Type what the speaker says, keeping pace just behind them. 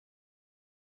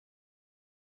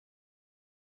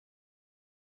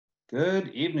Good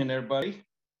evening, everybody.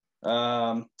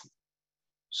 First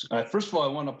of all, I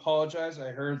want to apologize.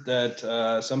 I heard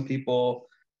that some people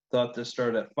thought this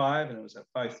started at 5 and it was at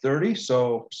 5:30,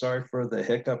 so sorry for the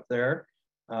hiccup there.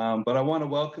 But I want to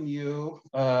welcome you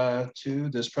to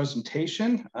this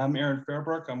presentation. I'm Aaron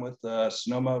Fairbrook. I'm with the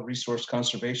Sonoma Resource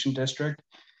Conservation District,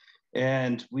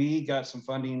 and we got some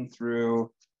funding through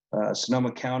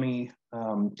Sonoma County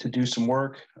to do some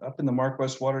work up in the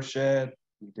Mark-West watershed.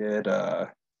 We did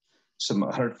some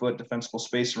 100-foot defensible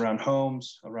space around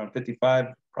homes, around 55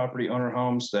 property owner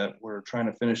homes that we're trying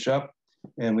to finish up.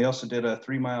 And we also did a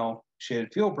 3-mile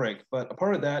shaded field break. But a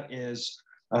part of that is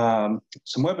some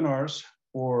webinars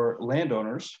for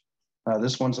landowners.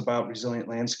 This one's about resilient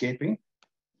landscaping.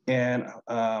 And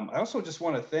I also just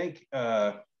want to thank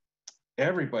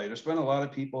everybody. There's been a lot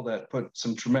of people that put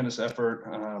some tremendous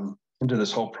effort into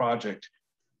this whole project.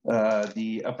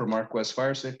 The Upper Mark-West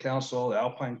Fire Safe Council, the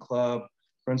Alpine Club,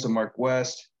 Friends of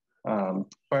Mark-West,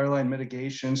 Fireline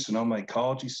Mitigation, Sonoma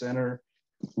Ecology Center.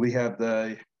 We have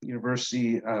the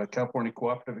University California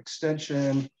Cooperative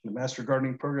Extension, the Master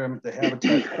Gardening Program, the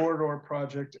Habitat Corridor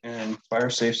Project, and Fire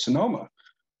Safe Sonoma.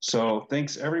 So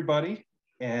thanks everybody.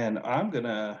 And I'm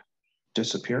gonna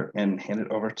disappear and hand it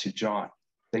over to John.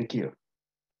 Thank you.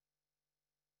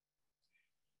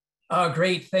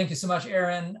 Great, thank you so much,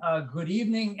 Aaron. Good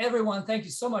evening, everyone. Thank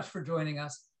you so much for joining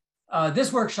us.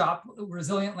 This workshop,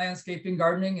 Resilient Landscaping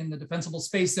Gardening in the Defensible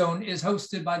Space Zone, is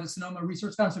hosted by the Sonoma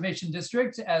Resource Conservation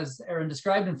District, as Aaron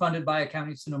described, and funded by a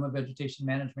County Sonoma Vegetation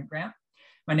Management Grant.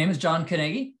 My name is John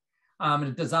Kanagy. I'm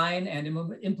a design and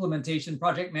implementation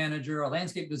project manager, a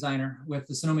landscape designer with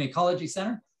the Sonoma Ecology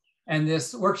Center. And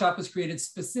this workshop was created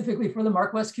specifically for the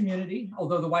Mark-West community,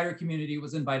 although the wider community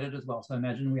was invited as well. So I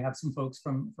imagine we have some folks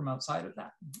from outside of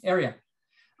that area.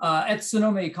 At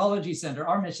Sonoma Ecology Center,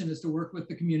 our mission is to work with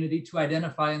the community to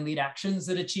identify and lead actions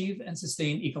that achieve and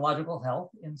sustain ecological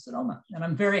health in Sonoma. And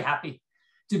I'm very happy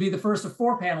to be the first of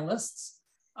 4 panelists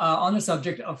on the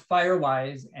subject of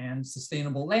fire-wise and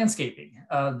sustainable landscaping.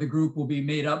 The group will be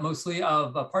made up mostly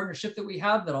of a partnership that we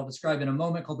have that I'll describe in a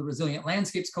moment called the Resilient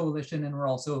Landscapes Coalition. And we're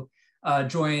also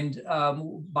joined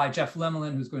by Jeff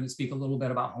Lamelin, who's going to speak a little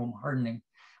bit about home hardening.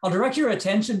 I'll direct your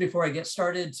attention before I get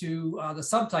started to the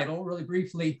subtitle really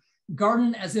briefly,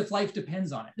 Garden as if life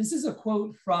depends on it. This is a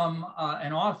quote from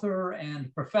an author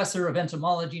and professor of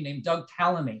entomology named Doug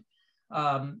Tallamy,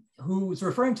 who's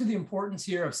referring to the importance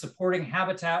here of supporting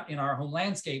habitat in our home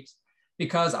landscapes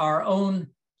because our own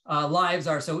lives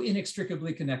are so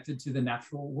inextricably connected to the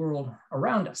natural world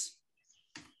around us.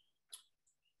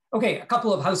 Okay, a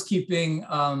couple of housekeeping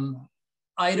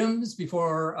items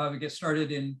before we get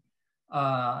started in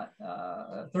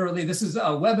thoroughly. This is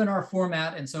a webinar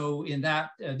format, and so in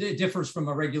that it differs from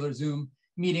a regular Zoom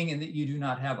meeting in that you do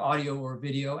not have audio or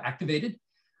video activated.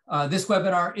 This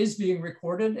webinar is being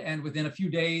recorded, and within a few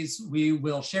days we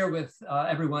will share with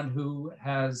everyone who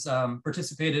has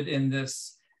participated in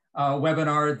this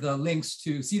webinar the links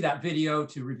to see that video,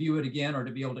 to review it again, or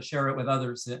to be able to share it with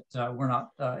others that were not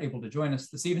able to join us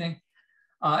this evening.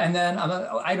 And then an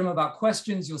item about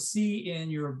questions, you'll see in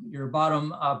your bottom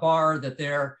bar that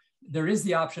there is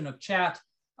the option of chat,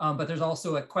 but there's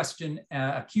also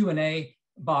a Q&A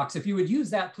box. If you would use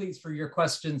that, please, for your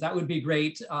questions, that would be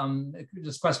great.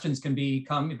 Just questions can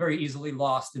become very easily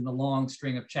lost in the long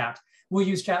string of chat. We'll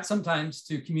use chat sometimes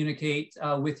to communicate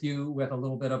with you with a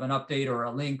little bit of an update or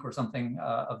a link or something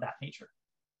of that nature.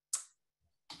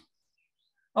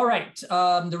 All right,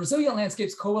 the Resilient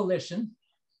Landscapes Coalition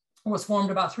was formed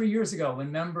about 3 years ago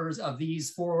when members of these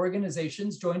 4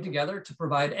 organizations joined together to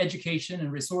provide education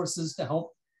and resources to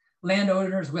help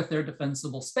landowners with their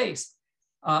defensible space.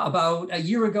 About a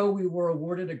year ago, we were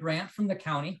awarded a grant from the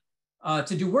county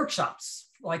to do workshops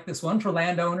like this one for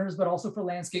landowners, but also for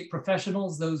landscape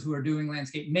professionals, those who are doing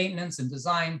landscape maintenance and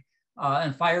design,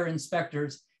 and fire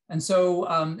inspectors. And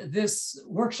so this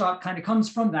workshop kind of comes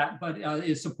from that, but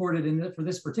is supported for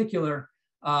this particular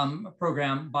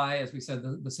program by, as we said,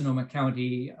 the Sonoma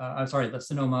County, the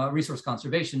Sonoma Resource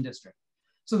Conservation District.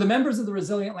 So the members of the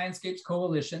Resilient Landscapes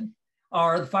Coalition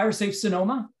are the Fire Safe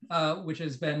Sonoma, which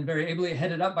has been very ably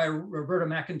headed up by Roberta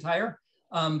McIntyre,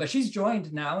 but she's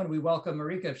joined now, and we welcome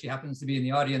Marika if she happens to be in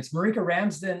the audience. Marika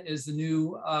Ramsden is the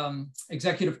new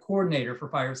executive coordinator for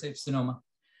Fire Safe Sonoma.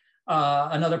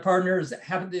 Another partner is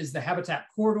the Habitat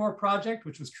Corridor Project,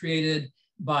 which was created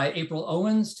by April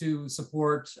Owens to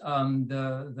support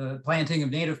the planting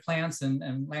of native plants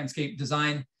and landscape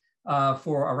design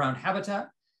for around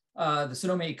habitat. The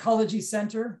Sonoma Ecology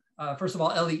Center, first of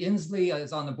all, Ellie Inslee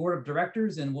is on the board of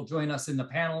directors and will join us in the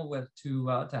panel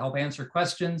to help answer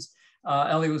questions.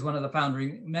 Ellie was one of the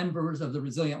founding members of the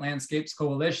Resilient Landscapes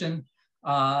Coalition,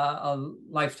 a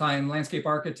lifetime landscape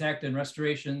architect and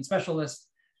restoration specialist,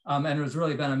 and has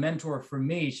really been a mentor for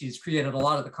me. She's created a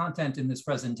lot of the content in this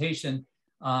presentation,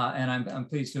 and I'm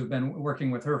pleased to have been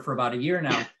working with her for about a year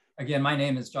now. Again, my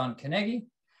name is John Kanagy.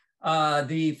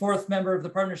 The fourth member of the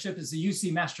partnership is the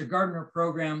UC Master Gardener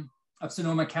Program of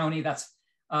Sonoma County. That's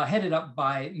headed up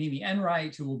by Mimi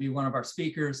Enright, who will be one of our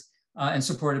speakers, and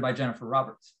supported by Jennifer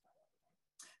Roberts.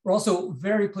 We're also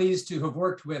very pleased to have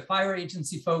worked with fire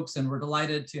agency folks, and we're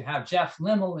delighted to have Jeff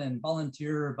Lamelin,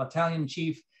 volunteer battalion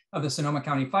chief of the Sonoma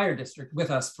County Fire District,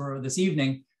 with us for this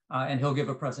evening, and he'll give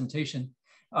a presentation.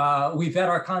 We vet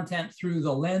our content through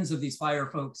the lens of these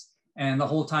fire folks, and the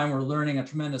whole time we're learning a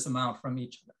tremendous amount from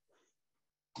each of them.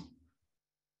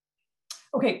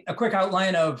 Okay, a quick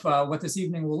outline of what this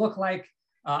evening will look like.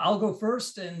 I'll go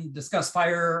first and discuss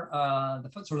fire,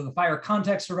 the fire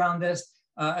context around this,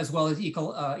 as well as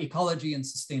ecology and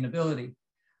sustainability.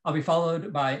 I'll be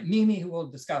followed by Mimi, who will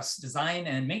discuss design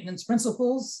and maintenance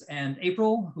principles, and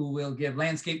April, who will give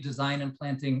landscape design and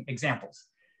planting examples.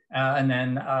 And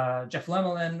then Jeff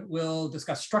Lamelin will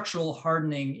discuss structural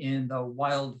hardening in the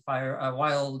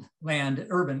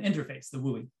wildland-urban interface, the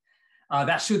WUI.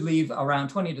 That should leave around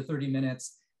 20 to 30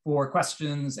 minutes for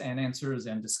questions and answers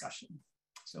and discussion.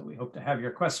 So we hope to have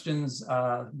your questions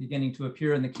beginning to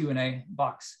appear in the Q&A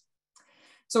box.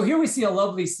 So here we see a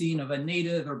lovely scene of a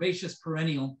native herbaceous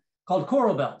perennial called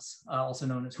coral bells, also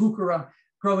known as heuchera,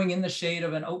 growing in the shade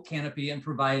of an oak canopy and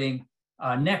providing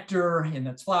nectar in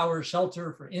its flowers,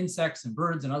 shelter for insects and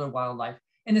birds and other wildlife.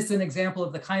 And it's an example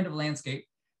of the kind of landscape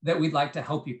that we'd like to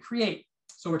help you create.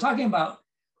 So we're talking about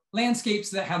landscapes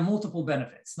that have multiple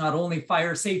benefits, not only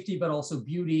fire safety, but also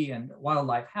beauty and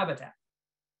wildlife habitat.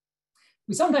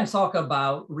 We sometimes talk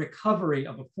about recovery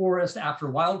of a forest after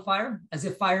wildfire, as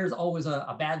if fire is always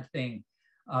a bad thing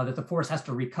that the forest has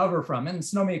to recover from. And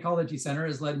Sonoma Ecology Center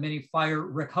has led many fire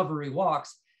recovery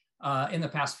walks in the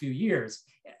past few years.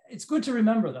 It's good to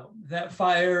remember, though, that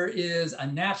fire is a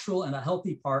natural and a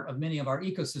healthy part of many of our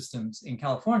ecosystems in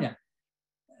California.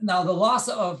 Now, the loss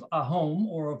of a home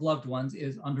or of loved ones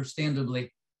is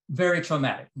understandably very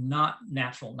traumatic, not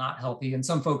natural, not healthy. And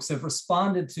some folks have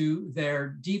responded to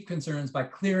their deep concerns by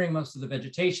clearing most of the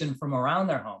vegetation from around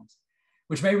their homes,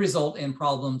 which may result in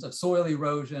problems of soil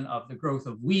erosion, of the growth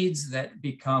of weeds that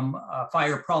become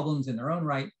fire problems in their own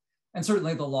right, and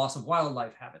certainly the loss of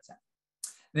wildlife habitat.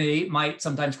 They might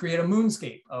sometimes create a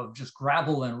moonscape of just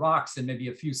gravel and rocks and maybe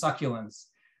a few succulents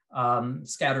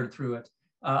scattered through it.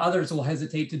 Others will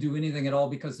hesitate to do anything at all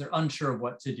because they're unsure of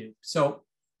what to do. So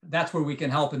that's where we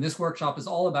can help. And this workshop is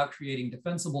all about creating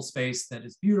defensible space that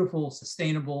is beautiful,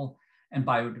 sustainable, and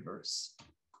biodiverse.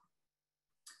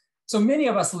 So many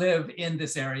of us live in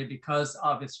this area because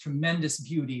of its tremendous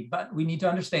beauty, but we need to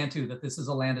understand too that this is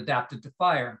a land adapted to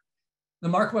fire. The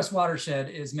Mark-West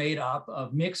watershed is made up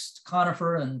of mixed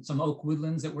conifer and some oak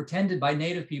woodlands that were tended by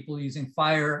native people using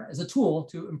fire as a tool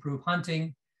to improve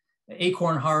hunting,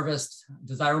 acorn harvest,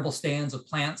 desirable stands of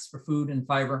plants for food and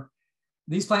fiber.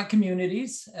 These plant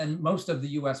communities and most of the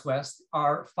US West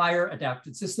are fire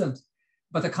adapted systems,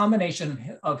 but the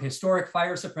combination of historic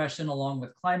fire suppression along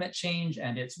with climate change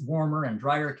and its warmer and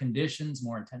drier conditions,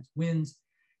 more intense winds,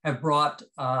 have brought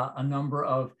a number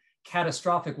of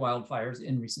catastrophic wildfires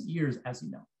in recent years, as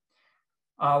you know.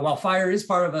 While fire is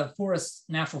part of a forest's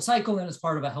natural cycle and is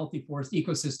part of a healthy forest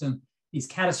ecosystem, these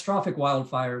catastrophic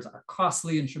wildfires are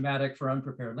costly and traumatic for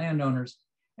unprepared landowners,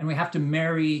 and we have to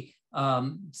marry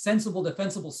sensible,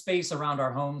 defensible space around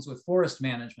our homes with forest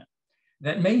management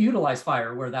that may utilize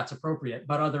fire where that's appropriate,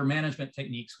 but other management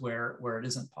techniques where it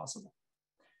isn't possible.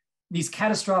 These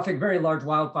catastrophic, very large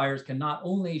wildfires can not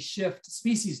only shift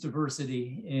species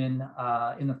diversity in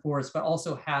the forest, but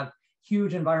also have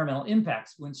huge environmental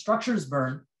impacts. When structures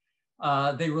burn,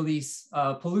 they release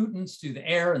pollutants to the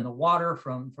air and the water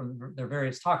from their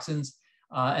various toxins,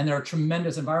 and there are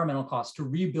tremendous environmental costs to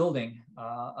rebuilding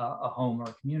a home or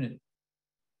a community.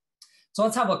 So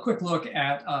let's have a quick look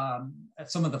at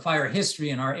some of the fire history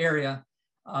in our area.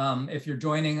 If you're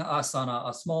joining us on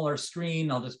a smaller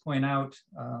screen, I'll just point out,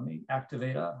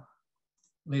 activate a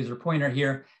laser pointer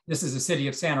here. This is the city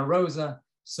of Santa Rosa.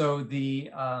 So the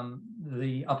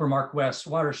upper Mark-West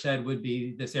watershed would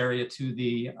be this area to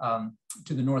the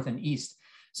north and east.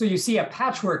 So you see a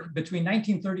patchwork between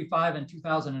 1935 and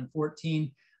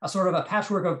 2014, a sort of a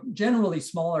patchwork of generally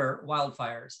smaller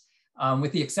wildfires,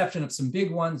 with the exception of some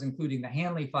big ones, including the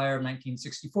Hanley Fire of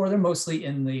 1964. They're mostly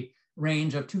in the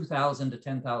range of 2,000 to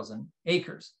 10,000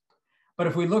 acres. But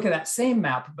if we look at that same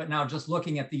map, but now just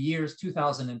looking at the years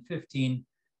 2015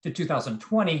 to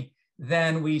 2020,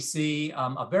 then we see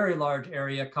a very large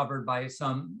area covered by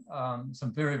some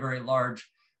very, very large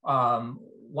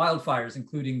wildfires,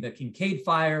 including the Kincaid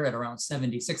fire at around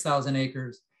 76,000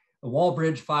 acres, the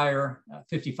Wallbridge fire,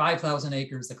 55,000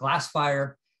 acres, the Glass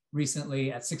fire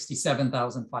recently at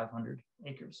 67,500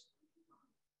 acres.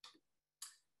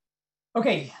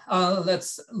 Okay,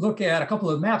 let's look at a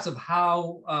couple of maps of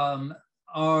how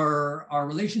our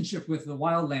relationship with the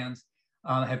wildlands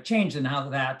have changed and how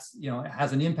that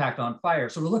has an impact on fire.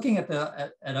 So we're looking at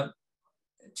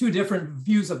two different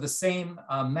views of the same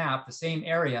map, the same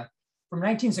area from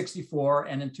 1964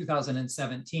 and in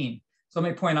 2017. So let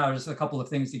me point out just a couple of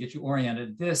things to get you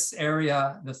oriented. This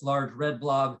area, this large red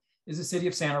blob, is the city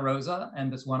of Santa Rosa,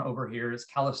 and this one over here is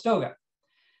Calistoga.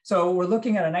 So we're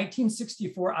looking at a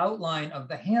 1964 outline of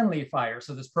the Hanley fire.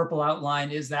 So this purple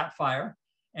outline is that fire.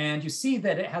 And you see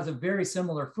that it has a very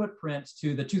similar footprint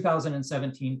to the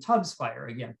 2017 Tubbs fire,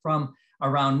 again, from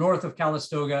around north of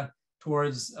Calistoga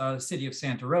towards the city of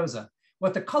Santa Rosa.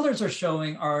 What the colors are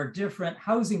showing are different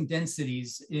housing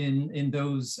densities in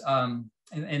those,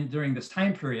 and during this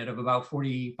time period of about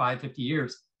 45, 50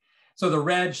 years. So the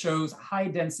red shows high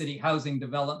density housing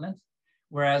development,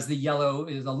 whereas the yellow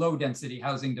is a low density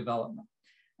housing development.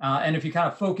 And if you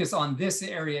kind of focus on this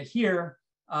area here,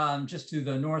 just to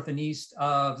the north and east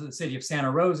of the city of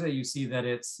Santa Rosa, you see that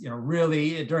it's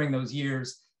really during those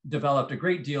years developed a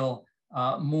great deal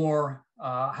more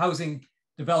housing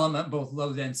development, both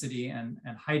low density and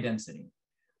high density.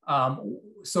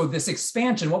 So this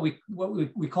expansion, what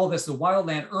we call this the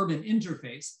wildland urban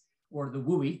interface, or the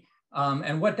WUI,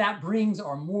 and what that brings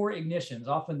are more ignitions.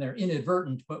 Often they're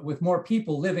inadvertent, but with more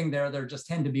people living there, there just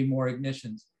tend to be more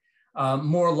ignitions.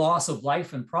 More loss of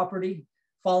life and property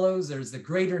follows. There's the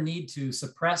greater need to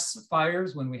suppress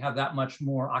fires when we have that much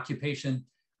more occupation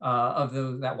of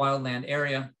that wildland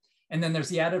area. And then there's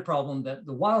the added problem that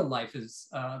the wildlife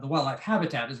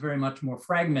habitat is very much more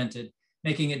fragmented,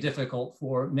 making it difficult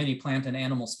for many plant and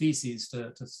animal species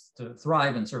to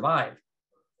thrive and survive.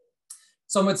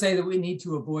 Some would say that we need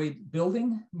to avoid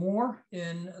building more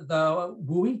in the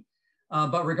WUI,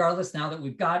 but regardless, now that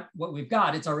we've got what we've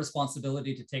got, it's our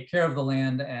responsibility to take care of the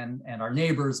land and our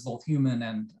neighbors, both human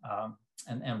and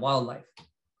wildlife.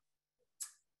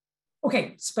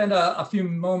 Okay, spend a few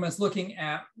moments looking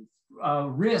at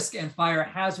risk and fire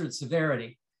hazard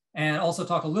severity, and also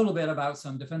talk a little bit about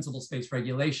some defensible space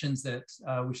regulations that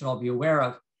we should all be aware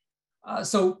of.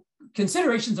 So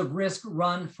considerations of risk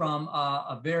run from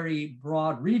a very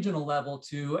broad regional level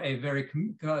to a very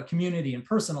community and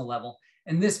personal level.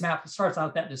 And this map starts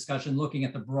out that discussion looking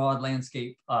at the broad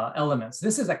landscape elements.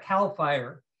 This is a CAL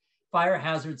FIRE, Fire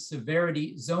Hazard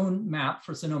Severity Zone map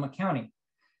for Sonoma County.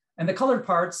 And the colored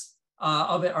parts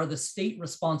of it are the state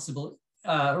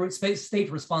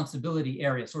responsibility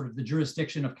area, sort of the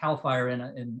jurisdiction of CAL FIRE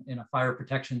in a fire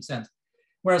protection sense.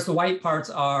 Whereas the white parts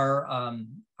are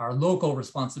local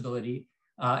responsibility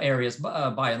areas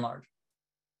by and large.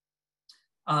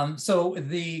 So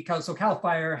CAL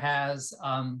FIRE has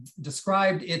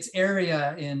described its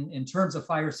area in terms of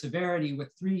fire severity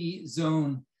with 3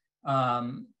 zone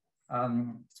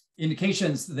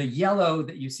indications. The yellow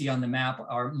that you see on the map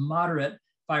are moderate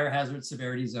fire hazard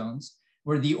severity zones,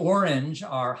 where the orange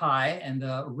are high and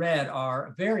the red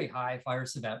are very high fire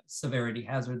severity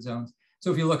hazard zones.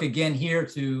 So if you look again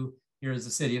here's the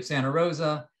city of Santa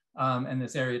Rosa, and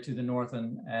this area to the north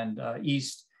and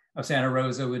east of Santa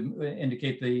Rosa would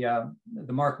indicate the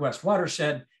Mark West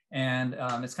watershed, and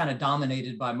it's kind of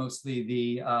dominated by mostly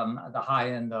the high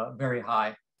and the very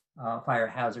high fire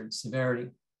hazard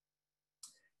severity.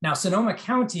 Now, Sonoma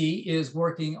County is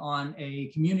working on a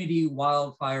community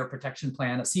wildfire protection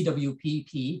plan, a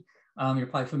CWPP. You're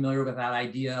probably familiar with that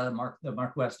idea. The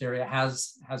Mark West area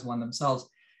has one themselves.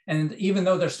 And even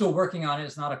though they're still working on it,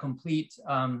 it's not a complete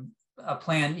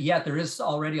plan yet. There is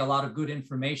already a lot of good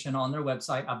information on their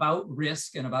website about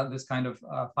risk and about this kind of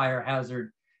fire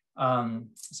hazard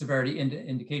severity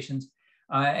indications.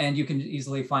 And you can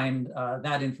easily find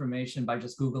that information by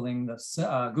just Googling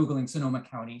Googling Sonoma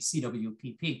County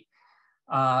CWPP.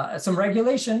 Some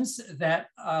regulations that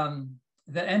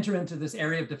enter into this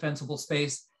area of defensible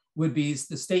space would be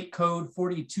the State Code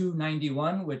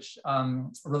 4291, which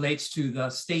relates to the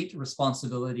state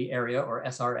responsibility area, or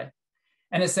SRA.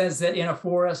 And it says that in a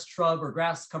forest, shrub, or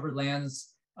grass-covered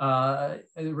lands,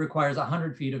 it requires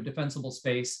 100 feet of defensible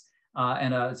space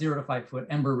and a 0 to 5 foot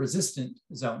ember-resistant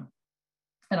zone.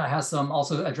 And it has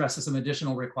also addresses some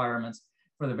additional requirements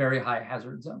for the very high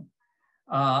hazard zone.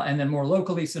 And then more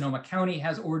locally, Sonoma County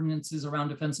has ordinances around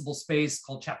defensible space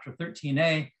called Chapter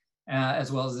 13A,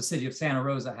 as well as the city of Santa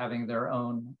Rosa having their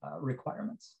own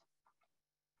requirements.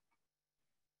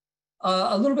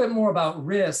 A little bit more about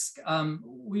risk.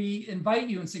 We invite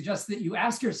you and suggest that you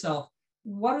ask yourself,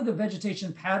 what are the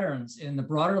vegetation patterns in the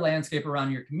broader landscape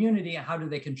around your community, and how do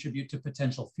they contribute to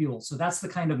potential fuels? So that's the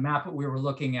kind of map that we were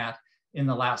looking at in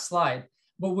the last slide.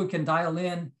 But we can dial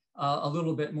in a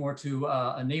little bit more to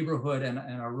a neighborhood and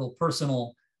a real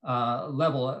personal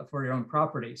level for your own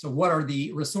property. So what are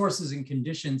the resources and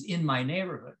conditions in my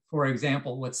neighborhood? For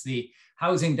example, what's the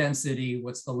housing density?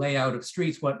 What's the layout of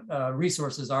streets? What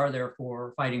resources are there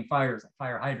for fighting fires, like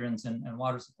fire hydrants and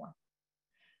water supply?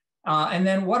 And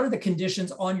then what are the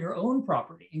conditions on your own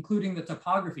property, including the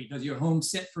topography? Does your home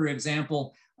sit, for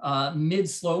example,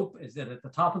 mid-slope? Is it at the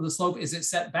top of the slope? Is it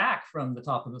set back from the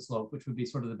top of the slope, which would be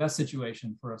sort of the best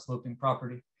situation for a sloping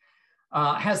property?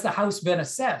 Has the house been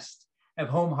assessed? Have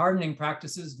home hardening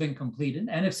practices been completed?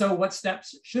 And if so, what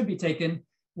steps should be taken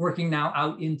working now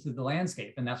out into the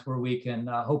landscape? And that's where we can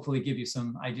hopefully give you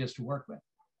some ideas to work with.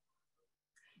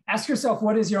 Ask yourself,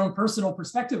 what is your own personal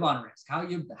perspective on risk? How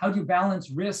do you balance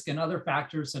risk and other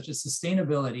factors such as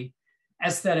sustainability,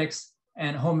 aesthetics,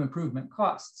 and home improvement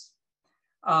costs?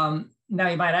 Now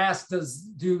you might ask,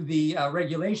 do the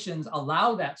regulations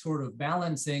allow that sort of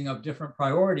balancing of different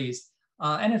priorities?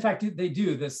 And in fact, they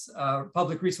do. This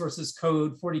Public Resources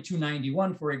Code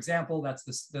 4291, for example, that's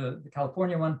the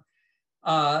California one,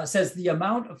 says the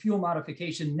amount of fuel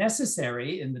modification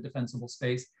necessary in the defensible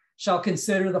space shall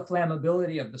consider the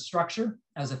flammability of the structure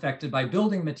as affected by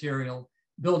building material,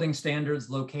 building standards,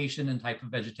 location, and type of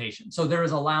vegetation. So there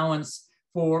is allowance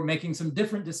for making some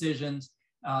different decisions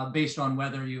based on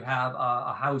whether you have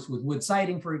a house with wood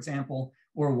siding, for example,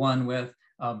 or one with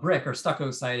brick or stucco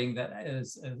siding that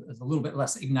is a little bit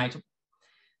less ignitable.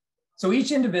 So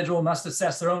each individual must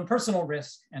assess their own personal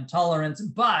risk and tolerance,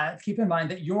 but keep in mind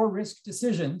that your risk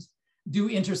decisions do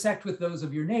intersect with those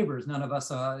of your neighbors. None of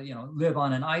us live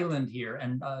on an island here,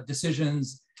 and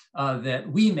decisions that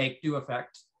we make do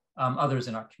affect others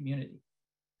in our community.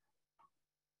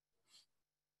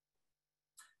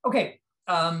 Okay,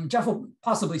 Jeff will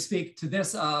possibly speak to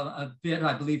this a bit,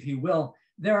 I believe he will.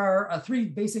 There are three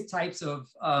basic types of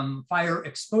fire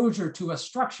exposure to a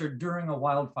structure during a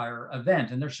wildfire event,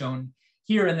 and they're shown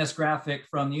here in this graphic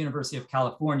from the University of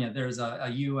California. There's a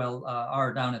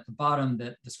ULR down at the bottom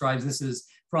that describes, this is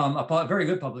from a very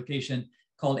good publication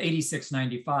called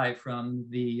 8695 from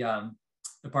the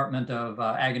Department of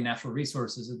Ag and Natural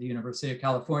Resources at the University of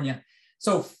California.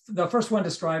 So the first one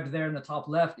described there in the top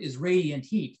left is radiant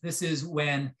heat. This is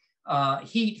when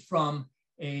heat from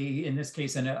in this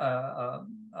case, an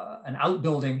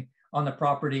outbuilding on the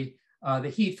property, the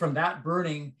heat from that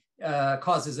burning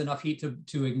causes enough heat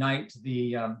to ignite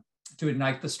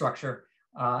the structure,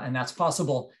 and that's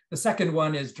possible. The second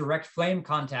one is direct flame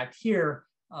contact. Here,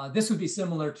 this would be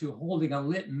similar to holding a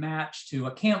lit match to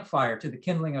a campfire, to the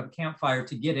kindling of a campfire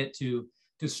to get it to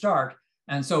start.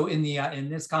 And so in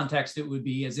this context, it would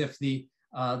be as if the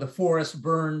forest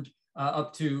burned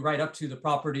right up to the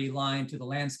property line, to the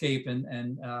landscape,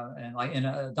 and like in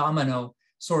a domino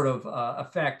sort of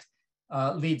effect,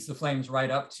 leads the flames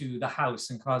right up to the house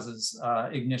and causes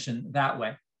ignition that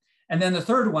way. And then the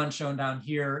third one shown down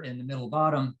here in the middle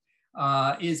bottom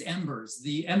is embers.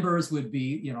 The embers would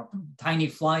be, tiny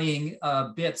flying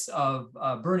bits of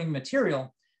burning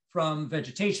material from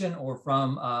vegetation or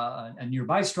from a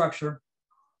nearby structure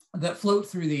that float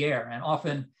through the air. And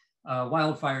often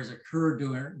wildfires occur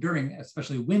during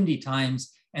especially windy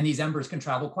times, and these embers can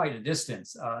travel quite a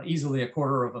distance, easily a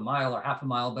quarter of a mile or half a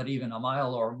mile, but even a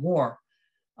mile or more.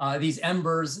 These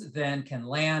embers then can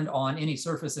land on any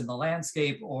surface in the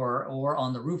landscape or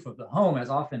on the roof of the home, as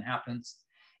often happens.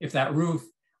 If that roof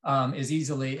is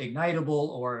easily ignitable,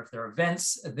 or if there are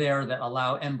vents there that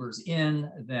allow embers in,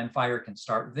 then fire can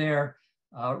start there.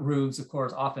 Roofs, of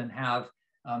course, often have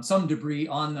some debris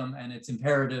on them, and it's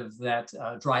imperative that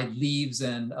dried leaves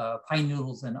and pine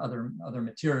needles and other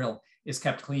material is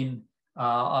kept clean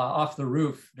off the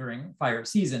roof during fire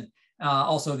season.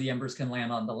 Also, the embers can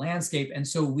land on the landscape, and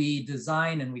so we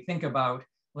design and we think about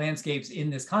landscapes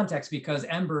in this context because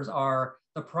embers are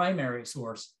the primary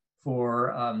source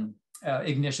for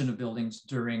ignition of buildings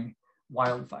during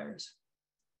wildfires.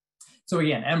 So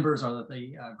again, embers are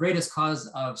the greatest cause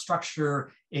of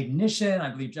structure ignition. I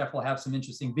believe Jeff will have some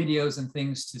interesting videos and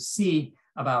things to see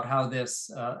about how this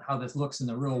looks in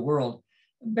the real world.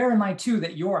 Bear in mind too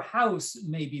that your house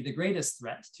may be the greatest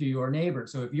threat to your neighbor.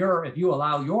 So if you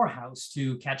allow your house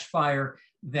to catch fire,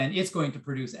 then it's going to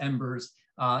produce embers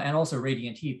and also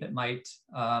radiant heat that might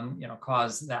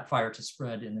cause that fire to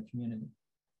spread in the community.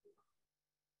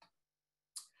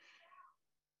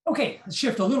 Okay, let's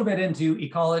shift a little bit into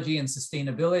ecology and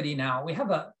sustainability now. We have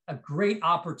a great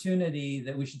opportunity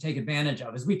that we should take advantage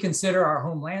of as we consider our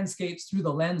home landscapes through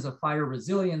the lens of fire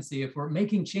resiliency. If we're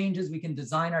making changes, we can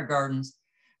design our gardens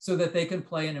so that they can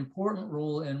play an important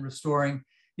role in restoring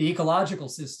the ecological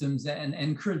systems and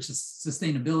encourage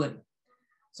sustainability.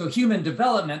 So human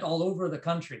development all over the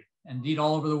country, indeed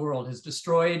all over the world, has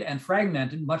destroyed and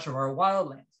fragmented much of our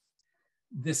wildlands.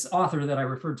 This author that I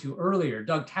referred to earlier,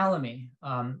 Doug Tallamy,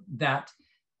 that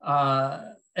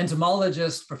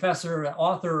entomologist, professor,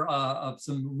 author of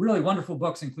some really wonderful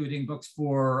books, including books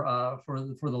for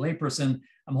the layperson.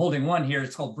 I'm holding one here.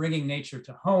 It's called Bringing Nature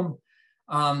to Home.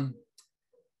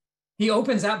 He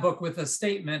opens that book with a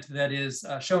statement that is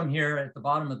shown here at the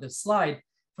bottom of this slide.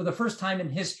 For the first time in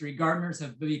history, gardeners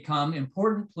have become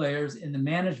important players in the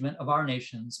management of our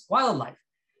nation's wildlife.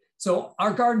 So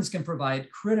our gardens can provide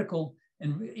critical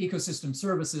and ecosystem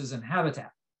services and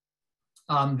habitat.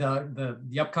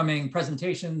 The upcoming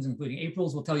presentations, including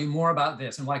April's, will tell you more about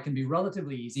this and why it can be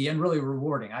relatively easy and really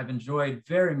rewarding. I've enjoyed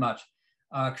very much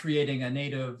creating a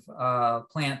native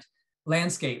plant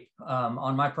landscape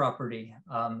on my property.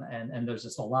 And there's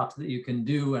just a lot that you can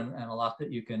do and a lot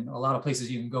of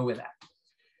places you can go with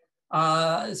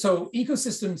that. So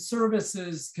ecosystem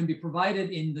services can be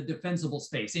provided in the defensible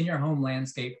space in your home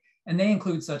landscape, and they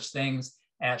include such things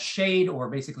as shade, or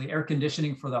basically air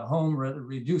conditioning for the home,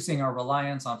 reducing our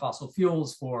reliance on fossil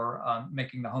fuels for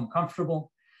making the home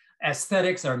comfortable.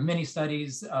 Aesthetics, there are many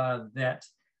studies that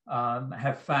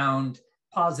have found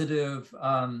positive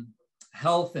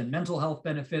health and mental health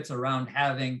benefits around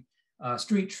having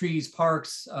street trees,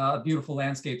 parks, beautiful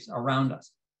landscapes around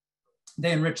us.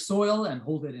 They enrich soil and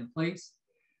hold it in place.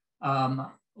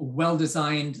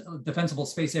 Well-designed defensible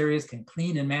space areas can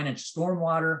clean and manage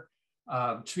stormwater.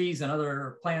 Trees and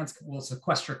other plants will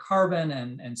sequester carbon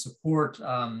and support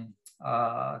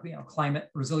climate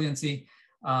resiliency.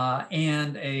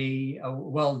 And a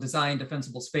well-designed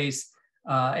defensible space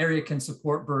area can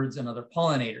support birds and other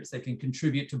pollinators. They can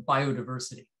contribute to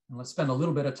biodiversity. And let's spend a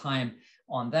little bit of time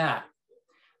on that.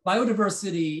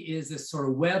 Biodiversity is this sort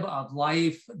of web of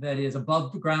life that is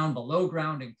above ground, below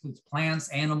ground, includes plants,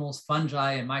 animals,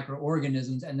 fungi, and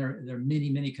microorganisms, and there are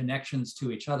many, many connections to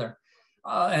each other.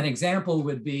 An example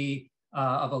would be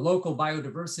of a local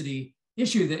biodiversity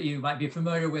issue that you might be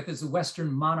familiar with is the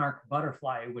Western monarch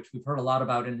butterfly, which we've heard a lot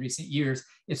about in recent years.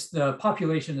 The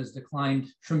population has declined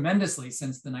tremendously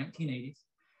since the 1980s,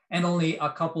 and only a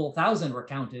couple thousand were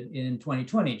counted in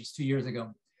 2020, just 2 years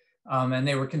ago. And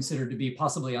they were considered to be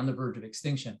possibly on the verge of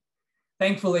extinction.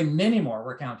 Thankfully, many more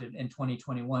were counted in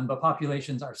 2021, but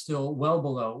populations are still well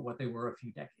below what they were a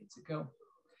few decades ago.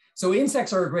 So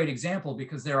insects are a great example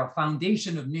because they're a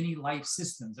foundation of many life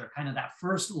systems. They're kind of that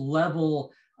first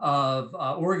level of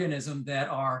organism that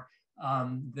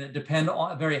depend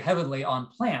very heavily on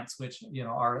plants, which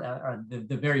are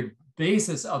the very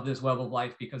basis of this web of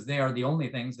life, because they are the only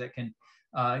things that can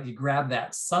you grab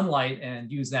that sunlight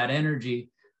and use that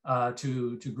energy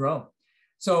to grow.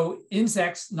 So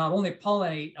insects not only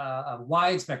pollinate a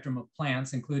wide spectrum of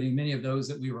plants, including many of those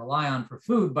that we rely on for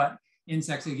food, but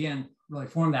insects, again, really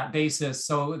form that basis.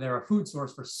 So they're a food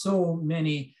source for so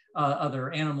many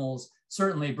other animals,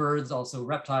 certainly birds, also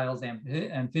reptiles,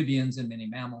 amphibians, and many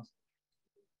mammals.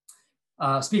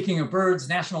 Speaking of birds,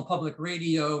 National Public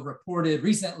Radio reported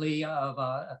recently of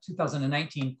a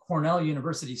 2019 Cornell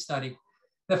University study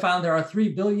that found there are 3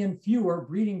 billion fewer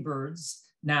breeding birds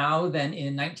now than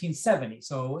in 1970.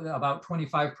 So about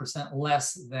 25%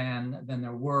 less than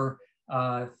there were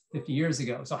 50 years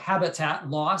ago. So habitat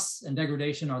loss and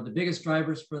degradation are the biggest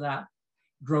drivers for that.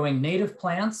 Growing native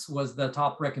plants was the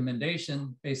top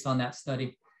recommendation based on that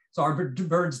study. So our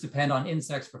birds depend on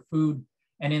insects for food,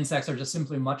 and insects are just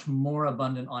simply much more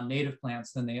abundant on native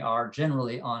plants than they are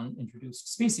generally on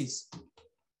introduced species.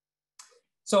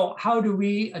 So how do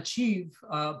we achieve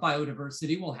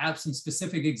biodiversity? We'll have some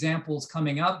specific examples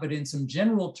coming up, but in some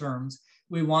general terms,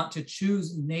 we want to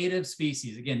choose native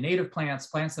species. Again, native plants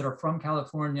that are from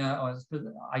California, or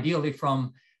ideally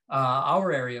from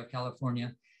our area of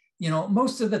California.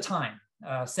 Most of the time,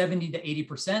 70 to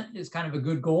 80% is kind of a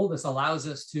good goal. This allows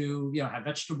us to have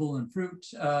vegetable and fruit,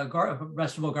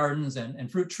 vegetable gardens and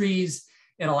fruit trees.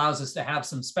 It allows us to have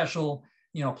some special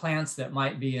plants that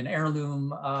might be an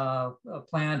heirloom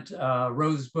plant,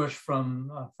 rose bush from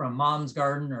mom's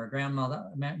garden or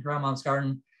grandmom's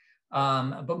garden.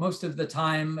 But most of the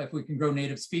time, if we can grow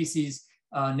native species,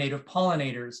 native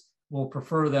pollinators will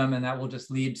prefer them, and that will just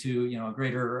lead to a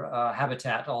greater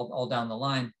habitat all down the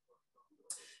line.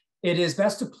 It is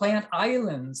best to plant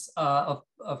islands of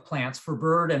plants for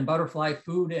bird and butterfly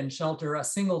food and shelter. A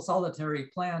single solitary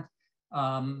plant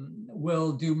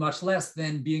will do much less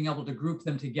than being able to group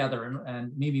them together.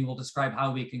 And Mimi will describe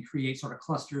how we can create sort of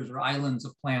clusters or islands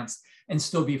of plants and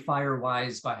still be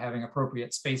fire-wise by having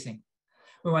appropriate spacing.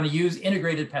 We want to use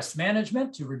integrated pest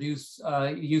management to reduce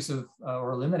use of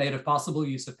or eliminate, if possible,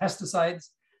 use of pesticides.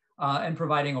 And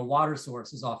providing a water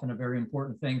source is often a very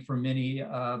important thing for many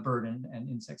bird and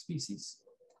insect species.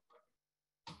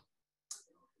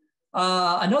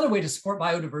 Another way to support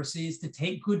biodiversity is to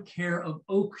take good care of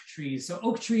oak trees. So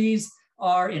oak trees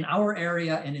are in our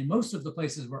area and in most of the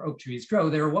places where oak trees grow,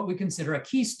 they're what we consider a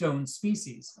keystone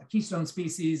species. A keystone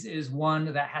species is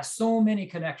one that has so many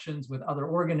connections with other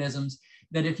organisms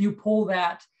that if you pull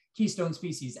that keystone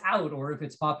species out, or if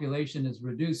its population is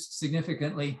reduced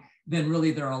significantly, then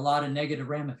really there are a lot of negative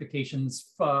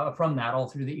ramifications from that all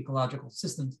through the ecological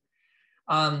systems.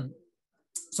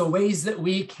 So ways that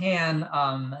we can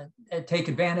take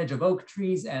advantage of oak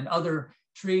trees and other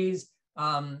trees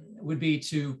would be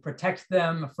to protect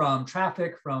them from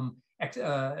traffic, from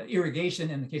irrigation,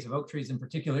 in the case of oak trees in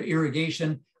particular,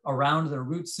 irrigation around their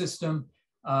root system,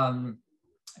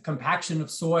 compaction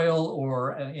of soil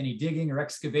or any digging or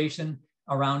excavation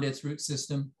around its root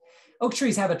system. Oak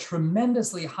trees have a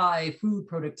tremendously high food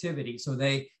productivity. So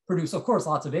they produce, of course,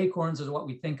 lots of acorns is what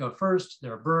we think of first.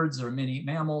 There are birds, there are many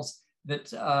mammals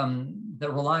that,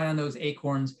 that rely on those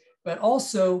acorns, but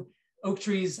also oak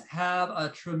trees have a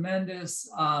tremendous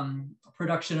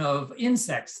production of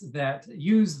insects that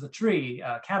use the tree,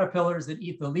 caterpillars that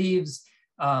eat the leaves,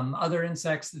 other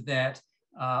insects that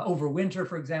overwinter,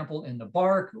 for example, in the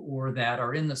bark, or that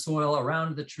are in the soil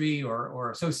around the tree or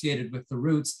associated with the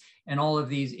roots. And all of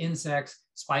these insects,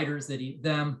 spiders that eat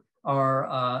them, are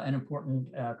an important,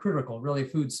 critical, really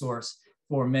food source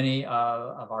for many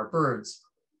of our birds.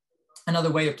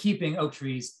 Another way of keeping oak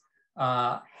trees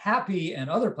happy, and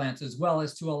other plants as well,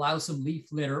 is to allow some leaf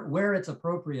litter where it's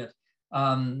appropriate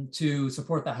to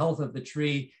support the health of the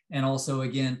tree, and also,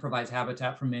 again, provides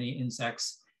habitat for many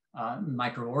insects,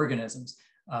 microorganisms.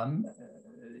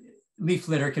 Leaf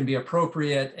litter can be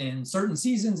appropriate in certain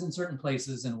seasons in certain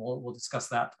places, and we'll discuss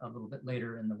that a little bit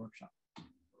later in the workshop.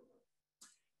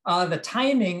 The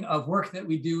timing of work that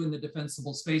we do in the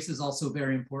defensible space is also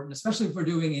very important, especially if we're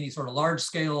doing any sort of large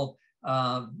scale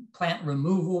plant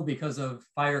removal because of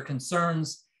fire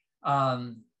concerns,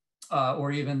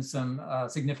 or even some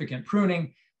significant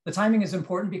pruning. The timing is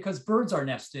important because birds are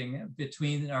nesting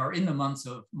between or in the months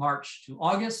of March to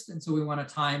August. And so we want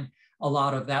to time a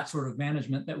lot of that sort of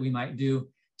management that we might do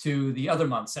to the other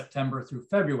months, September through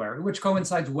February, which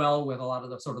coincides well with a lot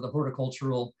of the sort of the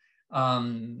horticultural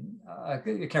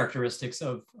characteristics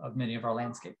of many of our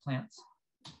landscape plants.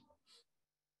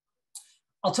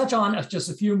 I'll touch on just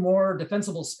a few more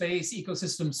defensible space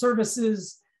ecosystem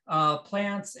services.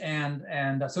 Plants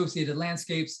and associated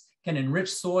landscapes can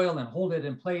enrich soil and hold it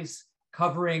in place.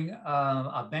 Covering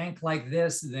a bank like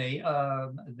this, they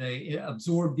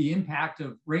absorb the impact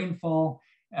of rainfall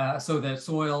so that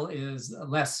soil is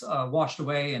less washed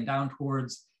away and down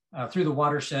towards through the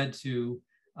watershed to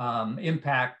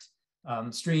impact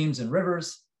streams and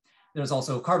rivers. There's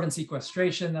also carbon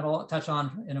sequestration that I'll touch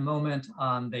on in a moment.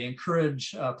 They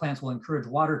encourage, plants will encourage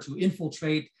water to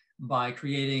infiltrate by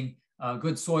creating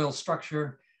good soil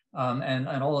structure.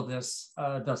 And all of this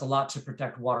does a lot to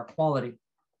protect water quality.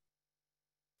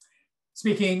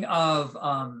 Speaking of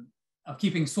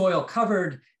keeping soil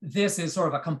covered, this is sort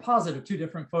of a composite of two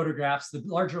different photographs. The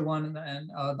larger one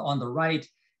on the right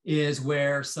is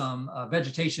where some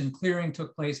vegetation clearing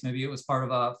took place. Maybe it was part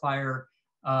of a fire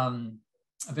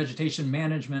vegetation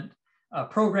management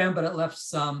program, but it left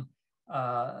some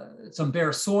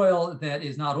bare soil that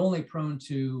is not only prone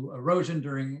to erosion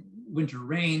during winter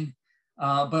rain,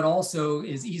 but also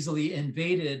is easily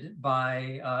invaded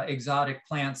by exotic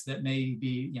plants that may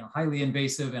be, highly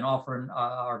invasive and often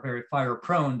are very fire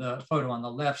prone. The photo on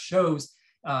the left shows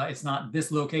it's not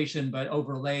this location, but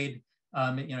overlaid.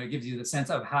 It gives you the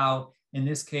sense of how, in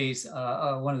this case,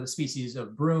 one of the species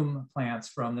of broom plants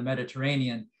from the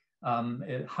Mediterranean,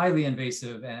 highly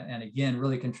invasive and again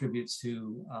really contributes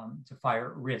to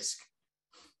fire risk.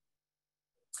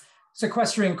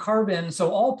 Sequestering carbon.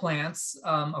 So all plants,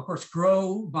 of course,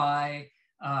 grow by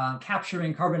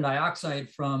capturing carbon dioxide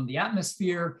from the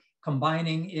atmosphere,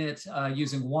 combining it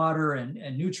using water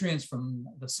and nutrients from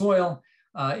the soil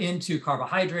into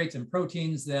carbohydrates and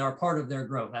proteins that are part of their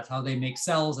growth. That's how they make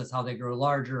cells. That's how they grow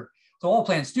larger. So all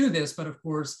plants do this, but of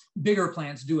course, bigger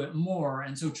plants do it more.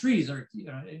 And so trees are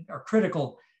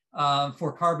critical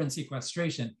for carbon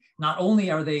sequestration. Not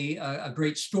only are they a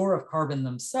great store of carbon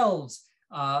themselves,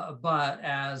 but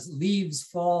as leaves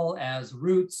fall, as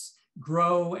roots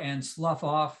grow and slough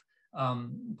off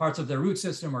parts of their root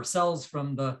system or cells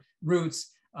from the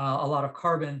roots, a lot of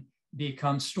carbon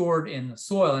becomes stored in the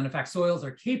soil. And in fact, soils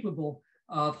are capable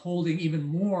of holding even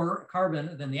more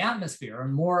carbon than the atmosphere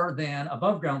and more than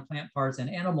above ground plant parts and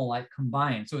animal life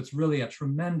combined. So it's really a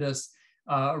tremendous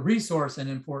resource and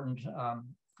important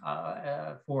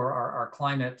for our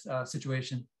climate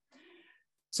situation.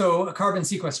 So carbon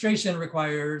sequestration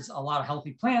requires a lot of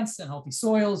healthy plants and healthy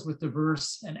soils with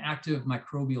diverse and active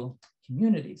microbial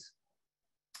communities.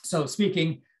 So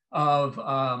speaking of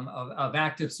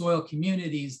active soil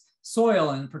communities,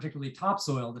 soil, and particularly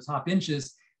topsoil, the top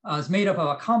inches, is made up of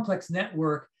a complex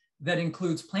network that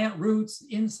includes plant roots,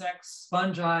 insects,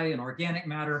 fungi, and organic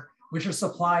matter, which are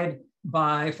supplied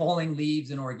by falling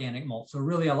leaves and organic mulch. So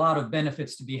really a lot of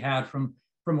benefits to be had from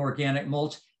organic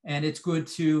mulch. And it's good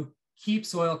to keep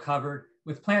soil covered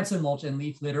with plants and mulch and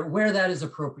leaf litter where that is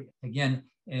appropriate. Again,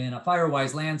 in a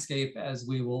fire-wise landscape, as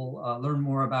we will learn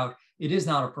more about, it is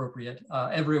not appropriate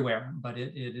everywhere, but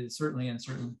it is certainly in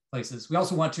certain places. We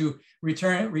also want to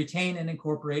retain and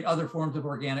incorporate other forms of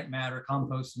organic matter,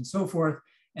 compost, and so forth,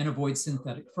 and avoid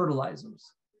synthetic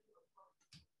fertilizers.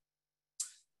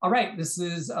 All right, this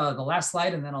is the last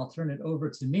slide, and then I'll turn it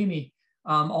over to Mimi.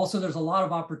 Also, there's a lot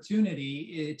of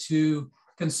opportunity to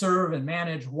conserve and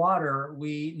manage water.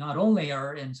 We not only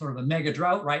are in sort of a mega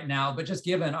drought right now, but just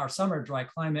given our summer dry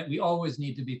climate, we always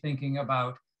need to be thinking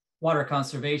about water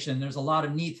conservation. There's a lot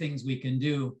of neat things we can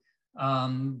do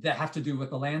that have to do with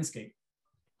the landscape.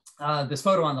 This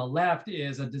photo on the left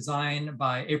is a design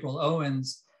by April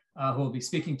Owens, who will be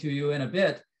speaking to you in a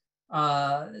bit,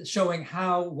 showing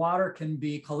how water can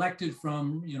be collected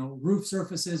from roof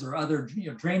surfaces or other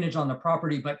drainage on the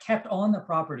property, but kept on the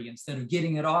property instead of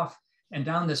getting it off and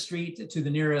down the street to the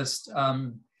nearest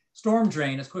storm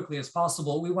drain as quickly as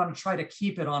possible. We want to try to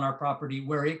keep it on our property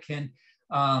where it can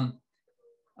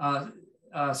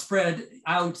spread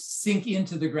out, sink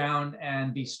into the ground,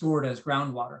 and be stored as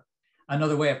groundwater.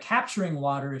 Another way of capturing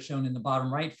water is shown in the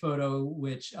bottom right photo,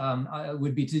 which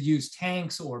would be to use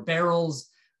tanks or barrels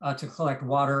to collect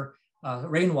water,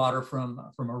 rainwater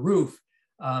from a roof.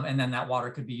 And then that water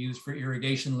could be used for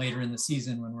irrigation later in the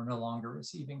season when we're no longer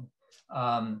receiving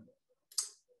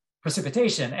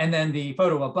precipitation. And then the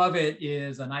photo above it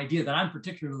is an idea that I'm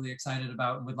particularly excited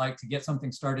about and would like to get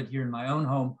something started here in my own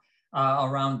home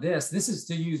around this. This is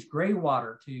to use gray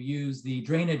water, to use the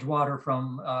drainage water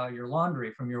from your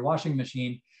laundry, from your washing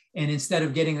machine. And instead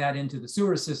of getting that into the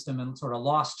sewer system and sort of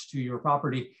lost to your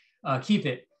property, keep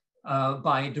it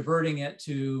by diverting it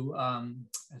to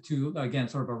again,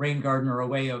 sort of a rain garden or a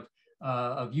way of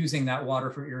using that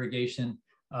water for irrigation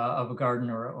of a garden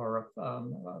or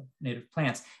of native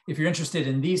plants. If you're interested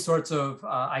in these sorts of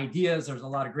ideas, there's a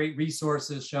lot of great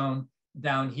resources shown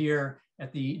down here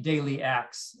at the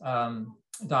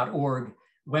dailyaxe.org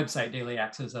website. Daily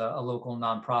Axe is a local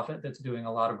nonprofit that's doing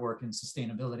a lot of work in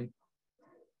sustainability.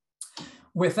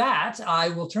 With that, I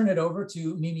will turn it over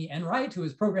to Mimi Enright, who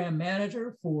is program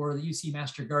manager for the UC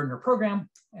Master Gardener program,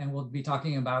 and we'll be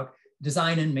talking about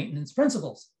design and maintenance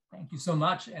principles. Thank you so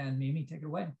much, and Mimi, take it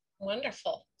away.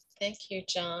 Wonderful. Thank you,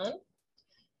 John.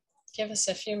 Give us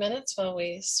a few minutes while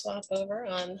we swap over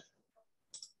on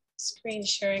screen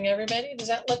sharing, everybody. Does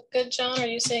that look good, John? Are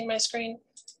you seeing my screen?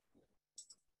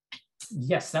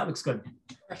 Yes, that looks good.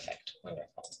 Perfect.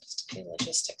 Wonderful. Just a few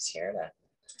logistics here to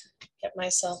get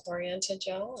myself oriented,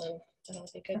 y'all, and it'll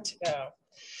be good to go.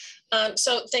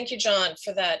 So thank you, John,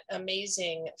 for that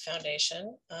amazing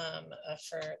foundation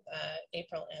for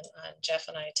April and Jeff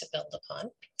and I to build upon.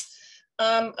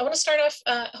 I want to start off,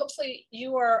 hopefully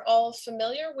you are all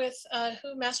familiar with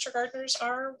who Master Gardeners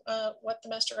are, what the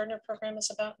Master Gardener program is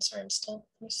about. Sorry, let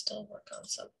me still work on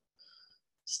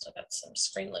still got some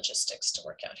screen logistics to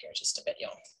work out here just a bit,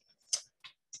 y'all.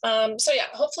 So yeah,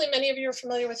 hopefully many of you are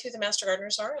familiar with who the Master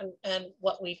Gardeners are and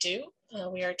what we do.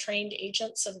 We are trained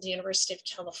agents of the University of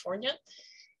California,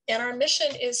 and our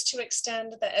mission is to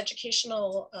extend the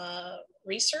educational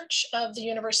research of the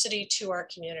university to our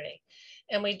community.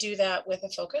 And we do that with a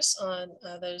focus on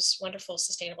those wonderful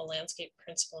sustainable landscape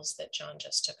principles that John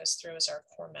just took us through as our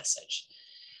core message.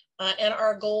 And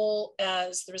our goal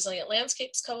as the Resilient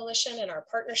Landscapes Coalition and our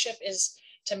partnership is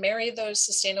to marry those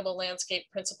sustainable landscape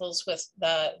principles with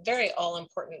the very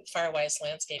all-important fire-wise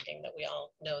landscaping that we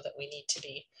all know that we need to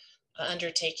be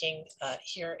undertaking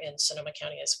here in Sonoma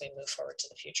County as we move forward to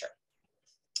the future.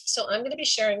 So I'm going to be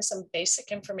sharing some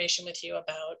basic information with you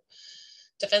about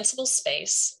defensible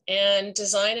space and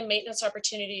design and maintenance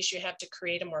opportunities you have to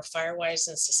create a more fire-wise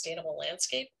and sustainable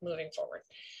landscape moving forward.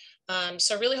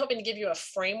 So really hoping to give you a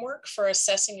framework for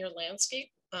assessing your landscape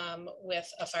with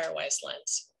a fire-wise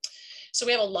lens. So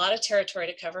we have a lot of territory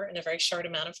to cover in a very short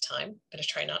amount of time. I'm going to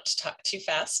try not to talk too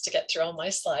fast to get through all my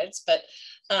slides, but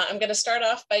I'm going to start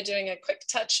off by doing a quick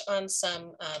touch on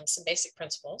some basic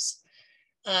principles.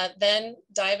 Then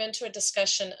dive into a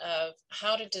discussion of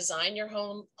how to design your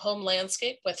home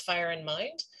landscape with fire in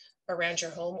mind around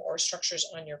your home or structures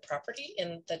on your property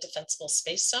in the defensible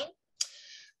space zone.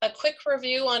 A quick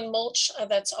review on mulch.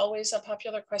 That's always a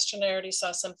popular question. I already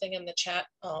saw something in the chat.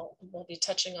 We'll be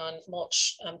touching on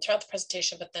mulch throughout the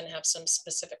presentation, but then have some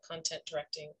specific content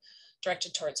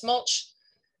directed towards mulch.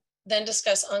 Then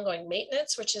discuss ongoing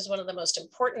maintenance, which is one of the most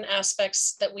important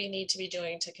aspects that we need to be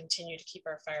doing to continue to keep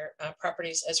our fire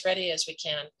properties as ready as we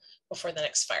can before the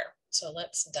next fire. So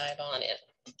let's dive on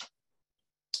in.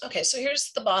 Okay, so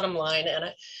here's the bottom line, and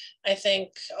I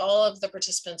think all of the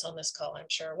participants on this call, I'm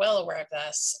sure, are well aware of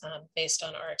this based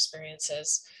on our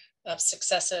experiences of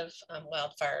successive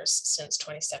wildfires since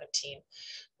 2017.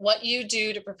 What you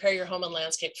do to prepare your home and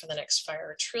landscape for the next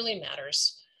fire truly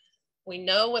matters. We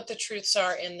know what the truths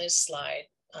are in this slide.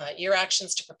 Your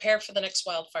actions to prepare for the next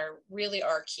wildfire really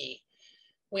are key.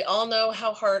 We all know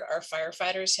how hard our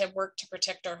firefighters have worked to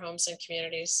protect our homes and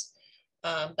communities.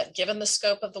 But given the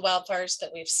scope of the wildfires that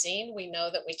we've seen, we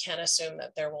know that we can assume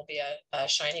that there will be a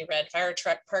shiny red fire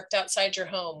truck parked outside your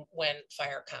home when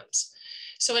fire comes.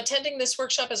 So attending this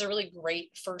workshop is a really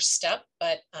great first step,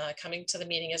 but coming to the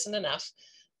meeting isn't enough.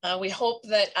 We hope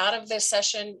that out of this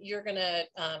session, you're gonna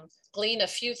glean a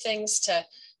few things to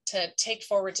take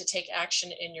forward, to take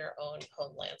action in your own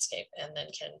home landscape, and then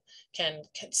can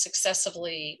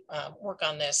successively work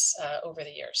on this over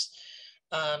the years.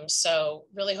 So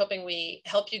really hoping we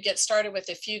help you get started with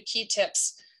a few key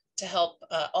tips to help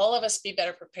all of us be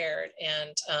better prepared,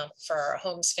 and for our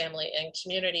homes, family, and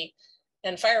community,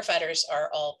 and firefighters are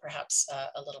all perhaps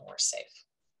a little more safe.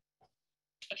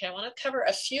 Okay, I want to cover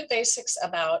a few basics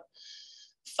about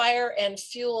fire and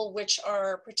fuel, which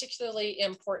are particularly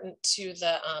important to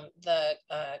the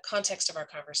context of our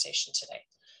conversation today.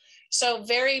 So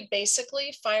very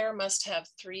basically, fire must have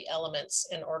three elements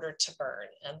in order to burn,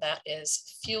 and that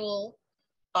is fuel,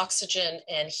 oxygen,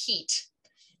 and heat.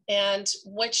 And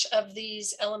which of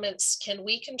these elements can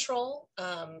we control?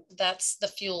 That's the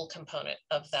fuel component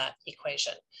of that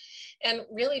equation. And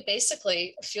really,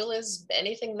 basically, fuel is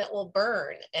anything that will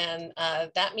burn, and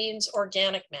that means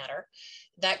organic matter.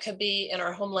 That could be in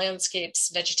our home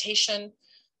landscapes, vegetation.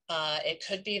 It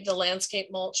could be the landscape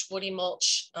mulch, woody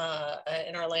mulch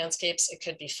in our landscapes. It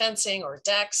could be fencing or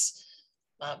decks,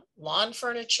 lawn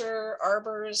furniture,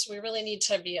 arbors. We really need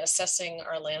to be assessing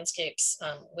our landscapes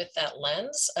with that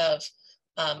lens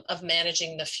of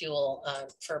managing the fuel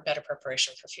for better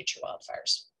preparation for future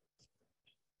wildfires.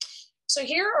 So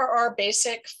here are our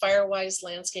basic fire-wise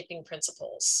landscaping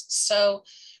principles. So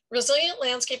resilient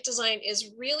landscape design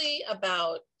is really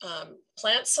about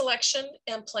plant selection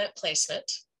and plant placement,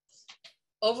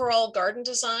 overall garden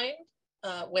design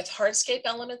with hardscape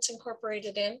elements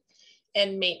incorporated in,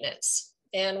 and maintenance.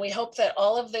 And we hope that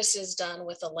all of this is done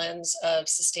with a lens of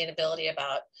sustainability,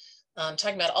 about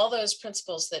talking about all those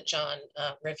principles that John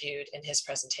reviewed in his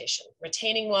presentation: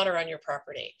 retaining water on your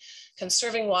property,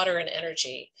 conserving water and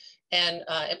energy, and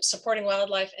supporting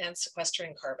wildlife and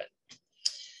sequestering carbon.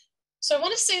 So I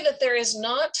want to say that there is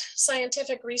not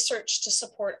scientific research to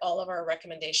support all of our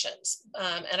recommendations.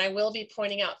 And I will be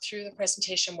pointing out through the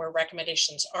presentation where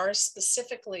recommendations are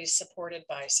specifically supported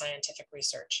by scientific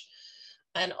research.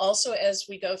 And also, as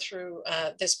we go through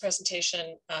this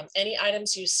presentation, any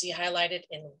items you see highlighted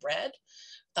in red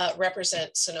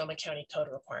represent Sonoma County code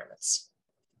requirements.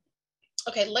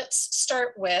 Okay, let's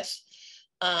start with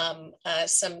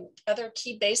some other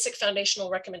key basic foundational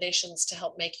recommendations to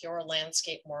help make your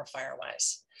landscape more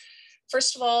fire-wise.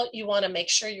 First of all, you want to make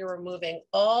sure you're removing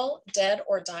all dead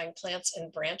or dying plants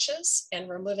and branches, and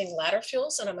removing ladder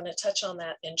fuels, and I'm going to touch on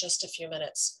that in just a few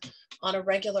minutes, on a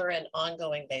regular and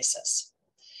ongoing basis.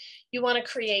 You want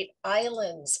to create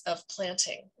islands of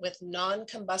planting with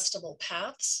non-combustible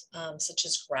paths, such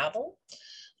as gravel,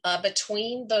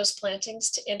 between those plantings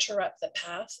to interrupt the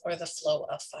path or the flow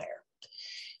of fire.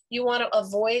 You want to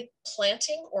avoid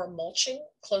planting or mulching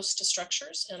close to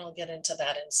structures, and I'll get into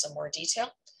that in some more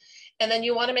detail. And then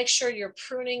you want to make sure you're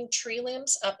pruning tree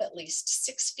limbs up at least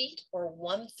 6 feet, or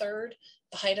 1/3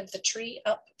 the height of the tree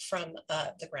up from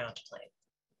the ground plane.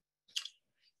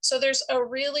 So there's a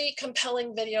really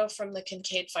compelling video from the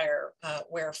Kincaid fire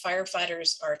where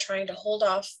firefighters are trying to hold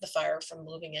off the fire from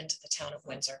moving into the town of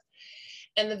Windsor.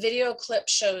 And the video clip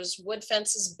shows wood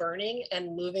fences burning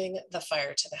and moving the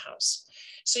fire to the house.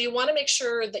 So you want to make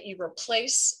sure that you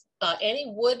replace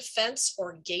any wood fence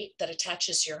or gate that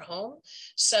attaches your home,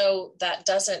 so that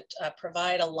doesn't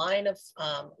provide a line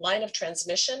of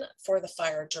transmission for the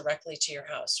fire directly to your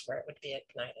house where it would be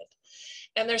ignited.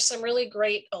 And there's some really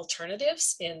great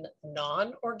alternatives in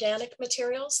non-organic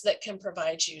materials that can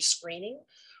provide you screening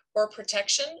or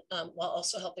protection while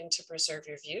also helping to preserve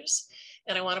your views.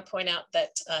 And I want to point out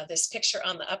that this picture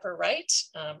on the upper right,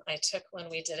 I took when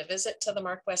we did a visit to the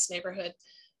Mark West neighborhood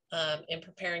in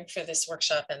preparing for this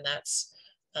workshop, and that's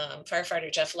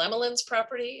firefighter Jeff Lamelin's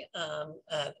property,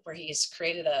 where he's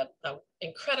created a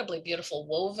incredibly beautiful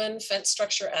woven fence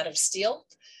structure out of steel.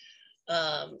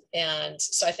 And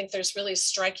so I think there's really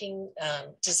striking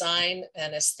design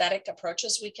and aesthetic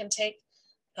approaches we can take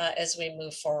as we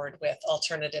move forward with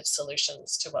alternative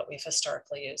solutions to what we've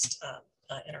historically used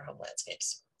in our home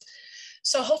landscapes.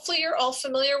 So hopefully you're all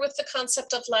familiar with the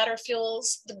concept of ladder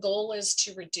fuels. The goal is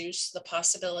to reduce the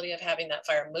possibility of having that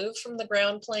fire move from the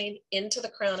ground plane into the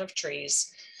crown of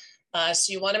trees.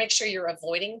 So you want to make sure you're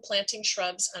avoiding planting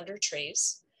shrubs under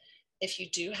trees. If you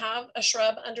do have a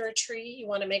shrub under a tree, you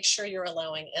want to make sure you're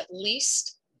allowing at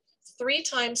least 3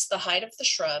 times the height of the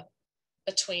shrub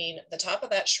between the top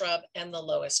of that shrub and the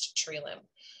lowest tree limb.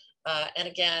 And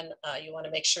again, you want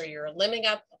to make sure you're limbing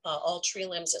up all tree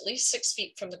limbs at least 6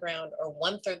 feet from the ground, or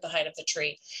 1/3 the height of the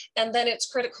tree. And then it's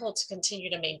critical to continue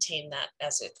to maintain that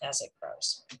as it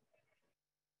grows.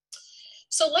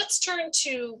 So let's turn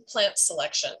to plant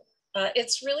selection.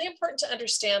 It's really important to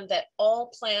understand that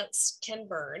all plants can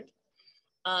burn.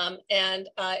 And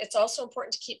it's also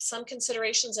important to keep some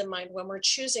considerations in mind when we're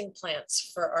choosing plants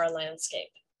for our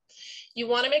landscape. You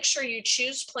want to make sure you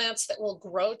choose plants that will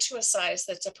grow to a size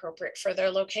that's appropriate for their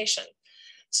location.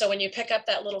 So when you pick up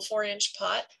that little 4-inch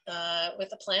pot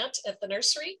with a plant at the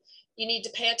nursery, you need to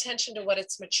pay attention to what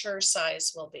its mature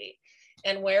size will be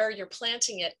and where you're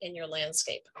planting it in your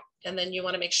landscape. And then you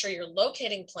want to make sure you're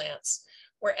locating plants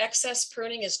where excess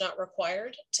pruning is not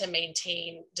required to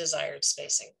maintain desired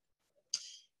spacing.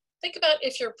 Think about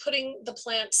if you're putting the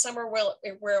plant somewhere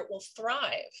where it will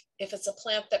thrive. If it's a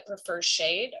plant that prefers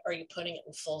shade, are you putting it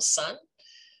in full sun?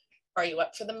 Are you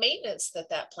up for the maintenance that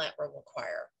that plant will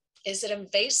require? Is it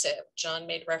invasive? John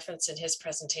made reference in his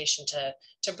presentation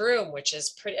to broom, which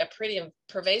is a pretty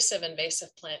pervasive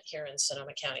invasive plant here in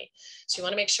Sonoma County. So you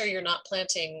want to make sure you're not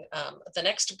planting the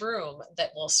next broom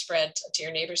that will spread to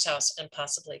your neighbor's house and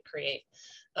possibly create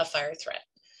a fire threat.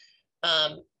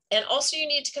 And also you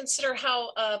need to consider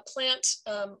how a plant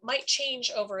might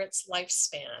change over its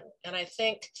lifespan. And I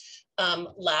think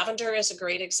lavender is a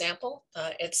great example.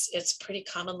 It's pretty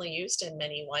commonly used in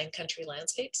many wine country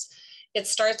landscapes. It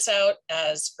starts out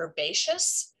as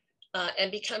herbaceous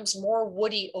and becomes more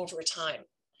woody over time.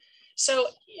 So,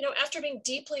 after being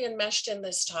deeply enmeshed in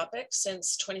this topic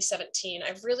since 2017,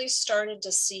 I've really started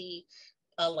to see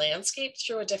a landscape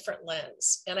through a different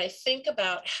lens. And I think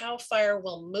about how fire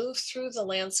will move through the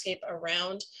landscape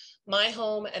around my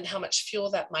home and how much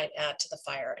fuel that might add to the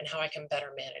fire and how I can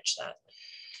better manage that.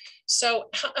 So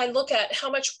I look at how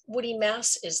much woody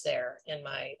mass is there in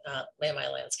my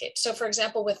landscape. So for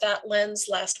example, with that lens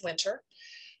last winter,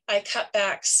 I cut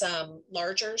back some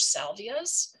larger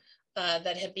salvias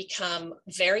that had become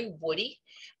very woody.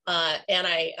 And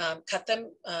I cut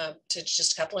them to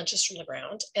just a couple inches from the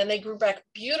ground, and they grew back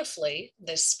beautifully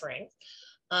this spring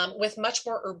with much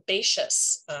more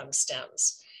herbaceous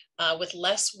stems with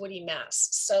less woody mass.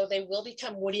 So they will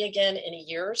become woody again in a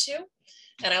year or two,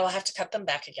 and I will have to cut them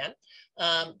back again.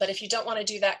 But if you don't want to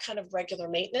do that kind of regular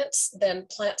maintenance, then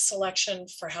plant selection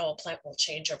for how a plant will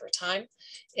change over time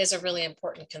is a really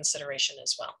important consideration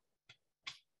as well.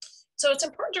 So it's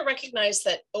important to recognize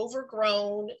that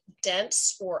overgrown,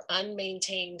 dense, or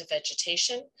unmaintained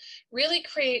vegetation really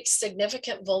creates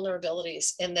significant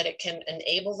vulnerabilities in that it can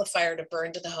enable the fire to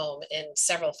burn to the home in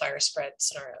several fire spread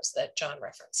scenarios that John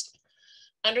referenced.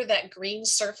 Under that green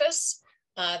surface,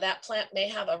 that plant may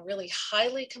have a really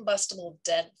highly combustible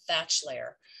dead thatch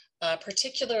layer,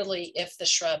 particularly if the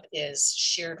shrub is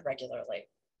sheared regularly.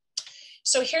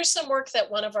 So here's some work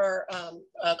that one of our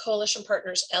coalition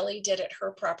partners, Ellie, did at her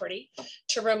property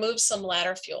to remove some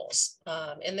ladder fuels.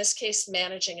 In this case,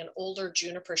 managing an older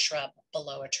juniper shrub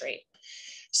below a tree.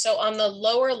 So on the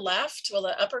lower left, well,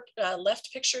 the upper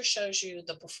left picture shows you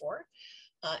the before.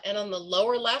 And on the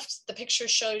lower left, the picture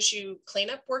shows you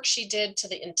cleanup work she did to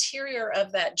the interior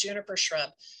of that juniper shrub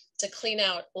to clean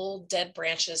out old dead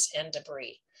branches and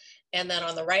debris. And then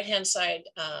on the right-hand side,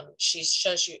 she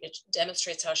shows you, it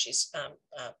demonstrates how she's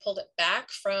pulled it back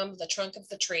from the trunk of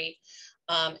the tree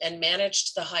and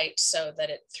managed the height so that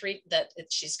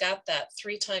she's got that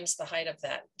 3 times the height of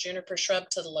that juniper shrub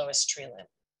to the lowest tree limb.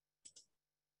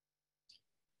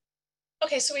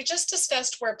 Okay, so we just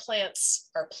discussed where plants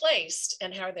are placed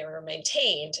and how they were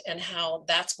maintained and how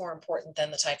that's more important than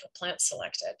the type of plant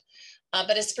selected.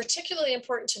 But it's particularly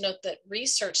important to note that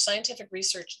scientific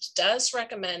research does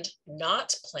recommend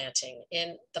not planting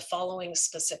in the following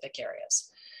specific areas.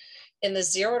 In the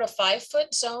 0 to 5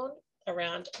 foot zone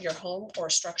around your home or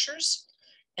structures,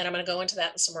 and I'm going to go into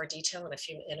that in some more detail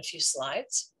in a few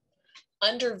slides.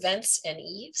 Under vents and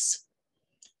eaves,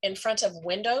 in front of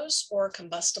windows or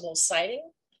combustible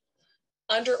siding,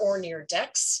 under or near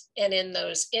decks, and in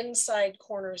those inside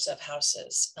corners of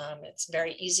houses. It's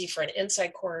very easy for an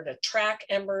inside corner to track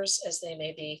embers as they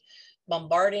may be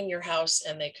bombarding your house,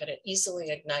 and they could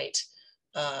easily ignite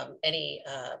any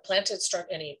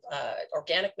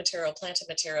organic material, planted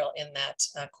material in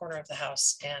that corner of the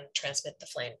house and transmit the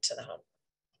flame to the home.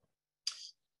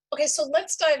 Okay, so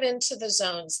let's dive into the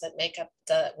zones that make up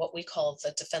what we call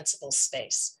the defensible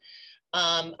space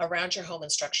around your home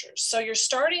and structures. So your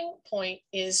starting point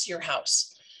is your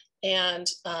house. And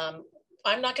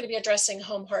I'm not going to be addressing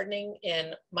home hardening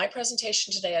in my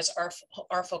presentation today, as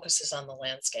our focus is on the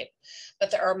landscape.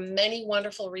 But there are many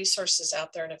wonderful resources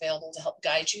out there and available to help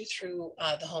guide you through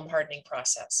the home hardening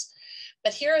process.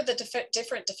 But here are the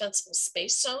different defensible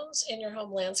space zones in your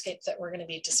home landscape that we're going to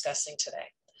be discussing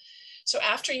today. So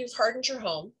after you've hardened your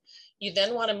home, you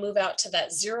then want to move out to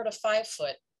that 0 to 5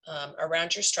 foot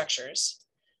around your structures,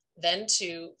 then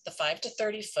to the 5 to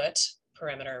 30 foot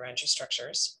perimeter around your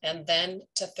structures, and then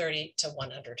to 30 to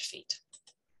 100 feet.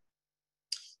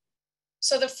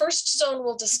 So the first zone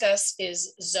we'll discuss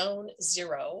is zone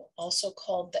 0, also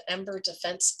called the Ember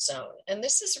Defense Zone. And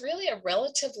this is really a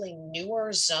relatively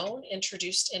newer zone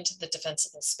introduced into the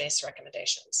defensible space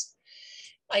recommendations.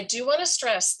 I do want to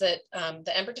stress that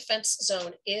the Ember Defense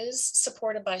Zone is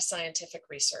supported by scientific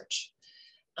research.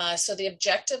 So the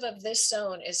objective of this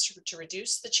zone is to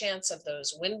reduce the chance of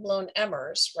those windblown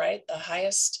embers, right? The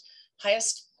highest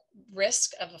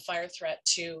risk of a fire threat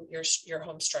to your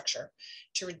home structure,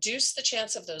 to reduce the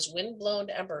chance of those windblown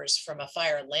embers from a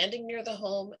fire landing near the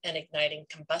home and igniting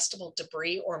combustible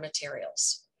debris or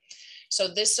materials. So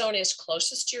this zone is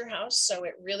closest to your house, so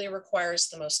it really requires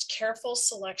the most careful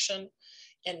selection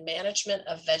and management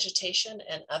of vegetation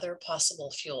and other possible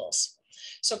fuels.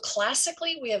 So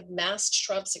classically, we have massed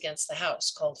shrubs against the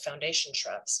house called foundation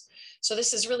shrubs. So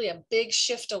this is really a big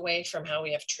shift away from how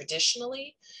we have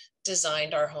traditionally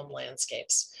designed our home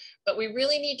landscapes. But we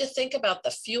really need to think about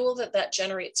the fuel that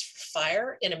generates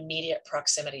fire in immediate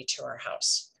proximity to our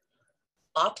house.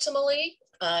 Optimally,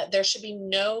 there should be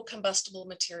no combustible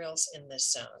materials in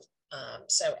this zone.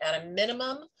 So at a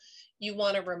minimum, you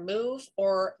want to remove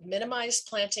or minimize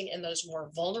planting in those more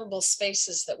vulnerable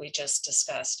spaces that we just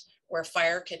discussed, where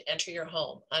fire could enter your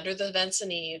home, under the vents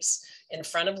and eaves, in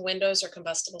front of windows or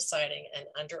combustible siding, and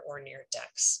under or near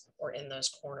decks or in those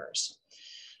corners.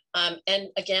 And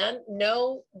again,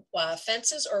 no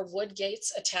fences or wood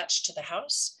gates attached to the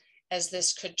house, as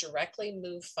this could directly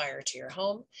move fire to your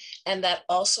home. And that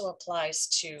also applies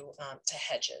to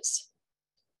hedges.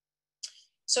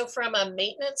 So from a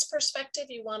maintenance perspective,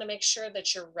 you want to make sure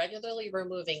that you're regularly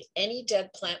removing any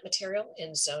dead plant material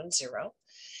in zone 0.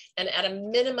 And at a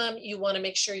minimum, you want to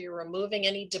make sure you're removing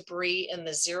any debris in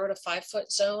the 0 to 5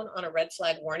 foot zone on a red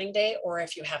flag warning day, or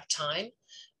if you have time,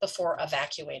 before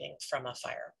evacuating from a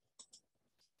fire.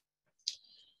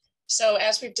 So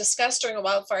as we've discussed, during a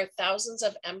wildfire, thousands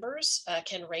of embers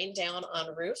can rain down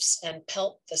on roofs and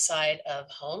pelt the side of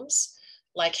homes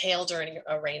like hail during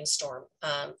a rainstorm.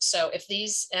 So if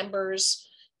these embers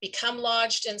become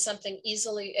lodged in something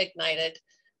easily ignited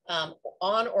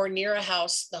on or near a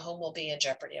house, the home will be in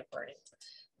jeopardy of burning.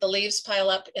 The leaves pile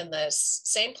up in the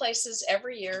same places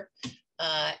every year.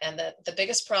 And the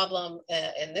biggest problem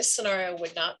in this scenario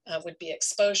would be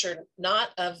exposure, not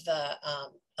of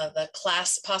the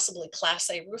possibly class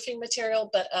A roofing material,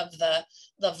 but of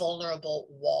the vulnerable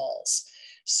walls.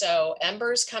 So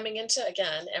embers coming into,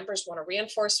 again, embers, want to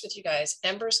reinforce with you guys,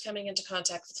 embers coming into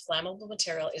contact with flammable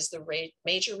material is the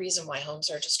major reason why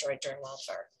homes are destroyed during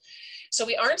wildfire. So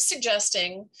we aren't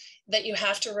suggesting that you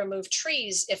have to remove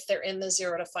trees if they're in the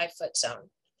 0 to 5 foot zone.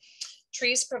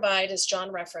 Trees provide, as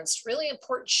John referenced, really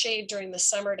important shade during the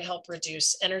summer to help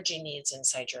reduce energy needs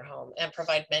inside your home and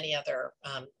provide many other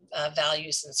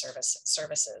values and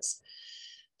services.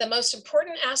 The most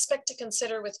important aspect to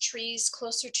consider with trees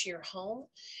closer to your home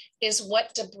is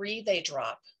what debris they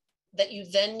drop that you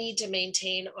then need to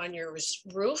maintain on your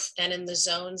roof and in the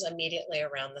zones immediately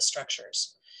around the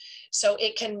structures. So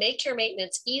it can make your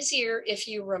maintenance easier if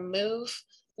you remove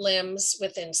limbs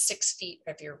within 6 feet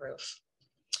of your roof.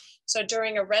 So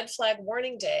during a red flag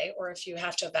warning day, or if you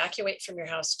have to evacuate from your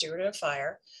house due to a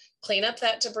fire, Clean up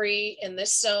that debris in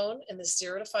this zone, in this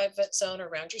 0 to 5 foot zone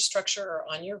around your structure or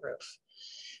on your roof.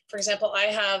 For example, I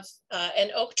have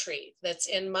an oak tree that's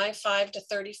in my 5 to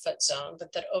 30 foot zone,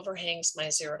 but that overhangs my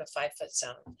 0 to 5 foot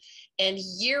zone. And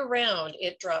year round,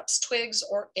 it drops twigs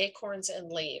or acorns and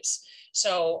leaves.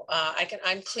 So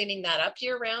I'm cleaning that up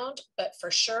year round, but for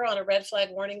sure on a red flag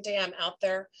warning day, I'm out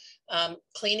there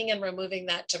cleaning and removing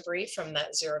that debris from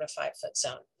that 0 to 5 foot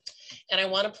zone. And I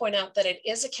want to point out that it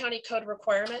is a county code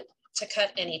requirement to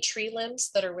cut any tree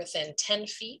limbs that are within 10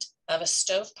 feet of a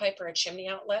stovepipe or a chimney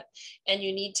outlet, and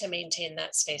you need to maintain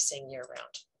that spacing year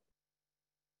round.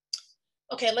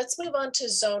 Okay, let's move on to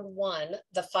zone 1,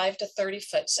 the 5 to 30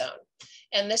 foot zone.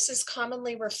 And this is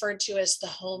commonly referred to as the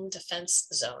home defense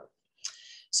zone.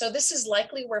 So this is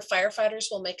likely where firefighters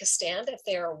will make a stand if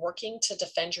they are working to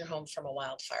defend your home from a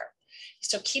wildfire.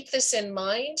 So keep this in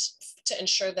mind to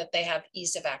ensure that they have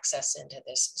ease of access into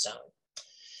this zone.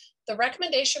 The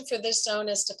recommendation for this zone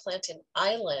is to plant in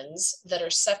islands that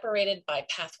are separated by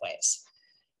pathways.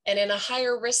 And in a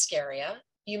higher risk area,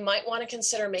 you might want to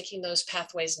consider making those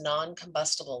pathways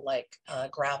non-combustible, like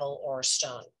gravel or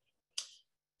stone.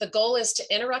 The goal is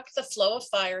to interrupt the flow of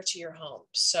fire to your home.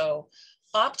 So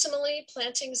optimally,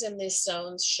 plantings in these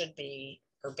zones should be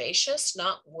herbaceous,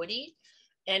 not woody,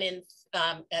 and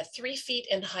at 3 feet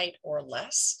in height or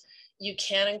less. You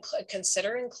can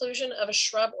consider inclusion of a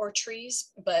shrub or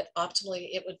trees, but optimally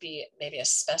it would be maybe a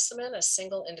specimen, a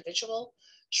single individual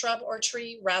shrub or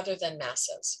tree rather than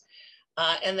masses.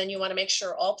 And then you want to make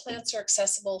sure all plants are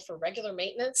accessible for regular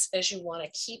maintenance, as you want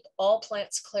to keep all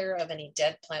plants clear of any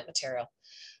dead plant material.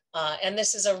 And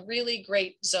this is a really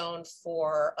great zone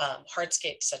for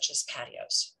hardscapes such as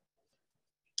patios.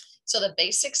 So the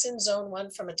basics in zone 1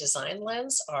 from a design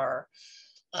lens are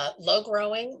low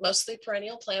growing, mostly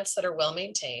perennial plants that are well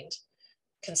maintained,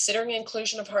 considering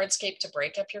inclusion of hardscape to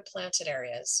break up your planted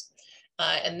areas.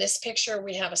 In this picture,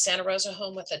 we have a Santa Rosa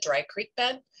home with a dry creek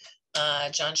bed.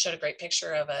 John showed a great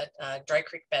picture of a dry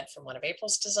creek bed from one of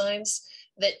April's designs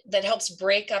that helps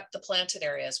break up the planted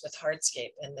areas with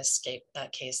hardscape, in this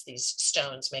case, these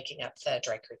stones making up the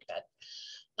dry creek bed.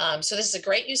 So this is a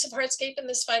great use of hardscape in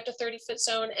this 5 to 30 foot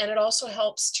zone, and it also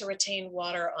helps to retain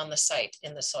water on the site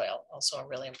in the soil, also a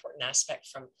really important aspect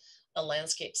from a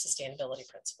landscape sustainability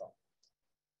principle.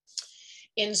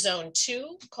 In zone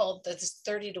 2, called the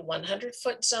 30 to 100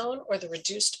 foot zone or the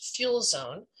reduced fuel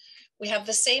zone, we have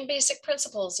the same basic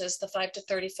principles as the 5 to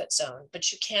 30 foot zone,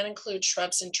 but you can include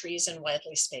shrubs and trees in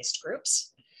widely spaced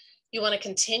groups. You want to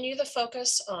continue the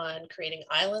focus on creating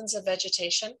islands of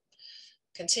vegetation.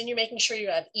 Continue making sure you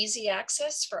have easy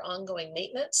access for ongoing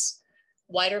maintenance.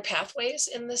 Wider pathways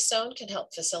in this zone can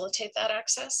help facilitate that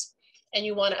access. And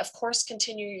you want to, of course,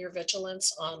 continue your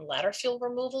vigilance on ladder fuel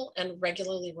removal and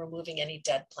regularly removing any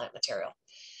dead plant material.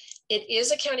 It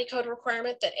is a county code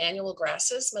requirement that annual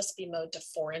grasses must be mowed to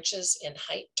 4 inches in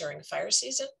height during fire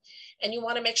season. And you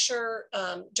want to make sure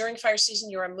during fire season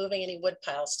you are moving any wood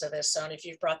piles to this zone. If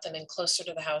you've brought them in closer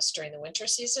to the house during the winter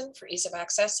season for ease of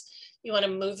access, you want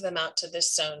to move them out to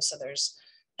this zone so there's,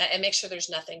 and make sure there's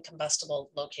nothing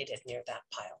combustible located near that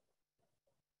pile.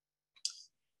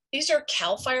 These are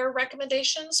CAL FIRE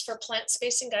recommendations for plant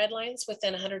spacing guidelines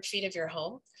within 100 feet of your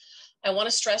home. I want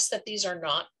to stress that these are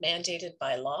not mandated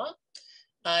by law.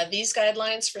 These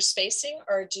guidelines for spacing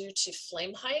are due to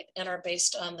flame height and are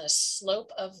based on the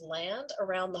slope of land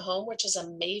around the home, which is a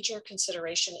major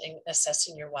consideration in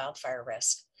assessing your wildfire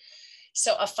risk.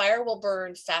 So a fire will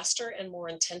burn faster and more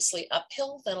intensely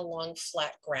uphill than along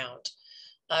flat ground.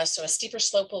 So a steeper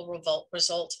slope will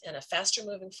result in a faster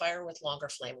moving fire with longer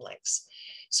flame lengths.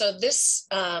 So this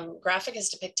graphic is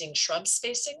depicting shrub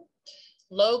spacing.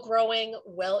 Low growing,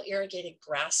 well irrigated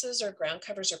grasses or ground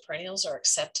covers or perennials are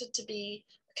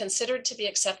considered to be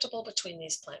acceptable between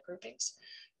these plant groupings.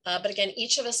 But again,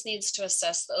 each of us needs to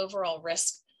assess the overall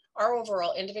risk, our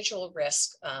overall individual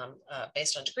risk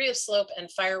based on degree of slope and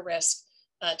fire risk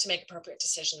to make appropriate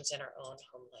decisions in our own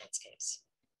home landscapes.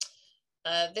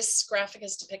 This graphic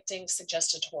is depicting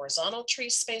suggested horizontal tree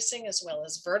spacing as well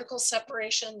as vertical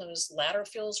separation, those ladder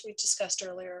fuels we discussed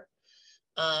earlier.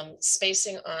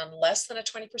 Spacing on less than a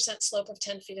 20% slope of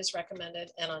 10 feet is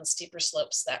recommended, and on steeper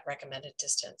slopes, that recommended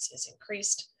distance is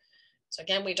increased. So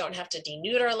again, we don't have to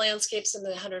denude our landscapes in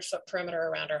the 100-foot perimeter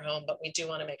around our home, but we do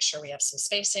want to make sure we have some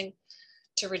spacing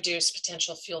to reduce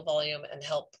potential fuel volume and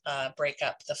help break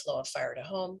up the flow of fire to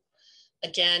home.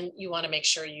 Again, you want to make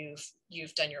sure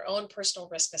you've done your own personal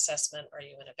risk assessment. Are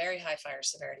you in a very high fire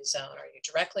severity zone? Are you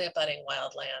directly abutting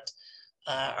wildland?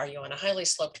 Are you on a highly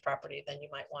sloped property? Then you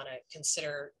might want to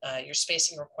consider your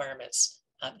spacing requirements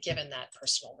given that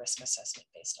personal risk assessment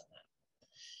based on that.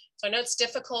 So I know it's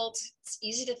difficult. It's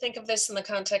easy to think of this in the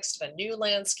context of a new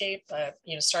landscape,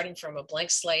 starting from a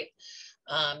blank slate.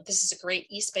 This is a great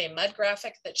East Bay mud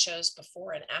graphic that shows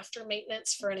before and after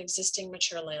maintenance for an existing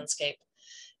mature landscape.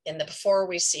 In the before,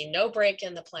 we see no break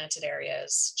in the planted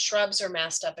areas. Shrubs are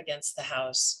massed up against the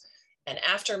house. And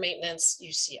after maintenance,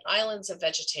 you see islands of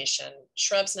vegetation,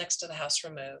 shrubs next to the house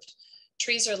removed.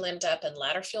 Trees are limbed up and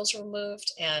ladder fields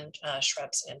removed, and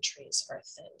shrubs and trees are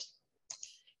thinned.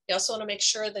 You also want to make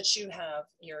sure that you have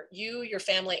your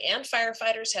family and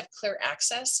firefighters have clear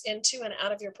access into and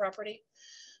out of your property.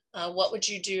 What would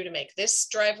you do to make this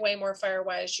driveway more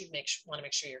fire-wise? You'd want to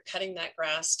make sure you're cutting that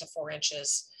grass to 4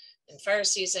 inches in fire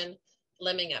season,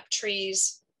 limbing up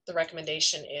trees. The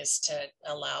recommendation is to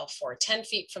allow for 10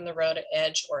 feet from the road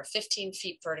edge or 15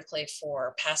 feet vertically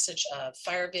for passage of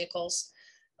fire vehicles,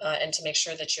 and to make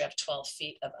sure that you have 12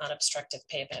 feet of unobstructed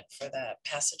pavement for the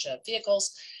passage of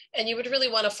vehicles. And you would really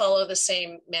want to follow the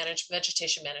same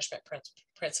vegetation management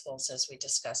principles as we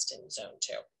discussed in Zone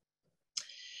 2.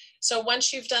 So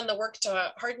once you've done the work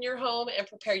to harden your home and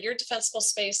prepare your defensible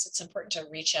space, it's important to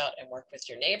reach out and work with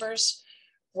your neighbors,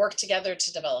 work together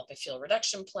to develop a fuel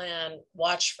reduction plan,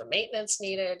 watch for maintenance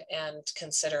needed, and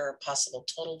consider possible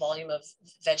total volume of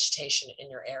vegetation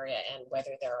in your area and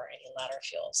whether there are any ladder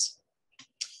fuels.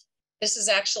 This is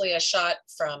actually a shot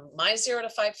from my 0 to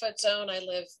 5 foot zone. I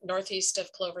live northeast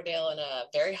of Cloverdale in a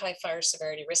very high fire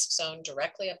severity risk zone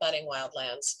directly abutting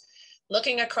wildlands.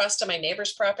 Looking across to my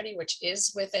neighbor's property, which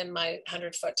is within my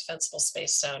 100-foot defensible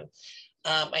space zone,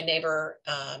 my neighbor,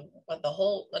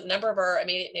 a number of our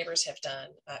immediate neighbors have done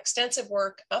extensive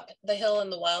work up the hill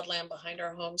in the wildland behind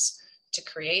our homes to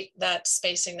create that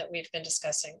spacing that we've been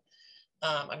discussing.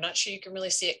 I'm not sure you can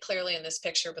really see it clearly in this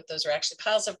picture, but those are actually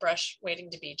piles of brush waiting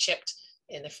to be chipped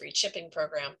in the free chipping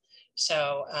program.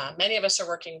 So many of us are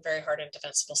working very hard in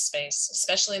defensible space,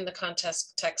 especially in the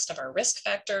context of our risk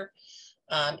factor.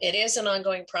 It is an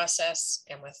ongoing process,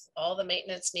 and with all the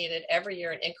maintenance needed every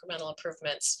year and incremental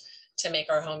improvements to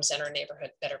make our homes and our neighborhood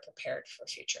better prepared for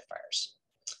future fires.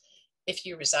 If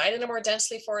you reside in a more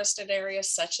densely forested area,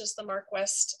 such as the Mark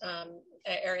West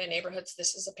area neighborhoods,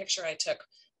 this is a picture I took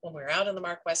when we were out in the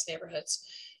Mark West neighborhoods.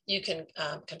 You can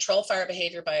control fire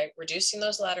behavior by reducing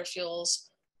those ladder fuels,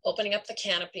 opening up the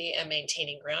canopy, and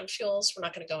maintaining ground fuels. We're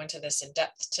not going to go into this in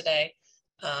depth today,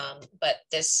 but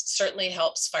this certainly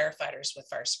helps firefighters with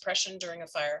fire suppression during a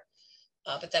fire.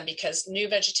 But then because new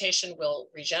vegetation will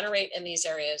regenerate in these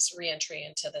areas, re-entry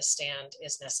into the stand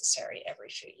is necessary every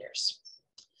few years.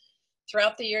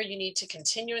 Throughout the year, you need to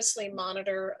continuously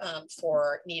monitor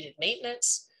for needed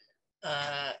maintenance.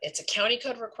 It's a county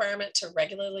code requirement to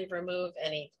regularly remove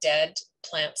any dead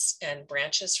plants and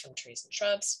branches from trees and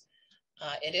shrubs.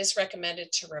 It is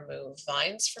recommended to remove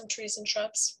vines from trees and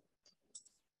shrubs.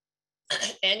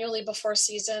 Annually before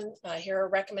season, here are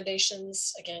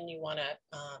recommendations. Again, you want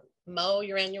to mow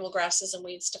your annual grasses and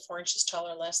weeds to 4 inches tall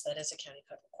or less. That is a county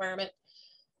code requirement.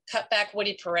 Cut back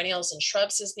woody perennials and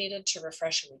shrubs as needed to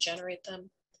refresh and regenerate them.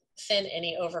 Thin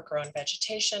any overgrown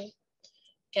vegetation.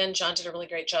 Again, John did a really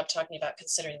great job talking about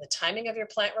considering the timing of your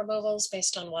plant removals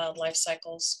based on wildlife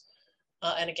cycles.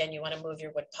 And again, you want to move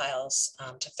your wood piles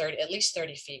to at least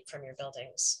 30 feet from your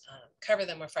buildings. Cover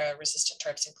them with fire-resistant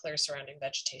tarps and clear surrounding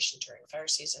vegetation during fire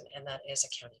season, and that is a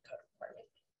county code requirement.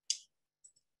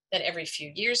 Then every few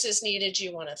years as needed,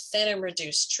 you want to thin and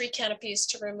reduce tree canopies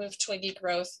to remove twiggy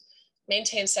growth,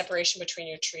 maintain separation between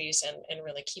your trees, and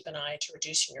really keep an eye to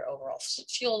reducing your overall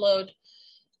fuel load.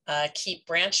 Keep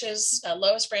branches,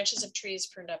 lowest branches of trees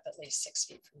pruned up at least 6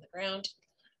 feet from the ground.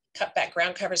 Cut back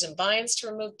ground covers and vines to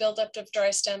remove buildup of dry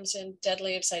stems and dead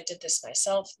leaves. I did this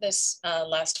myself this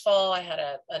last fall. I had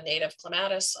a native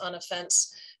clematis on a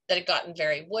fence that had gotten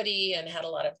very woody and had a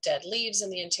lot of dead leaves in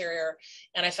the interior.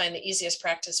 And I find the easiest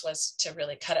practice was to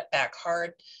really cut it back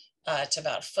hard to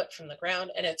about a foot from the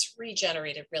ground. And it's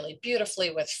regenerated really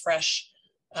beautifully with fresh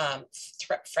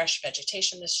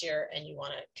vegetation this year. And you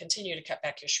want to continue to cut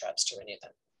back your shrubs to renew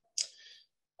them.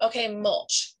 Okay,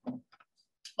 mulch.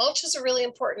 Mulch is a really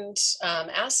important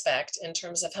aspect in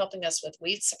terms of helping us with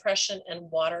weed suppression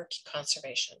and water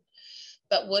conservation.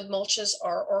 But wood mulches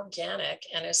are organic,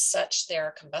 and as such, they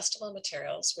are combustible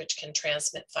materials which can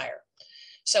transmit fire.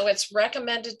 So it's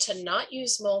recommended to not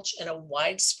use mulch in a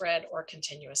widespread or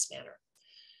continuous manner.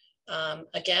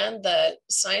 Again, the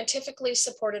scientifically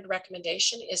supported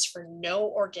recommendation is for no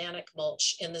organic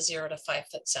mulch in the 0 to 5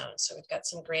 foot zone. So we've got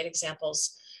some great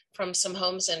examples from some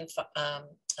homes in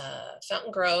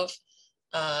Fountain Grove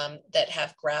that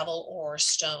have gravel or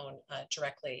stone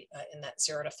directly in that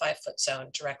 0 to 5 foot zone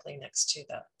directly next to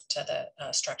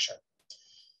the structure.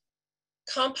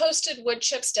 Composted wood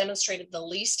chips demonstrated the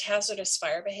least hazardous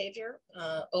fire behavior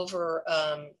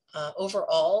overall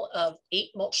of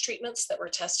 8 mulch treatments that were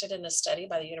tested in a study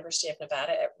by the University of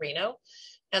Nevada at Reno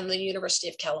and the University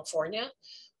of California.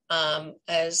 I've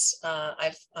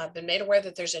been made aware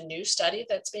that there's a new study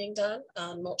that's being done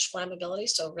on mulch flammability.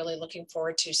 So really looking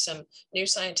forward to some new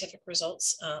scientific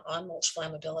results on mulch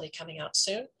flammability coming out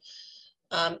soon.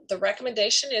 The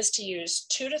recommendation is to use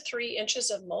 2 to 3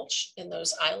 inches of mulch in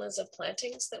those islands of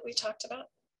plantings that we talked about.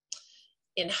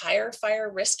 In higher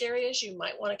fire risk areas, you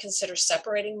might want to consider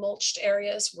separating mulched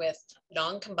areas with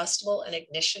non-combustible and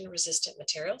ignition resistant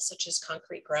materials such as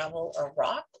concrete, gravel, or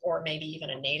rock, or maybe even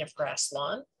a native grass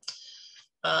lawn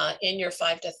in your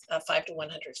 5 to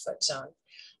 100 foot zone.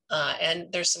 And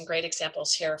there's some great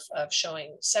examples here of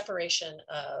showing separation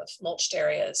of mulched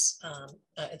areas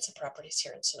in some properties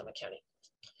here in Sonoma County.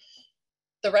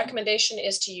 The recommendation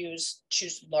is to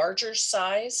choose larger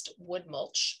sized wood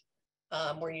mulch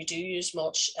where you do use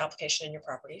mulch application in your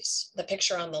properties. The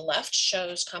picture on the left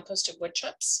shows composted wood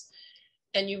chips,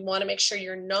 and you want to make sure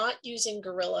you're not using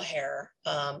gorilla hair.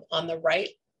 On the right,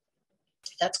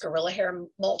 that's gorilla hair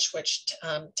mulch, which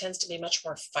tends to be much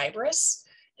more fibrous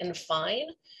and fine.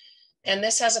 And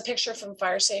this has a picture from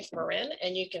Fire Safe Marin,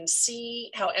 and you can see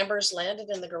how embers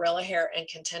landed in the gorilla hair and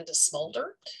can tend to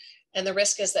smolder. And the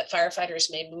risk is that firefighters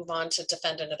may move on to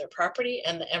defend another property,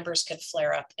 and the embers could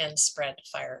flare up and spread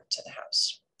fire to the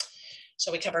house. So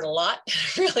we covered a lot in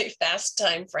a really fast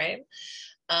time frame.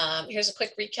 Here's a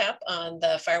quick recap on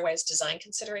the FireWise design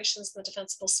considerations in the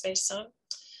defensible space zone.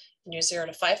 In your 0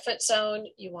 to 5 foot zone,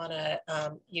 you want to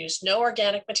use no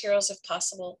organic materials if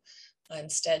possible.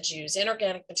 Instead, use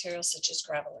inorganic materials such as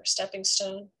gravel or stepping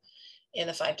stone. In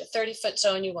the 5 to 30 foot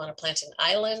zone, you want to plant in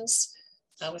islands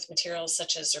with materials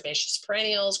such as herbaceous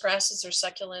perennials, grasses, or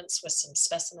succulents with some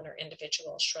specimen or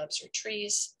individual shrubs or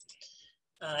trees.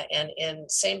 And in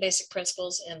same basic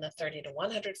principles in the 30 to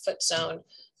 100 foot zone,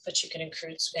 but you can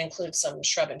include some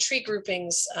shrub and tree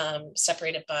groupings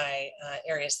separated by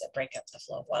areas that break up the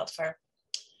flow of wildfire.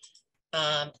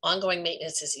 Ongoing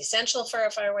maintenance is essential for a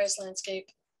FireWise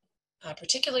landscape.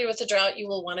 Particularly with the drought, you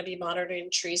will want to be monitoring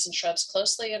trees and shrubs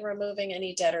closely and removing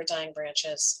any dead or dying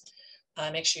branches.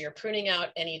 Make sure you're pruning out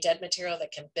any dead material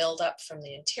that can build up from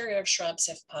the interior of shrubs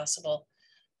if possible.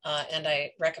 And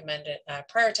I recommend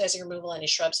prioritizing removal of any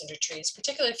shrubs and trees,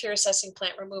 particularly if you're assessing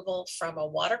plant removal from a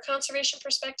water conservation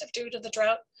perspective due to the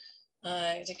drought.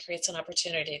 It creates an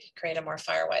opportunity to create a more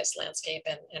FireWise landscape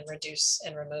and reduce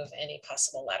and remove any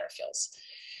possible ladder fills.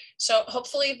 So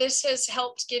hopefully this has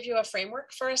helped give you a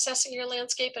framework for assessing your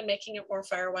landscape and making it more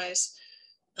FireWise.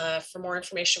 For more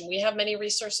information, we have many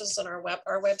resources on our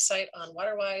website on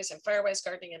WaterWise and FireWise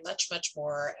gardening and much, much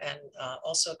more. And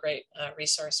also a great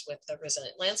resource with the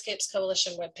Resilient Landscapes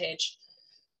Coalition webpage.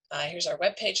 Here's our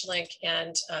webpage link,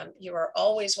 and you are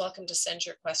always welcome to send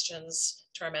your questions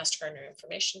to our Master Gardener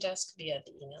information desk via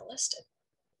the email listed.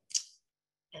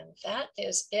 And that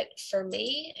is it for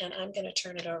me. And I'm going to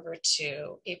turn it over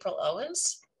to April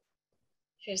Owens,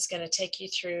 who's going to take you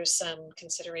through some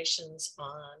considerations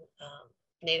on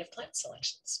native plant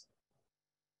selections.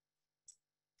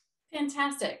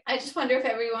 Fantastic. I just wonder if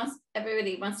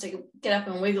everybody wants to get up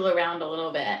and wiggle around a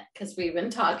little bit because we've been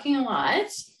talking a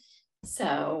lot.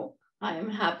 So I'm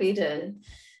happy to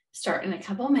start in a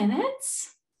couple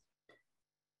minutes.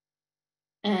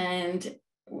 And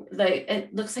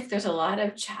it looks like there's a lot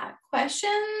of chat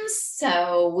questions.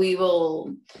 So we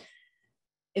will,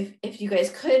 if you guys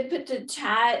could put the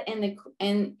chat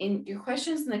in your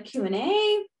questions in the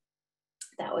Q&A,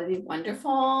 that would be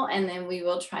wonderful. And then we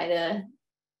will try to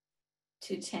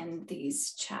attend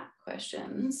these chat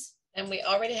questions. And we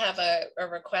already have a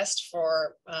request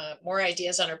for more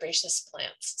ideas on herbaceous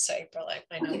plants. So April,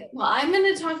 I know. Okay, well, I'm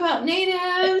going to talk about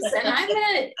natives, and I'm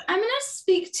going to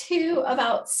speak to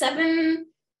about 7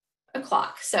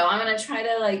 o'clock. So I'm going to try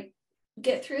to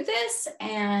get through this,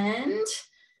 and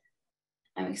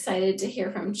I'm excited to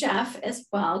hear from Jeff as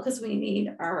well because we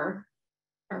need our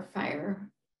fire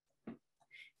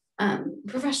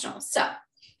professionals. So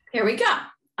here we go.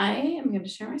 I am going to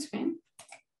share my screen.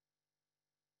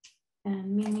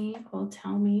 And Mimi will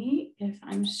tell me if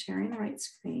I'm sharing the right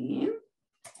screen.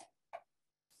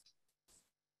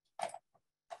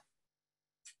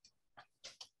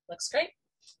 Looks great.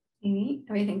 Mimi,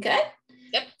 everything good?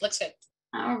 Yep, looks good.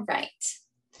 All right.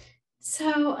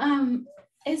 So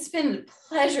it's been a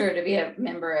pleasure to be a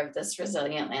member of this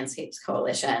Resilient Landscapes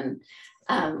Coalition.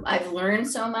 I've learned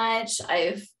so much.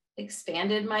 I've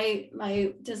expanded my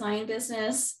design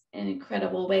business in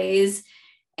incredible ways.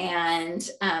 And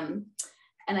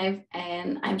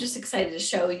and I'm just excited to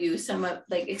show you some of,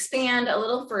 like, expand a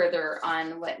little further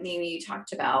on what Mimi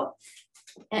talked about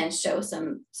and show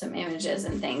some images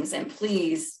and things. And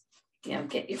please, you know,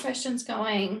 get your questions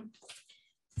going.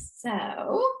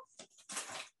 So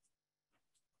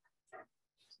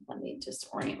let me just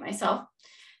orient myself.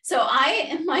 So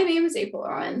my name is April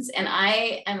Owens, and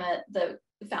I am the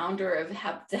founder of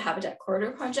the Habitat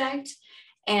Corridor Project.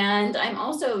 And I'm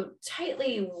also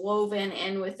tightly woven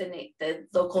in with the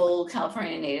local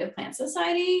California Native Plant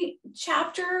Society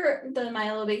chapter, the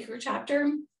Milo Baker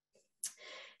chapter.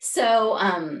 So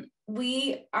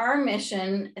our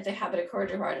mission at the Habitat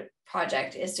Corridor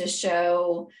Project is to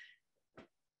show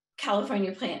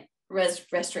California plant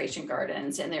restoration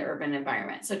gardens in their urban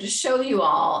environment. So to show you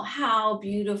all how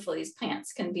beautiful these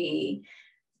plants can be,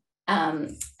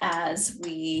 as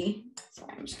we,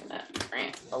 sorry, I'm just gonna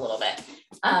rant a little bit.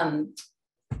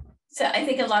 So I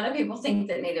think a lot of people think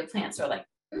that native plants are like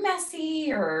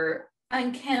messy or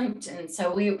unkempt. And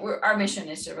so our mission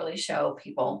is to really show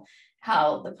people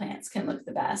how the plants can look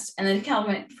the best. And the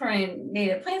California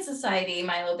Native Plant Society,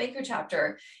 Milo Baker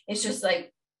chapter, it's just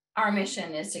like, our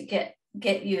mission is to get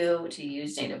you to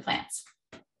use native plants.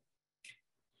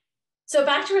 So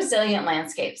back to resilient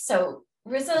landscapes. So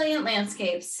resilient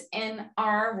landscapes in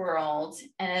our world,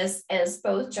 and as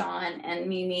both John and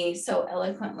Mimi so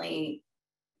eloquently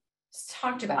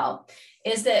talked about,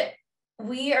 is that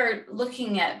we are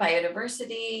looking at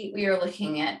biodiversity, we are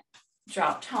looking at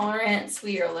drought tolerance,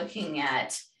 we are looking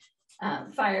at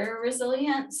fire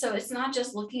resilience. So it's not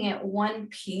just looking at one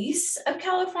piece of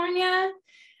California.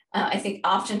 I think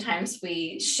oftentimes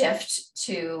we shift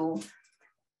to,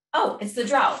 oh, it's the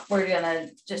drought, we're gonna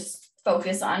just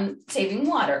focus on saving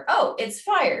water. Oh, it's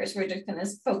fires, we're just gonna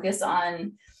focus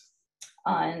on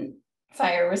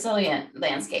fire resilient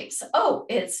landscapes. Oh,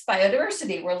 it's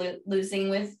biodiversity, we're losing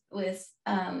with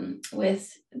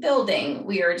building,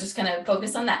 we are just gonna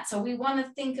focus on that. So we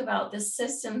wanna think about this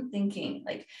system thinking,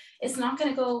 like, it's not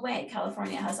gonna go away.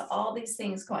 California has all these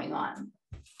things going on.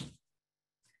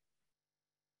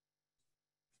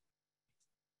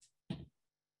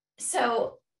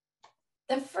 So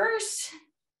the first,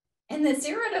 in the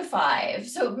 0 to 5,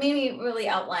 so Mimi really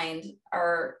outlined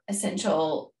our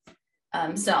essential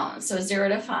zones. So 0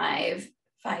 to 5,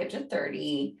 5 to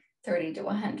 30, 30 to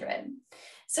 100.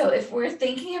 So if we're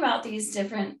thinking about these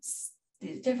different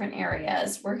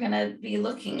areas, we're gonna be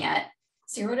looking at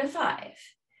 0 to 5.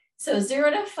 So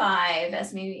 0 to 5,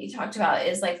 as Mimi talked about,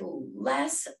 is like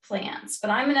less plants, but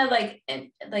I'm gonna like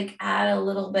add a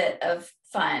little bit of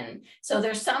fun. So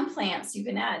there's some plants you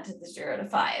can add to the 0 to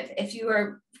 5 if you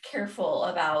are careful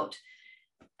about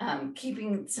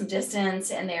keeping some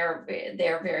distance, and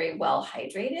they're very well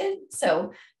hydrated.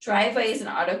 So driveways and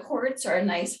auto courts are a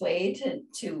nice way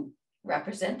to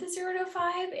represent the 0 to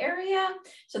 5 area.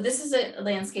 So this is a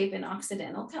landscape in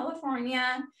Occidental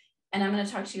California. And I'm going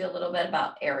to talk to you a little bit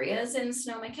about areas in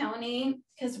Sonoma County,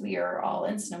 because we are all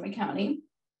in Sonoma County.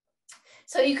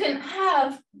 So you can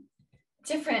have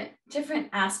different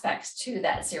aspects to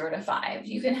that 0 to 5.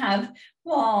 You can have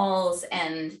walls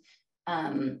and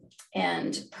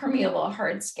permeable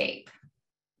hardscape.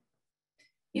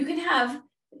 You can have,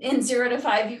 in 0 to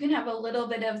 5, you can have a little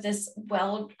bit of this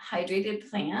well-hydrated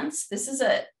plants. This is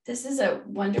a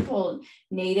wonderful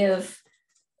native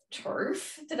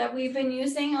turf that we've been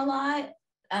using a lot.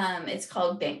 It's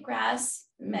called bentgrass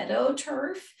meadow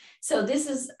turf. So this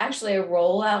is actually a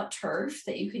rollout turf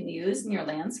that you can use in your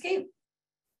landscape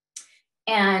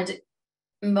and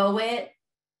mow it,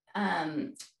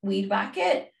 weed whack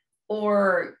it,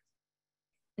 or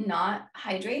not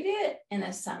hydrate it in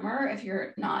the summer if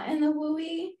you're not in the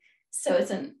WUI. So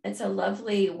it's a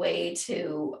lovely way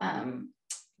to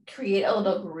create a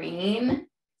little green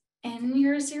in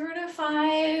your 0 to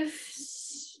 5,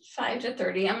 5 to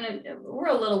 30. We're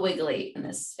a little wiggly in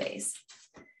this space.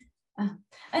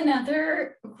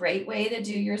 Another great way to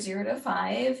do your 0 to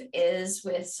 5 is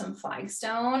with some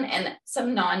flagstone and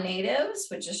some non-natives,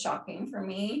 which is shocking for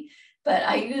me, but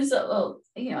I use a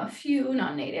few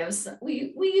non-natives.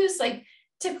 We use like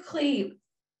typically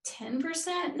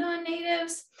 10%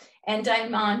 non-natives, and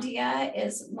Diamondia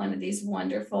is one of these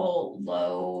wonderful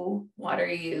low water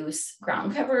use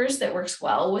ground covers that works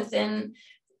well in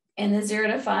the 0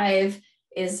 to 5,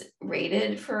 is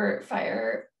rated for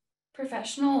fire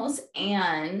professionals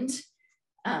and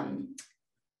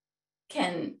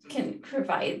can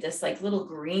provide this like little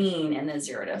green in the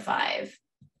 0 to 5.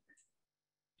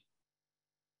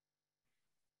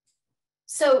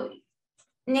 So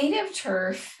native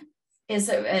turf is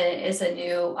a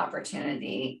new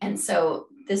opportunity. And so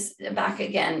this back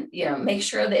again, make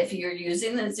sure that if you're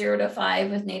using the 0 to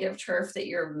 5 with native turf, that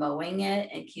you're mowing it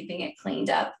and keeping it cleaned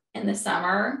up in the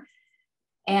summer.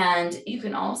 And you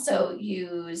can also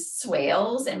use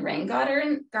swales and rain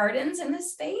gardens in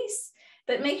this space,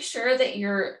 but make sure that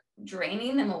you're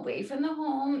draining them away from the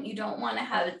home. You don't want to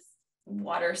have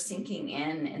water sinking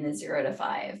in the 0 to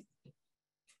 5.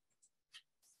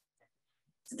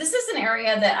 So this is an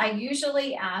area that I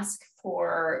usually ask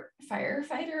for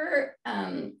firefighter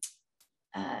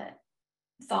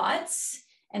thoughts.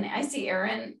 And I see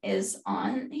Erin is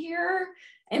on here,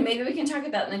 and maybe we can talk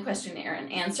about in the question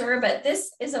and answer, but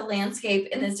this is a landscape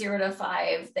in the 0 to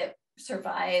 5 that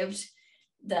survived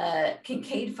the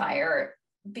Kincaid fire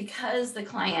because the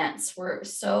clients were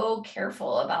so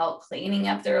careful about cleaning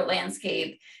up their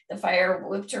landscape. The fire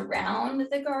whipped around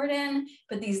the garden,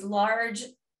 but these large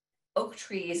oak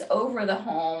trees over the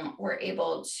home were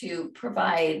able to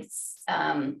provide,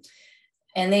 and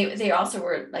they also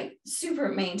were like super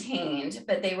maintained,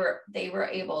 but they were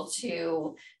able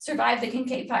to survive the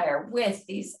Kincaid fire with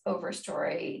these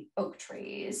overstory oak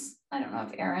trees. I don't know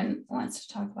if Erin wants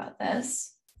to talk about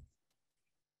this.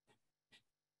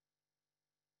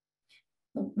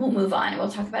 We'll move on and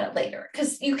we'll talk about it later,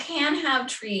 because you can have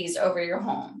trees over your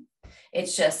home.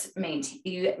 It's just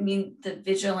you need the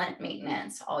vigilant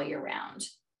maintenance all year round.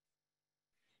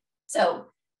 So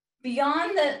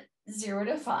beyond the 0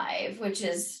 to 5, which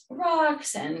is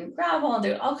rocks and gravel,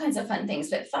 there are all kinds of fun things,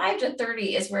 but 5 to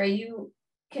 30 is where you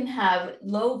can have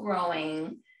low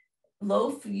growing,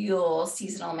 low fuel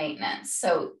seasonal maintenance.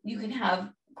 So you can have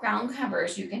ground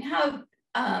covers, you can have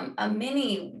a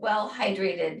mini well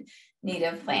hydrated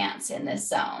native plants in this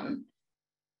zone.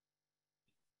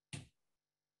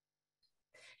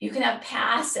 You can have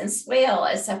pass and swale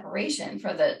as separation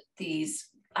for these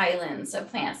islands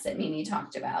of plants that Mimi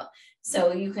talked about.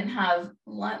 So you can have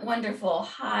wonderful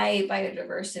high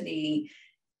biodiversity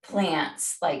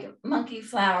plants like monkey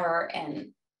flower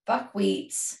and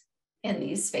buckwheats in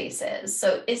these spaces.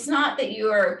 So it's not that you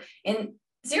are in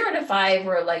 0 to 5,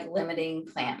 we're like limiting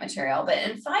plant material, but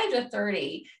in 5 to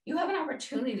 30, you have an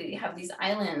opportunity to have these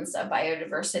islands of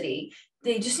biodiversity.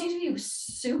 They just need to be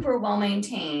super well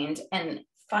maintained and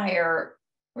fire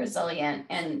resilient,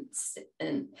 and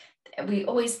we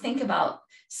always think about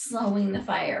slowing the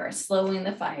fire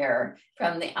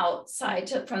from the outside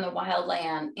from the wild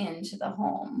land into the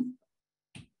home.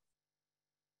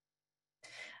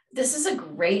 This is a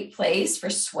great place for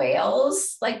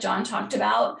swales, like John talked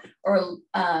about,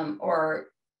 or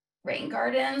rain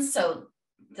gardens. So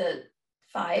the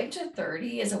 5 to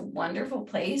 30 is a wonderful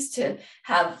place to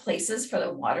have places for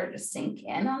the water to sink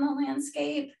in on the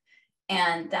landscape.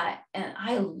 And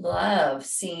I love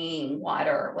seeing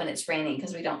water when it's raining,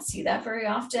 because we don't see that very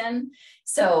often.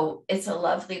 So it's a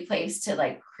lovely place to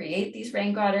like create these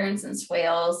rain gardens and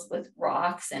swales with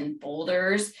rocks and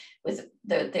boulders.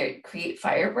 They create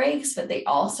fire breaks, but they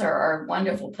also are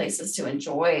wonderful places to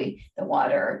enjoy the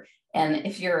water. And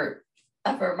if you're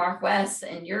upper Mark West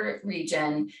in your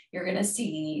region, you're going to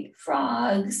see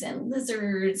frogs and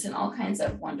lizards and all kinds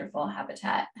of wonderful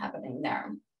habitat happening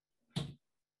there.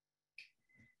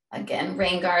 Again,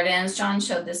 rain gardens, John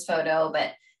showed this photo,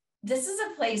 but this is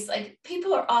a place like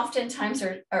people are oftentimes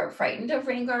are frightened of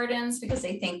rain gardens because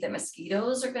they think that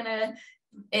mosquitoes are gonna,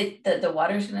 the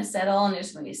water's gonna settle and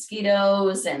there's gonna be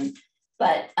mosquitoes,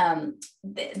 but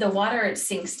the water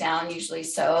sinks down usually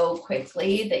so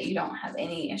quickly that you don't have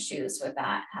any issues with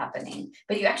that happening.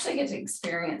 But you actually get to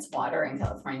experience water in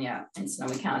California in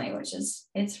Sonoma County,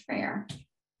 it's rare.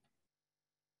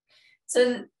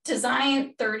 So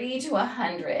design 30 to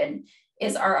 100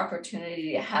 is our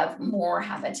opportunity to have more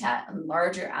habitat and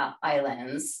larger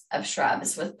islands of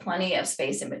shrubs with plenty of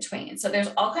space in between. So there's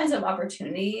all kinds of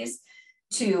opportunities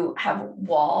to have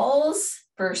walls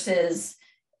versus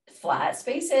flat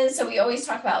spaces. So we always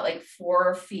talk about like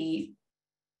 4 feet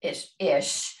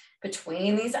ish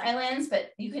between these islands,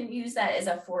 but you can use that as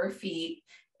a 4 feet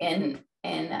in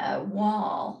a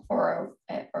wall or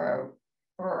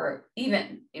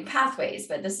even in pathways,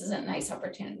 but this is a nice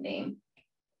opportunity.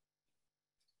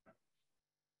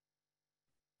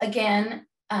 Again,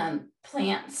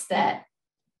 plants that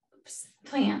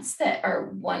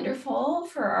are wonderful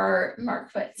for our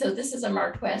Mark West. So this is a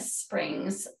Mark West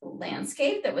Springs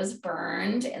landscape that was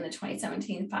burned in the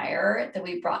 2017 fire that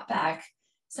we brought back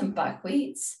some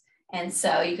buckwheats. And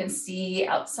so you can see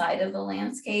outside of the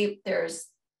landscape, there's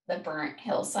the burnt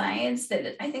hillsides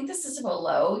that I think this is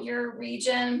below your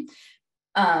region,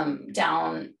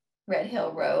 down Red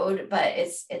Hill Road, but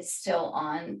it's still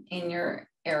in your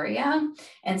area.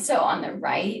 And so on the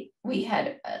right,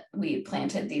 we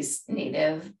planted these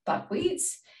native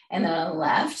buckwheats, And then on the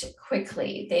left,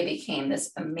 quickly, they became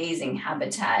this amazing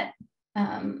habitat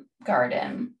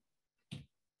garden.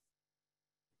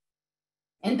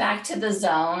 And back to the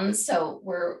zones. So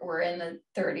we're in the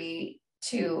 30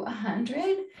 to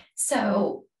 100.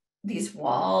 So these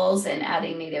walls and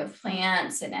adding native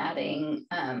plants and adding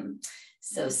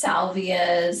so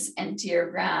salvias and deer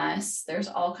grass. There's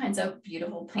all kinds of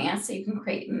beautiful plants that you can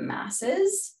create in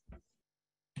masses.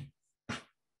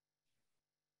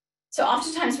 So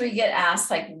oftentimes we get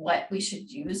asked like what we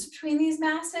should use between these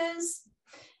masses.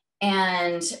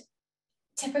 And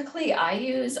typically I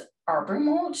use arbor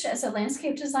mulch as a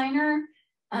landscape designer.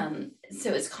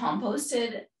 So it's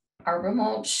composted arbor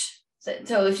mulch.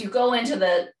 So if you go into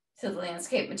the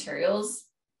landscape materials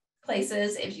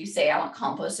places, if you say I want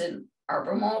composted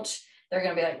arbor mulch, they're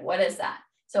going to be like, what is that?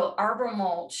 So arbor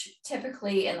mulch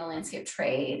typically in the landscape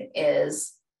trade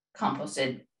is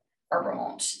composted arbor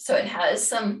mulch. So it has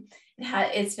some,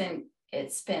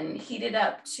 it's been heated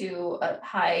up to a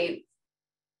high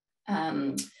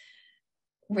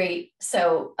rate.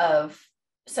 So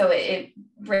it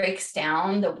breaks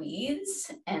down the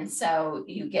weeds. And so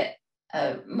you get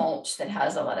a mulch that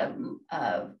has a lot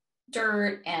of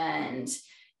dirt and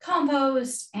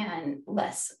compost and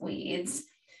less weeds.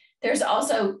 There's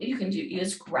also, you can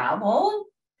use gravel,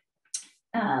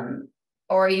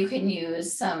 or you can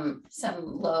use some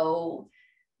low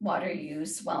water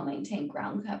use, well-maintained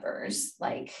ground covers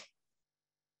like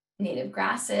native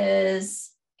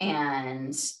grasses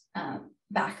and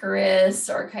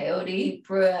baccharis or coyote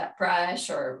brush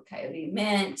or coyote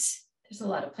mint. There's a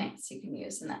lot of plants you can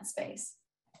use in that space.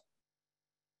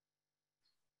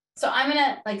 So I'm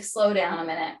gonna like slow down a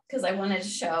minute because I wanted to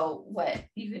show what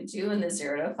you can do in the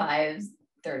 0 to 5,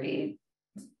 30,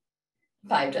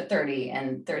 5 to 30,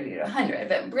 and 30 to 100.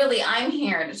 But really, I'm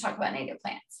here to talk about native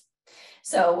plants.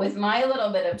 So with my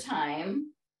little bit of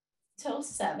time till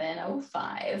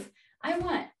 7:05, I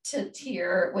want to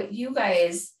hear what you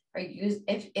guys are using.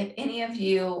 If any of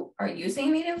you are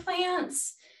using native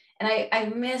plants, and I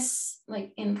miss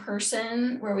like in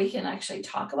person where we can actually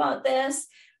talk about this,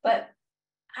 but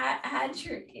add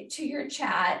to your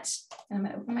chat. I'm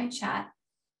going to open my chat.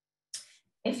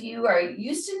 If you are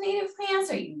used to native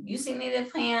plants, are you using native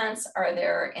plants? Are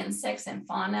there insects and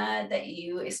fauna that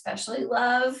you especially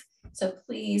love? So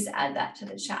please add that to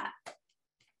the chat.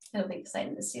 It'll be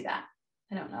exciting to see that.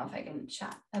 I don't know if I can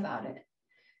chat about it,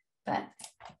 but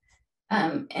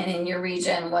and in your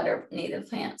region, what are native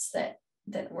plants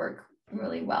that work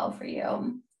really well for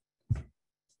you?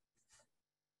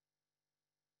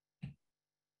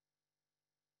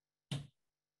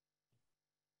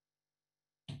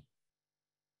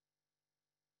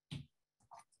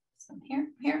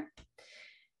 Here.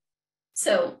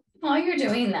 So while you're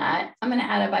doing that, I'm going to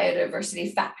add a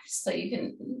biodiversity fact so you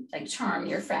can like charm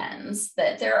your friends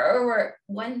that there are over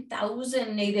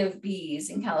 1,000 native bees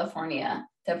in California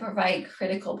that provide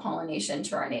critical pollination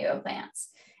to our native plants.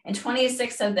 And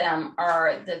 26 of them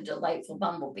are the delightful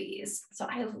bumblebees. So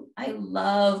I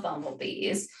love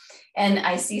bumblebees. And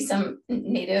I see some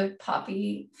native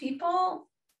poppy people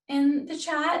in the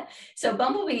chat. So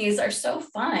bumblebees are so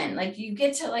fun. Like you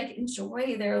get to like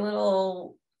enjoy their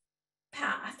little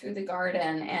path through the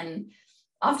garden. And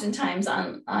oftentimes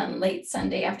on late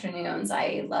Sunday afternoons,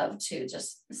 I love to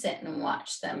just sit and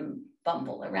watch them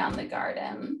bumble around the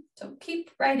garden. So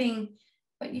keep writing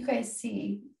what you guys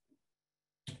see.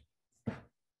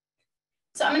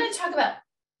 So I'm going to talk about,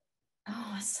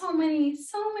 so many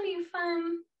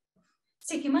fun.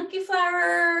 Sticky monkey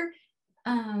flower.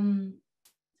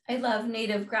 I love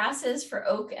native grasses for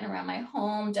oak and around my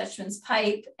home, Dutchman's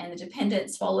pipe, and the dependent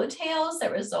swallowtails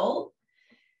that result.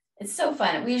 It's so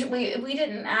fun. We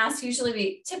didn't ask.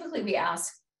 Typically we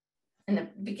ask in the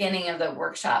beginning of the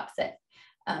workshop that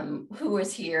who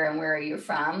was here and where are you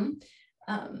from.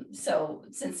 So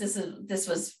since this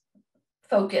was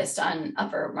focused on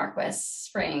Upper Marquess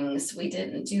Springs, we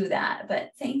didn't do that. But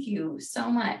thank you so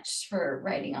much for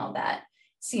writing all that.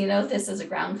 So you know this is a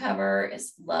ground cover.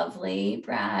 It's lovely,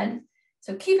 Brad.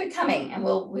 So keep it coming, and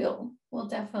we'll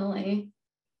definitely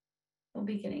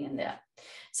be getting into that.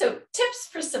 So tips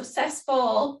for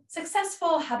successful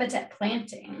habitat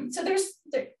planting. So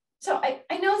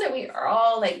I know that we are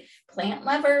all like plant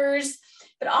lovers,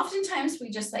 but oftentimes we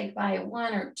just like buy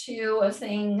one or two of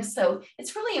things. So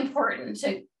it's really important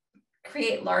to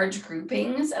create large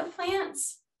groupings of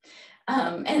plants,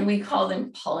 and we call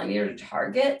them pollinator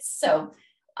targets. So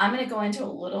I'm going to go into a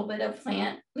little bit of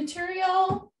plant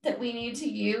material that we need to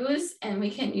use, and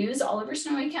we can use all over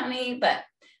Sonoma County, but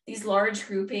these large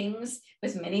groupings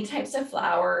with many types of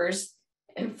flowers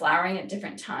and flowering at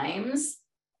different times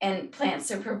and plants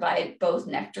that provide both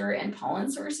nectar and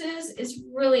pollen sources is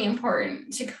really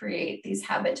important to create these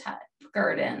habitat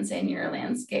gardens in your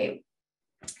landscape.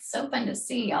 So fun to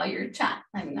see all your chat.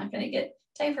 I'm not going to get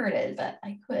diverted, but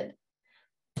I could.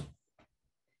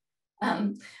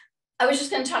 I was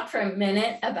just going to talk for a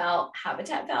minute about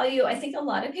habitat value. I think a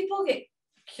lot of people get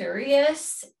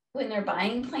curious when they're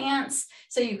buying plants.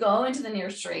 So you go into the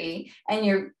nursery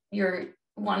and you're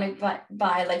want to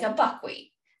buy like a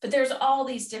buckwheat, but there's all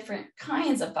these different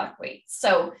kinds of buckwheat.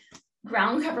 So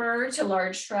ground cover to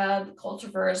large shrub,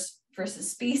 cultivars versus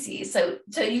species. So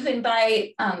you can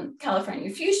buy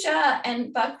California fuchsia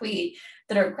and buckwheat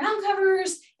that are ground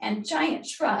covers and giant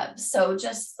shrubs. So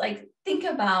just like think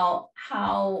about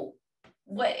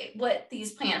what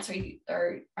these plants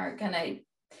are going to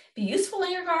be useful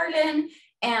in your garden,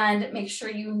 and make sure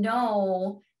you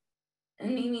know,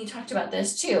 and Mimi talked about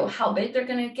this too, how big they're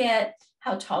going to get,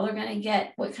 how tall they're going to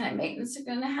get, what kind of maintenance they're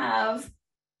going to have.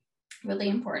 Really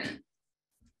important.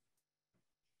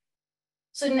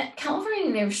 So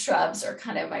California native shrubs are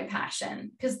kind of my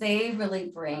passion because they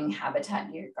really bring habitat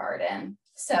to your garden.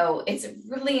 So it's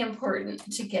really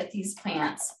important to get these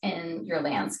plants in your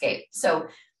landscape. So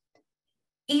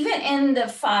even in the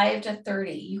 5 to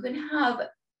 30, you can have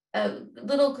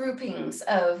little groupings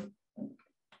of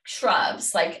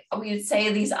shrubs. Like we would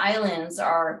say these islands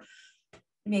are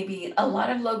maybe a lot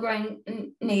of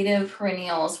low-growing native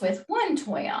perennials with one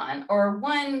toyon or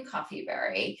one coffee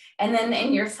berry. And then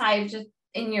in your 30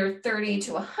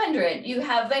 to 100, you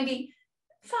have maybe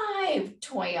 5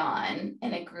 toyon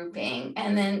in a grouping,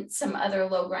 and then some other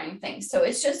low-growing things. So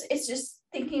it's just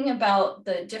thinking about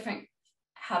the different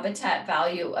habitat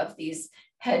value of these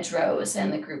hedgerows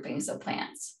and the groupings of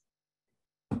plants.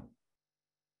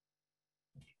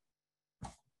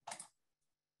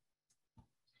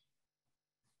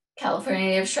 California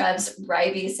native shrubs,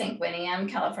 Ribes sanguineum,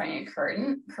 California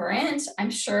currant. I'm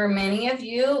sure many of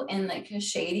you in like a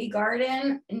shady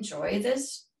garden enjoy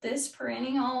this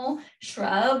perennial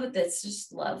shrub that's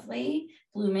just lovely,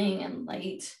 blooming in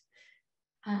late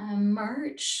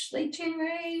January,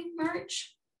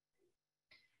 March.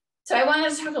 So I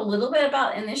wanted to talk a little bit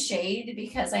about in the shade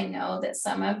because I know that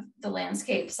some of the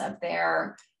landscapes up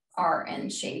there are in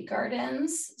shade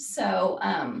gardens. So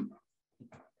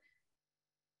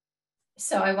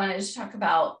I wanted to talk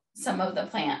about some of the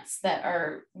plants that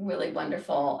are really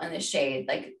wonderful in the shade,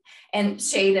 and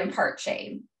shade and part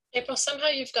shade. April, somehow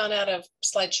you've gone out of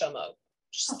slideshow mode.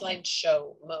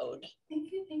 Slideshow mode.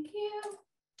 Thank you, thank you.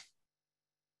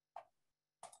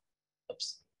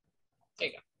 Oops. There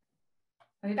you go.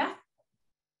 Are we back?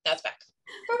 That's back.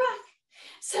 We're back.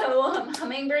 So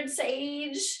hummingbird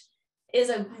sage is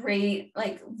a great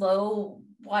low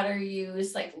water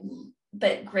use,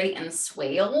 but great in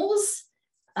swales.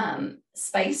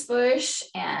 Spice bush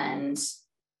and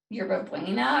yerba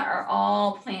buena are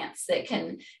all plants that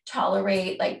can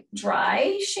tolerate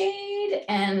dry shade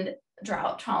and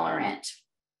drought tolerant.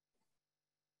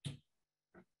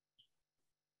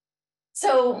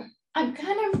 So I'm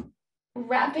kind of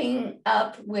wrapping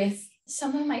up with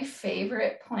some of my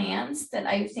favorite plants that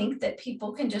I think that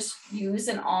people can just use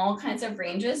in all kinds of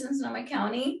ranges in Sonoma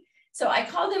County. So I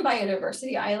call them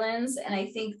biodiversity islands, and I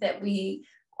think that we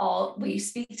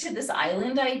speak to this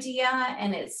island idea,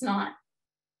 and it's not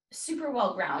super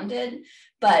well grounded,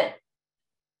 but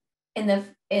in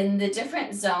the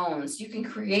different zones, you can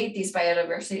create these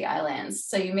biodiversity islands.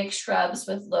 So you mix shrubs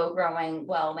with low growing,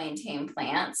 well-maintained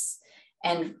plants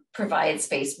and provide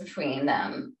space between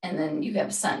them. And then you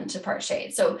have sun to part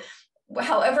shade. So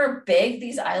however big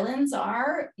these islands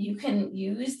are, you can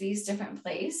use these different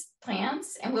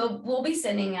plants, and we'll be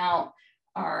sending out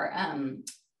our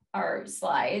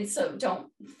slides. So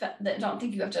don't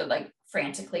think you have to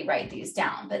frantically write these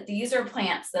down, but these are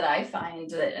plants that I find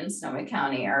that in Sonoma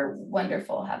County are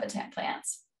wonderful habitat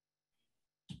plants.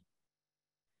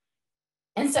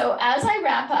 And so as I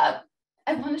wrap up,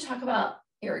 I want to talk about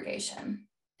irrigation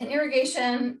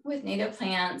with native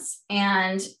plants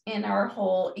and in our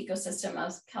whole ecosystem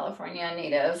of California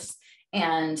natives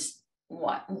and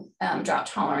drought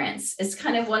tolerance. It's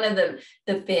kind of one of the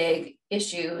big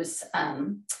issues.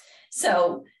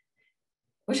 So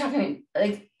we're talking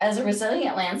as a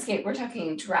resilient landscape, we're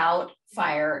talking drought,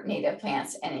 fire, native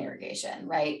plants, and irrigation,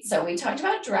 right? So we talked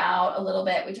about drought a little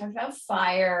bit. We talked about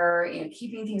fire,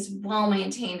 keeping things well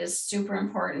maintained is super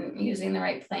important, using the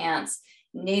right plants.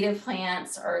 Native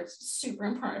plants are super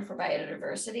important for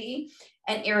biodiversity,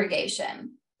 and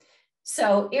irrigation.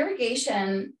 So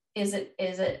irrigation is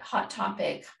a hot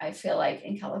topic, I feel like,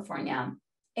 in California.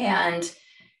 And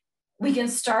we can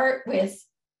start with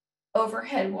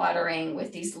overhead watering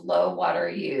with these low water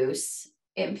use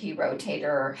MP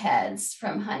rotator heads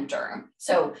from Hunter.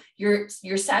 So you're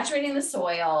saturating the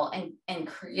soil and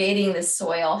creating the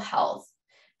soil health.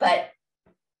 But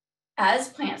as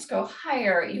plants go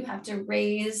higher, you have to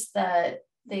raise the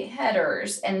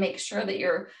headers and make sure that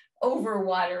you're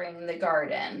overwatering the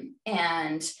garden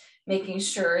and making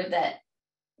sure that,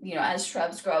 you know, as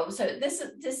shrubs grow. So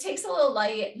this takes a little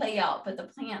layout, but the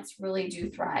plants really do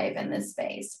thrive in this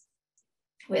space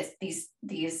with these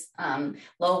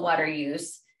low water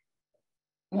use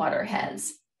water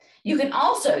heads. You can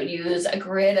also use a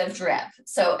grid of drip.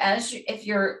 So if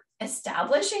you're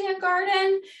establishing a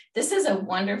garden, this is a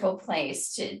wonderful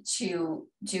place to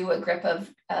do a grip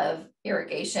of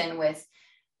irrigation with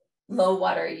low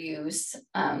water use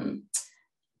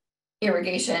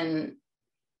irrigation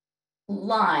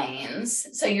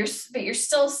lines. So you're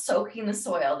still soaking the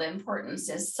soil. The importance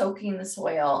is soaking the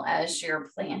soil as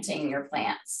you're planting your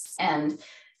plants. And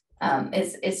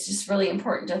it's just really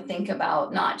important to think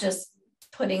about not just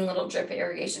putting little drip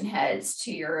irrigation heads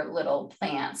to your little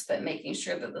plants, but making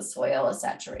sure that the soil is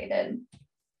saturated.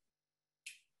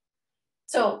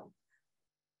 So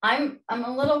I'm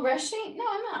a little rushing. No,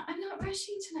 I'm not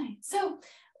rushing tonight. So,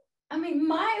 I mean,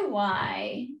 my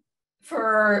why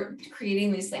for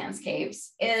creating these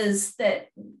landscapes is that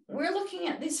we're looking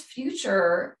at this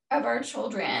future of our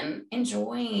children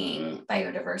enjoying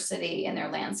biodiversity in their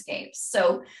landscapes.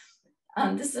 So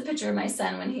this is a picture of my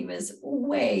son when he was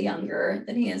way younger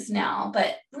than he is now,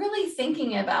 but really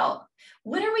thinking about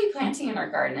what are we planting in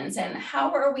our gardens and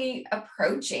how are we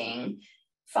approaching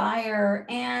fire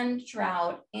and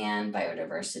drought and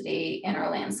biodiversity in our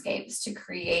landscapes to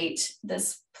create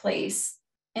this place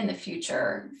in the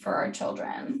future for our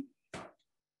children.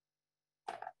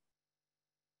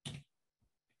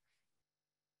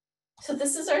 So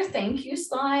this is our thank you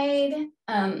slide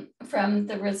from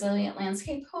the Resilient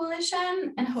Landscape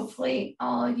Coalition, and hopefully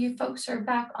all of you folks are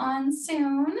back on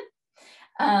soon.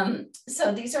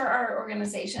 So these are our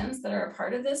organizations that are a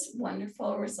part of this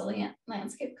wonderful Resilient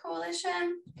Landscape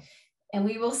Coalition, and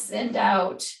we will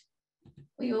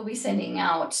be sending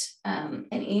out an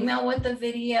email with the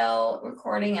video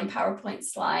recording and PowerPoint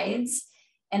slides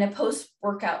and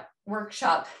a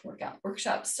workshop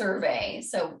survey.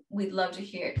 So we'd love to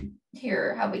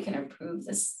hear how we can improve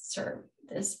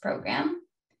this program.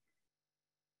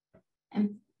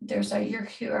 And there's your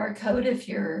QR code if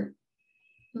you're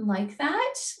like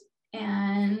that.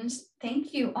 And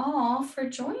thank you all for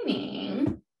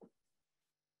joining.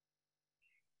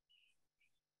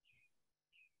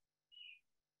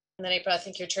 And then April, I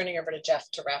think you're turning over to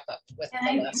Jeff to wrap up with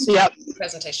the last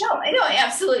presentation. No,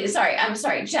 absolutely. Sorry. I'm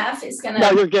sorry. Jeff is going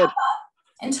to you're good.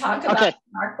 And talk about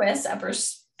Marquess Upper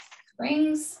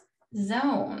Springs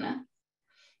Zone.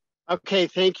 Okay,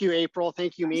 thank you, April.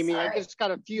 Thank you, Mimi. I just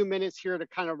got a few minutes here to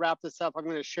kind of wrap this up. I'm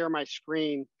going to share my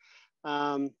screen.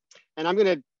 And I'm going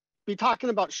to be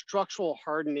talking about structural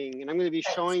hardening. And I'm going to be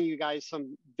showing you guys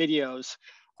some videos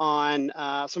on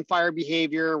some fire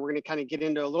behavior. We're going to kind of get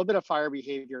into a little bit of fire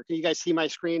behavior. Can you guys see my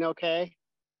screen okay?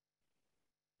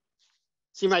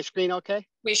 See my screen okay?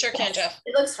 We sure can, Jeff.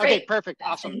 It looks great. Okay, perfect.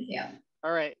 Awesome. Thank you.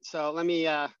 All right, so let me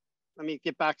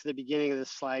get back to the beginning of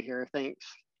this slide here. Thanks.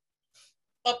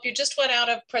 Oh, you just went out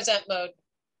of present mode.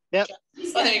 Yep.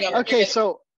 Oh, there you go.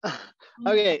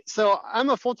 Okay, so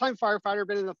I'm a full-time firefighter,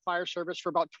 been in the fire service for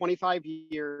about 25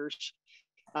 years.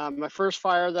 My first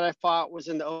fire that I fought was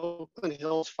in the Oakland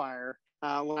Hills fire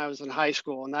when I was in high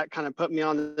school, and that kind of put me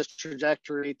on this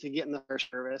trajectory to get in the fire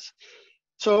service.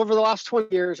 So over the last 20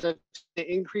 years, I've seen an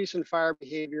increase in fire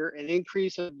behavior, an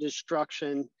increase of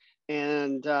destruction,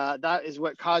 and that is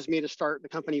what caused me to start the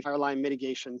company Fireline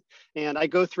Mitigation. And I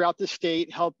go throughout the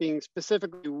state helping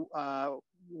specifically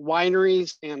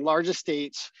wineries and large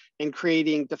estates in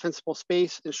creating defensible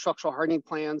space and structural hardening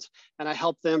plans. And I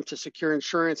help them to secure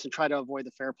insurance and try to avoid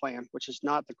the FAIR plan, which is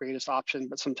not the greatest option,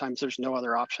 but sometimes there's no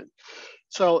other option.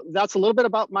 So that's a little bit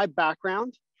about my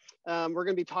background. We're going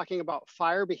to be talking about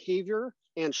fire behavior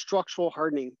and structural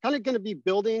hardening. Kind of going to be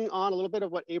building on a little bit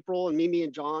of what April and Mimi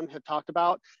and John have talked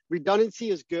about. Redundancy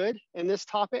is good in this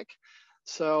topic.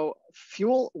 So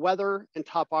fuel, weather, and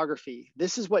topography.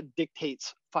 This is what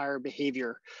dictates fire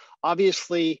behavior.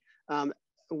 Obviously,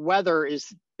 weather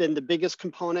has been the biggest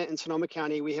component in Sonoma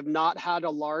County. We have not had a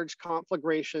large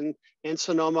conflagration in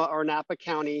Sonoma or Napa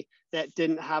County that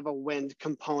didn't have a wind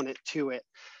component to it.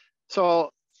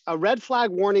 So a red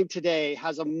flag warning today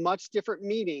has a much different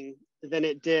meaning than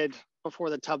it did before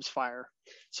the Tubbs fire.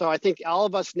 So I think all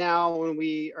of us now, when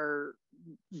we are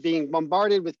being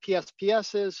bombarded with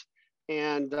PSPSs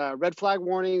and red flag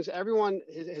warnings, everyone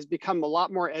has become a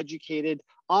lot more educated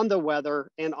on the weather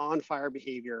and on fire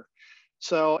behavior.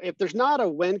 So if there's not a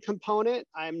wind component,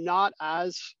 I'm not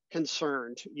as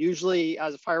concerned. Usually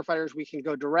as firefighters, we can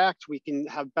go direct, we can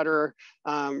have better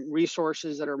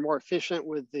resources that are more efficient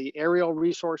with the aerial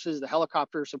resources, the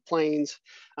helicopters, the planes,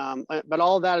 but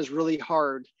all of that is really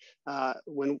hard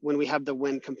when we have the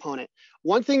wind component.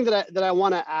 One thing that I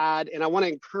wanna add, and I wanna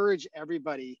encourage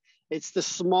everybody, it's the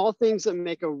small things that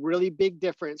make a really big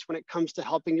difference when it comes to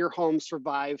helping your home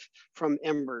survive from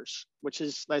embers, which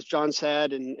is, as John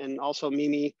said, and also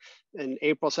Mimi and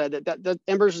April said, that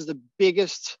embers is the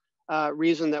biggest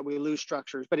reason that we lose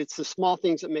structures, but it's the small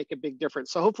things that make a big difference.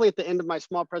 So hopefully at the end of my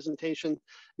small presentation,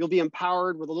 you'll be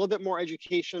empowered with a little bit more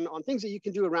education on things that you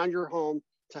can do around your home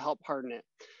to help harden it.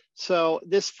 So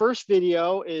this first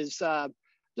video is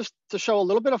just to show a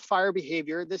little bit of fire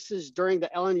behavior. This is during the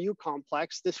LNU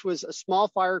complex. This was a small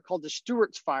fire called the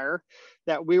Stewart's Fire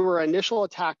that we were initial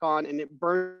attack on, and it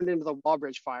burned into the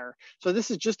Wallbridge fire. So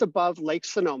this is just above Lake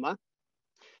Sonoma,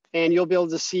 and you'll be able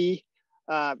to see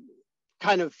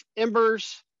kind of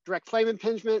embers, direct flame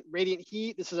impingement, radiant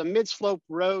heat. This is a mid-slope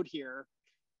road here.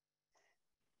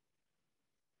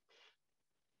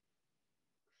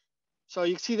 So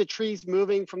you can see the trees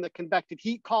moving from the convective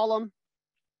heat column.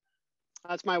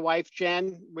 That's my wife,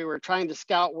 Jen. We were trying to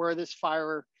scout where this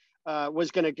fire was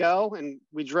going to go, and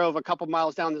we drove a couple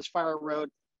miles down this fire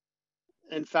road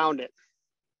and found it.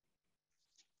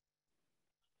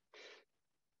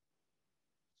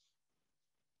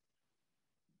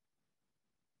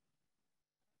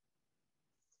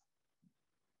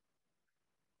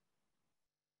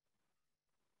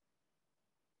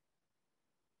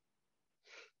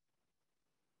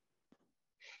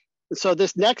 So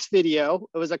this next video,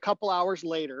 it was a couple hours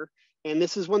later, and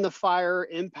this is when the fire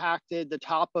impacted the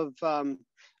top of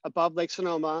above Lake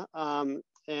Sonoma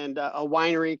and a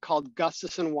winery called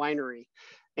Gustafson Winery.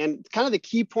 And kind of the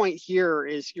key point here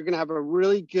is you're going to have a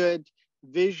really good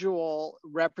visual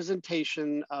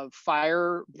representation of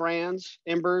fire brands,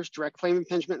 embers, direct flame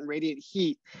impingement, and radiant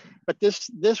heat. But this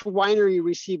winery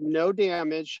received no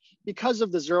damage because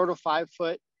of the 0 to 5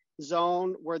 foot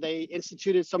zone where they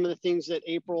instituted some of the things that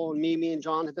April and Mimi and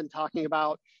John have been talking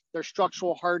about, their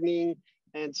structural hardening.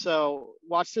 And so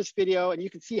watch this video and you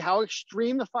can see how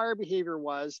extreme the fire behavior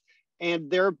was,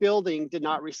 and their building did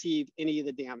not receive any of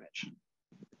the damage.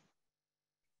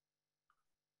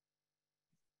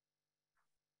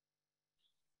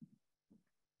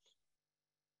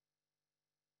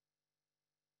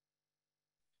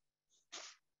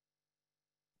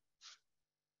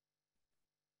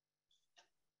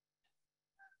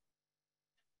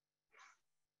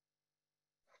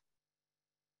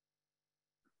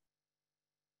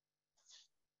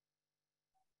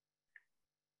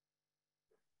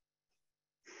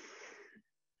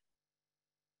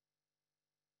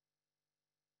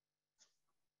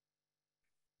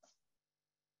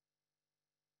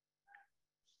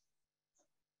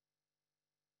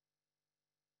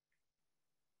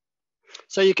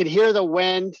 So you can hear the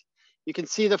wind, you can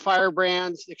see the fire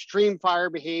brands, extreme fire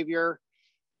behavior.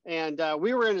 And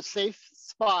we were in a safe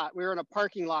spot. We were in a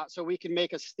parking lot, so we can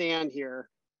make a stand here.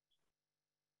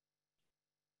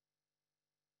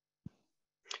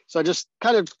 So it just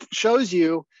kind of shows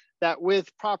you that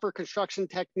with proper construction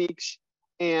techniques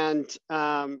and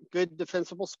good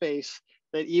defensible space,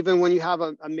 that even when you have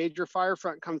a major fire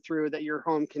front come through, that your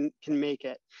home can make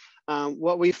it.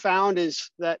 What we found is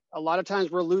that a lot of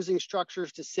times we're losing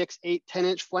structures to 6, 8,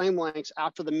 10-inch flame lengths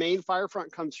after the main fire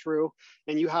front comes through,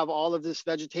 and you have all of this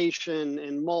vegetation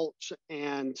and mulch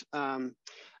and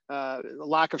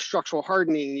lack of structural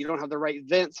hardening. You don't have the right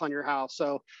vents on your house.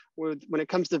 So when it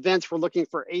comes to vents, we're looking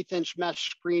for 1/8-inch mesh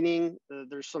screening.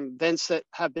 There's some vents that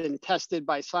have been tested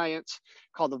by science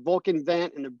called the Vulcan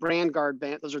vent and the Brand Guard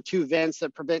vent. Those are 2 vents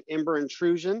that prevent ember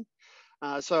intrusion.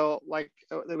 So like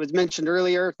it was mentioned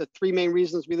earlier, the 3 main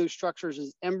reasons we lose structures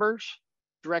is embers,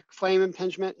 direct flame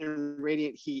impingement, and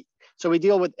radiant heat. So we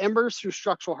deal with embers through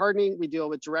structural hardening. We deal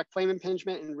with direct flame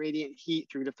impingement and radiant heat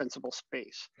through defensible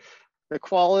space. The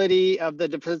quality of the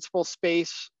defensible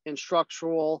space and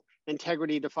structural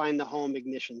integrity define the home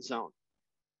ignition zone.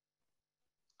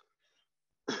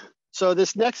 So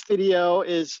this next video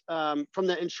is from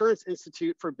the Insurance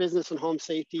Institute for Business and Home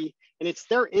Safety, and it's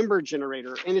their ember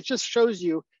generator. And it just shows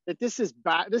you that this is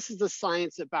the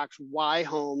science that backs why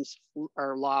homes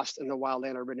are lost in the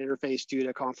wildland urban interface due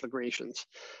to conflagrations.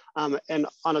 And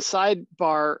on a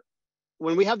sidebar,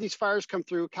 when we have these fires come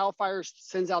through, CAL FIRE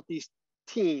sends out these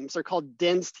teams, they're called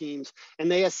DENS teams,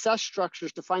 and they assess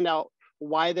structures to find out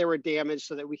why they were damaged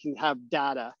so that we can have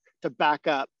data to back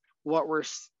up what we're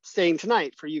saying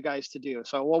tonight for you guys to do.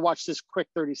 So we'll watch this quick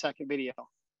 30-second video.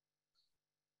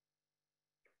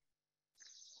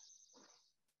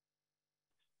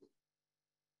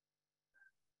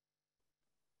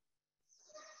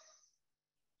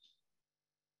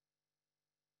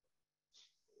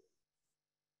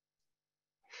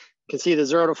 can see the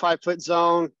 0 to 5 foot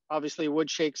zone, obviously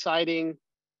wood shake siding.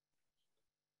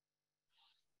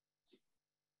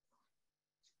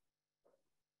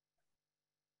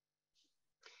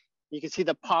 You can see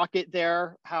the pocket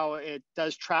there, how it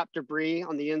does trap debris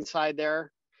on the inside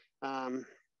there.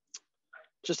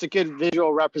 Just a good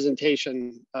visual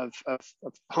representation of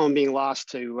home being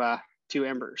lost to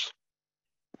embers.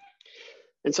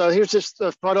 And so here's just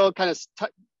the photo kind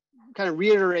of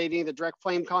reiterating the direct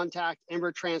flame contact,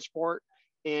 ember transport,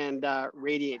 and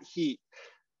radiant heat.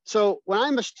 So when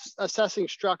I'm assessing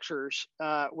structures,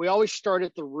 we always start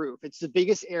at the roof. It's the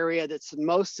biggest area that's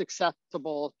most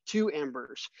susceptible to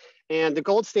embers. And the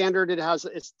gold standard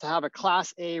is to have a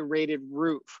Class A rated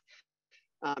roof.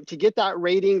 To get that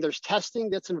rating, there's testing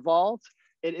that's involved.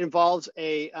 It involves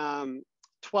a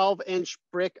 12-inch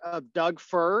brick of Doug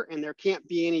fir, and there can't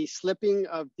be any slipping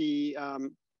of the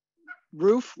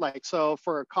roof. Like so,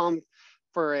 for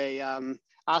a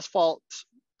asphalt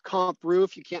comp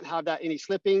roof, you can't have that any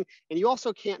slipping, and you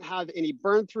also can't have any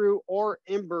burn through or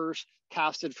embers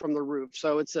casted from the roof.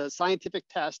 So it's a scientific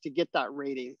test to get that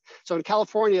rating. So in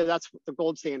California, that's the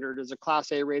gold standard, is a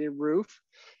Class A rated roof.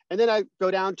 And then I go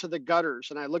down to the gutters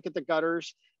and I look at the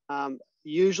gutters.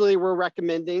 Usually we're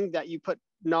recommending that you put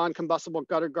non-combustible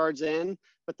gutter guards in,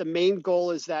 but the main goal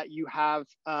is that you have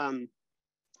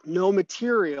no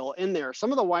material in there.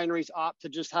 Some of the wineries opt to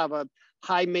just have a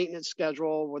high maintenance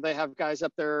schedule where they have guys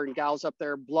up there and gals up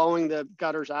there blowing the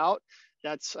gutters out.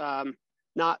 That's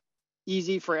not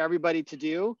easy for everybody to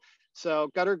do.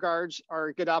 So gutter guards are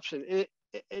a good option.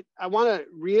 I want to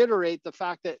reiterate the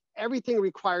fact that everything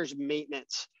requires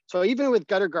maintenance. So even with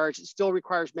gutter guards, it still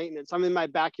requires maintenance. I'm in my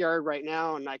backyard right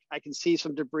now, and I can see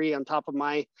some debris on top of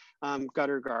my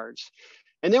gutter guards.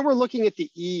 And then we're looking at the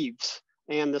eaves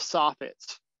and the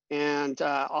soffits. And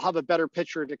I'll have a better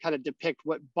picture to kind of depict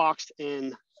what boxed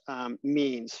in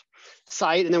means.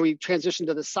 And then we transition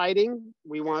to the siding.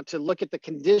 We want to look at the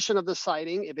condition of the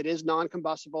siding. If it is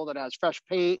non-combustible, that has fresh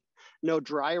paint, no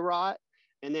dry rot.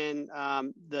 And then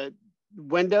the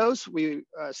windows, we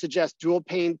suggest dual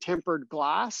pane tempered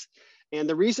glass. And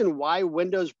the reason why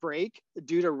windows break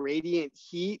due to radiant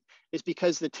heat is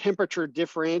because the temperature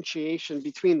differentiation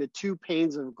between the two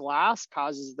panes of glass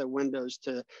causes the windows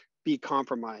to be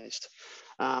compromised.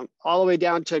 All the way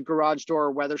down to garage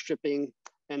door weather stripping,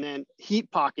 and then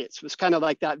heat pockets was kind of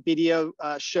like that video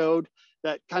showed,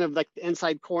 that kind of like the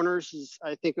inside corners, is,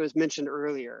 I think it was mentioned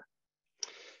earlier.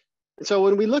 And so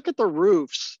when we look at the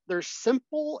roofs, there's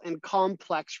simple and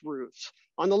complex roofs.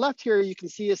 On the left here, you can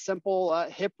see a simple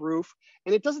hip roof,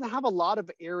 and it doesn't have a lot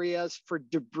of areas for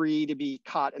debris to be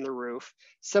caught in the roof.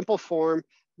 Simple form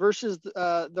versus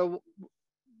the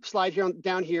slide here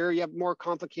down here, you have more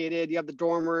complicated, you have the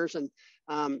dormers. And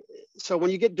so when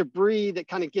you get debris that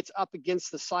kind of gets up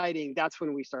against the siding, that's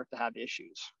when we start to have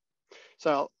issues.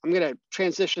 So I'm gonna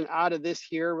transition out of this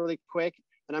here really quick,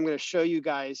 and I'm gonna show you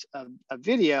guys a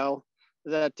video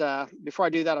that, before I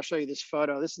do that, I'll show you this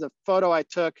photo. This is a photo I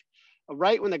took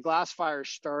right when the glass fire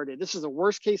started. This is the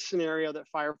worst case scenario that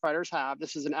firefighters have.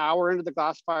 This is an hour into the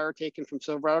glass fire taken from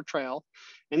Silverado Trail.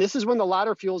 And this is when the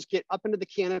ladder fuels get up into the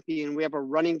canopy and we have a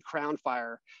running crown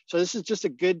fire. So this is just a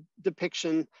good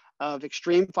depiction of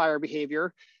extreme fire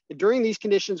behavior. During these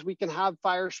conditions, we can have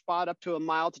fire spot up to 1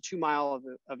 mile to 2 miles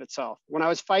of itself. When I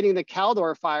was fighting the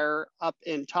Caldor fire up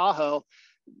in Tahoe,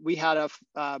 we had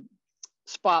a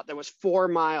spot that was 4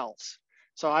 miles.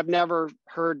 So I've never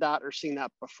heard that or seen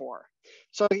that before.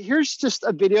 So here's just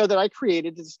a video that I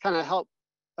created to just kind of help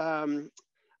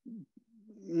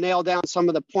nail down some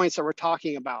of the points that we're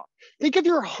talking about. Think of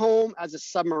your home as a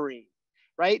submarine,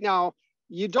 right? Now,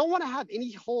 you don't want to have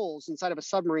any holes inside of a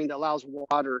submarine that allows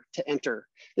water to enter.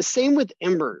 The same with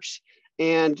embers.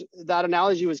 And that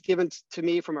analogy was given to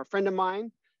me from a friend of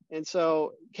mine. And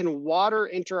so can water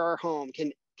enter our home?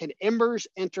 Can embers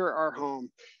enter our home?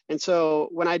 And so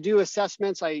when I do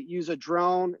assessments, I use a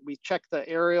drone. We check the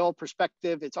aerial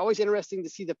perspective. It's always interesting to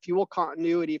see the fuel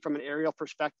continuity from an aerial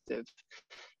perspective.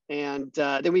 And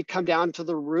then we come down to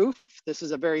the roof. This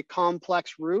is a very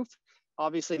complex roof,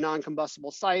 obviously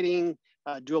non-combustible siding,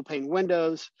 dual pane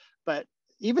windows, but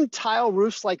even tile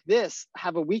roofs like this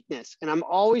have a weakness. And I'm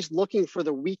always looking for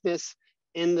the weakness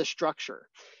in the structure.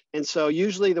 And so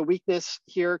usually the weakness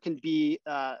here can be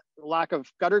lack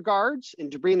of gutter guards and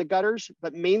debris in the gutters,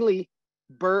 but mainly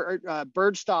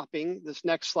bird stopping. This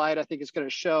next slide, I think, is going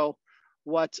to show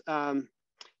what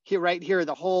here, right here,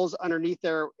 the holes underneath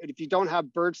there. If you don't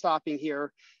have bird stopping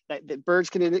here, that birds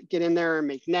can get in there and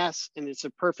make nests, and it's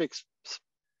a perfect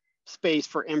space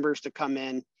for embers to come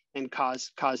in and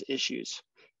cause issues.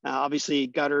 Obviously,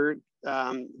 gutter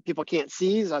people can't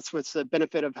see. That's what's the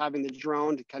benefit of having the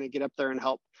drone, to kind of get up there and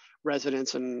help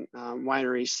residents and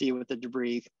wineries see what the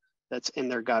debris that's in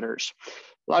their gutters.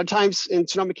 A lot of times in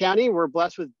Sonoma County, we're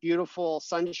blessed with beautiful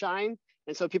sunshine.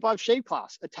 And so people have shade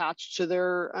cloths attached to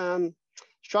their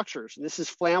structures. And this is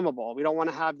flammable. We don't want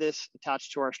to have this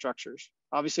attached to our structures.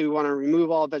 Obviously, we want to remove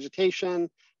all vegetation,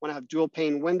 want to have dual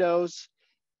pane windows.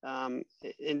 And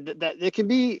that it can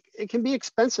be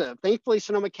expensive. Thankfully,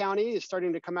 Sonoma County is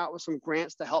starting to come out with some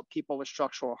grants to help people with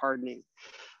structural hardening.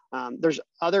 There's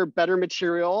other better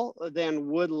material than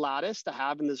wood lattice to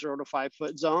have in the 0 to 5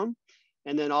 foot zone.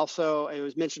 And then also, it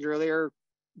was mentioned earlier,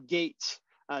 gates.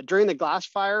 During the glass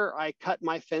fire, I cut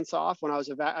my fence off when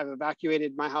I've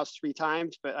evacuated my house 3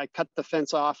 times, but I cut the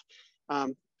fence off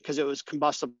because it was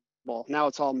combustible. Now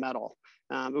it's all metal.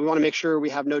 We want to make sure we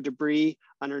have no debris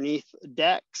underneath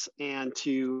decks and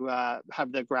to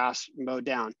have the grass mowed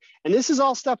down. And this is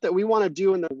all stuff that we want to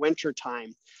do in the winter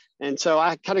time. And so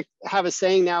I kind of have a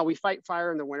saying now, we fight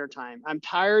fire in the wintertime. I'm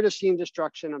tired of seeing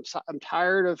destruction. I'm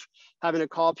tired of having to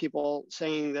call people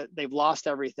saying that they've lost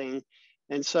everything.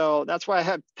 And so that's why I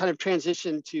have kind of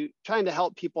transitioned to trying to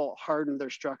help people harden their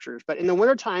structures. But in the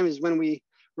wintertime is when we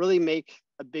really make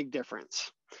a big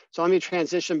difference. So let me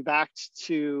transition back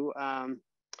to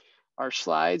our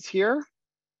slides here.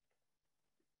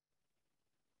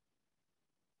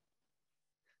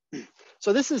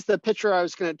 So this is the picture I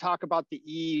was going to talk about, the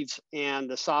eaves and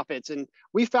the soffits. And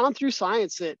we found through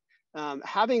science that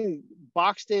having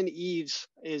boxed in eaves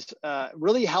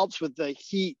really helps with the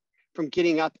heat from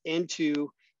getting up into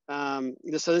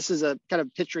so this is a kind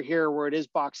of picture here where it is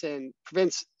boxed in,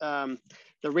 prevents the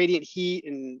radiant heat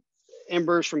and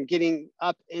embers from getting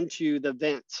up into the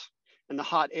vents, and the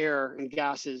hot air and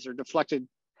gases are deflected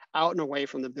out and away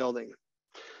from the building.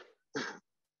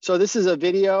 So this is a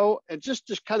video, and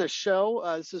just kind of show,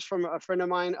 this is from a friend of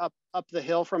mine up the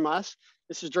hill from us.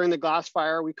 This is during the glass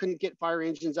fire. We couldn't get fire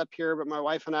engines up here, but my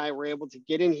wife and I were able to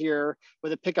get in here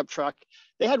with a pickup truck.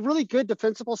 They had really good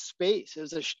defensible space. It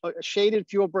was a shaded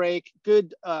fuel break,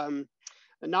 good,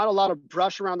 not a lot of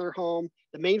brush around their home.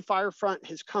 The main fire front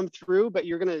has come through, but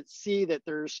you're gonna see that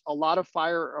there's a lot of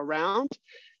fire around,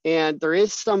 and there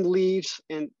is some leaves,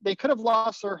 and they could have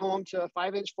lost their home to a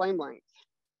 5-inch flame length.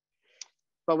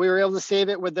 But we were able to save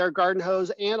it with their garden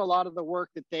hose and a lot of the work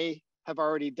that they have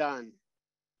already done.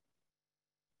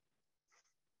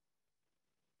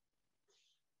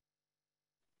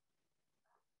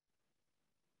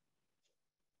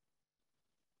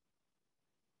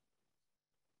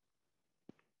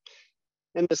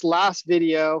 And this last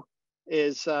video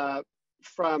is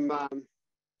from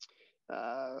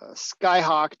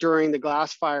Skyhawk during the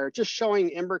glass fire, just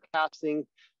showing ember casting,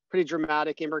 pretty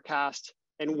dramatic ember cast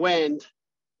and wind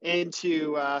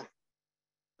into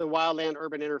the wildland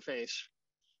urban interface.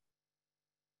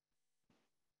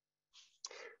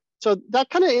 So that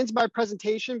kind of ends my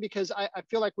presentation, because I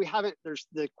feel like we haven't,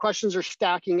 the questions are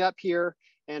stacking up here,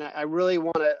 and I really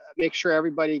want to make sure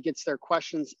everybody gets their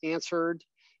questions answered.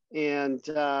 And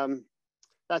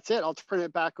that's it. I'll turn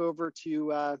it back over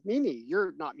to Mimi.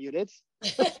 You're not muted.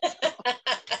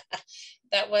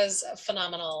 That was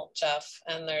phenomenal, Jeff.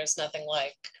 And there's nothing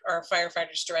like our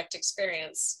firefighters' direct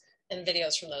experience and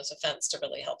videos from those events to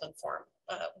really help inform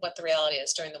what the reality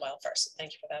is during the wildfire. So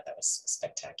thank you for that. That was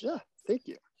spectacular. Yeah, thank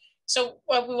you. So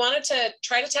we wanted to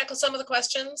try to tackle some of the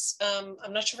questions.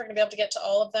 I'm not sure if we're going to be able to get to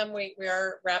all of them. We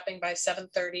are wrapping by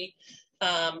 7:30.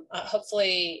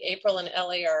 Hopefully April and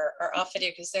Ellie are off video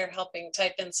because they're helping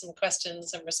type in some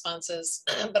questions and responses.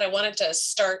 But I wanted to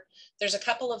start, there's a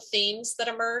couple of themes that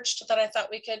emerged that I thought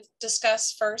we could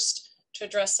discuss first to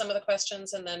address some of the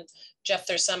questions. And then Jeff,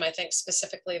 there's some I think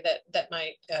specifically that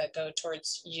might go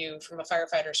towards you from a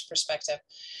firefighter's perspective.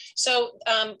 So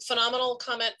phenomenal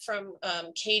comment from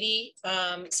Katie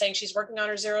saying she's working on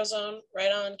her zero zone.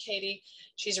 Right on, Katie.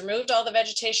 She's removed all the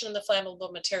vegetation and the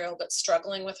flammable material, but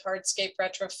struggling with hardscape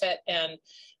retrofit. And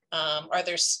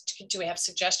do we have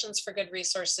suggestions for good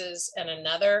resources? And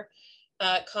another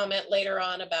comment later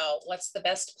on about what's the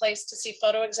best place to see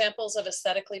photo examples of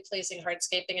aesthetically pleasing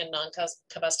hardscaping and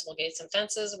non-combustible gates and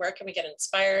fences. Where can we get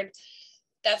inspired?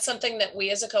 That's something that we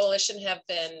as a coalition have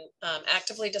been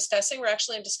actively discussing. We're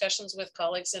actually in discussions with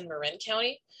colleagues in Marin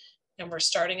County, and we're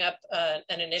starting up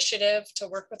an initiative to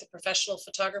work with a professional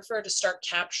photographer to start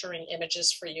capturing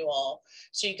images for you all,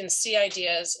 so you can see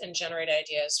ideas and generate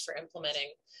ideas for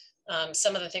implementing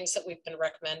some of the things that we've been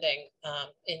recommending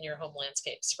in your home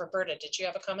landscapes. Roberta, did you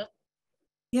have a comment?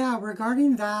 Yeah,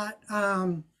 regarding that,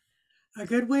 a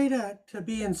good way to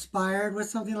be inspired with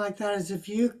something like that is if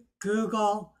you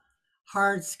Google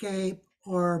hardscape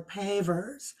or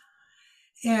pavers,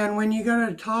 And when you go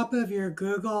to the top of your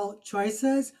Google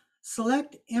choices,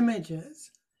 select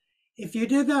images. If you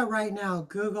did that right now,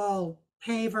 Google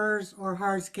pavers or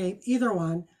hardscape, either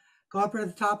one, go up to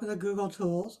the top of the Google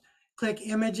tools, click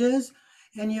images,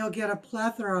 and you'll get a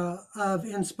plethora of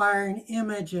inspiring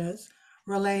images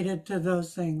related to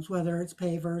those things, whether it's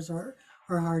pavers or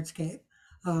hardscape.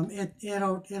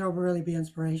 It'll really be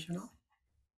inspirational.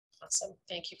 Awesome.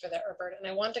 Thank you for that, Robert. And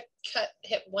I wanted to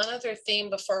hit one other theme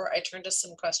before I turn to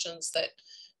some questions that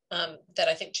that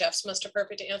I think Jeff's most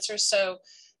appropriate to answer. So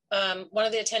one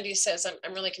of the attendees says,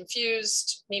 I'm really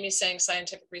confused. Mimi's saying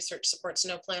scientific research supports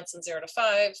no plants in 0 to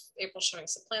 5. April showing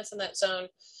some plants in that zone.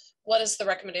 What is the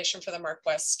recommendation for the Mark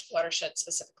West watershed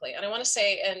specifically? And I want to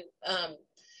say, and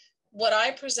what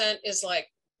I present is like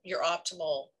your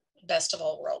optimal best of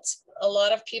all worlds. A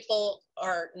lot of people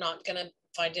are not going to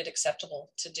find it acceptable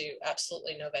to do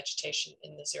absolutely no vegetation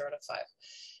in the 0 to 5.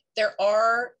 There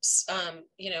are,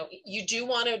 you do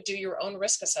want to do your own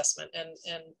risk assessment,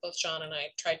 and both John and I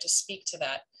tried to speak to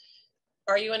that.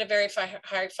 Are you in a very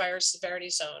high fire severity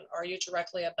zone? Are you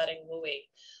directly abutting WUI?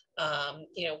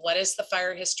 What is the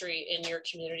fire history in your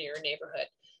community or neighborhood?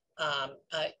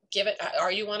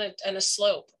 Are you on a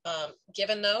slope?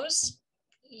 Given those,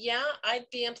 yeah, I'd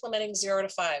be implementing 0 to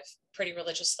 5 pretty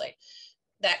religiously.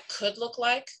 That could look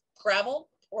like gravel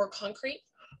or concrete,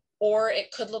 or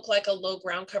it could look like a low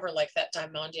ground cover, like that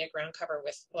Diamondia ground cover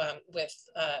with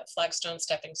flagstone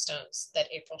stepping stones that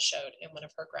April showed in one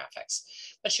of her graphics.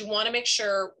 But you want to make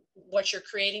sure what you're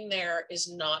creating there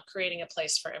is not creating a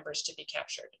place for embers to be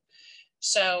captured.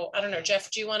 So I don't know,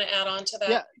 Jeff, do you want to add on to that?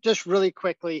 Yeah, just really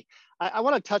quickly. I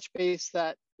want to touch base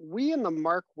that we in the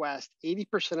Mark West,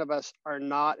 80% of us are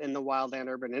not in the wildland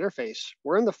urban interface.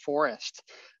 We're in the forest.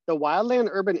 The wildland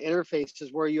urban interface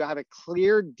is where you have a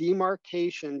clear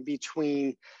demarcation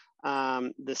between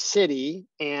the city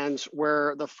and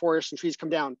where the forest and trees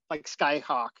come down, like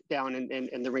Skyhawk down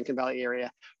in the Rincon Valley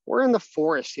area. We're in the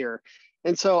forest here.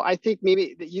 And so I think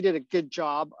maybe that you did a good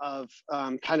job of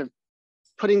kind of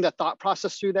putting the thought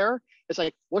process through there. It's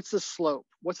like, what's the slope?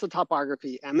 What's the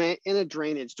topography? Am I in a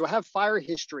drainage? Do I have fire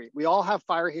history? We all have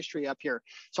fire history up here.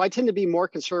 So I tend to be more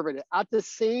conservative. At the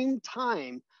same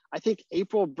time, I think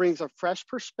April brings a fresh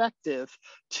perspective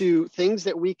to things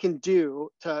that we can do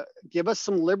to give us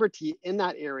some liberty in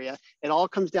that area. It all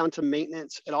comes down to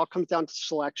maintenance. It all comes down to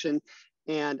selection.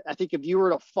 And I think if you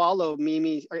were to follow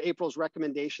Mimi or April's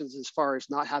recommendations as far as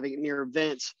not having it near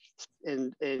vents,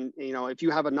 and if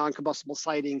you have a non-combustible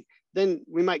siting, then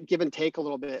we might give and take a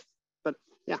little bit. But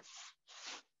yeah.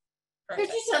 There's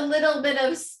just a little bit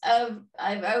of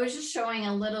I was just showing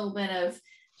a little bit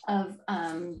of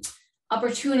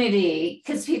opportunity,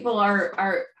 because people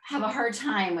have a hard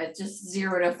time with just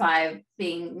 0 to 5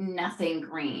 being nothing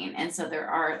green, and so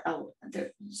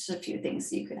there's a few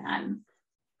things you could add.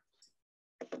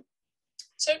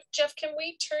 So Jeff, can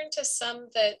we turn to some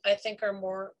that I think are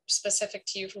more specific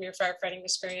to you from your firefighting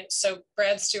experience? So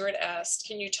Brad Stewart asked,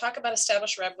 can you talk about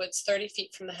established redwoods 30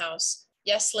 feet from the house?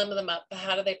 Yes, limit them up, but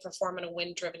how do they perform in a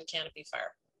wind-driven canopy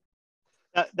fire?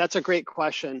 That's a great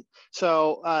question.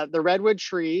 So the redwood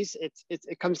trees,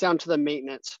 it comes down to the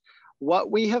maintenance.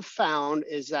 What we have found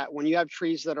is that when you have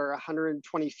trees that are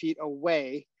 120 feet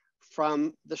away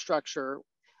from the structure,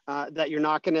 that you're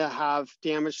not going to have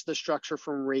damage to the structure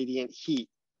from radiant heat.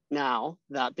 Now,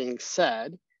 that being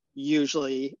said,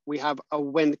 usually we have a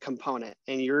wind component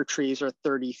and your trees are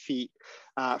 30 feet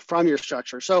from your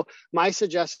structure. So my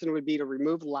suggestion would be to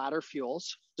remove ladder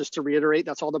fuels. Just to reiterate,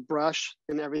 that's all the brush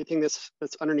and everything that's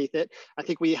underneath it. I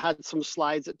think we had some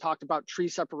slides that talked about tree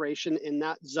separation in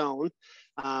that zone.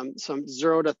 Some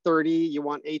 0 to 30, you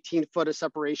want 18 foot of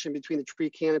separation between the tree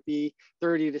canopy,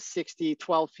 30 to 60,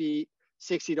 12 feet,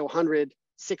 60 to 100,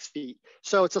 6 feet.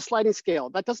 So it's a sliding scale.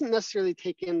 That doesn't necessarily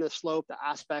take in the slope, the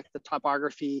aspect, the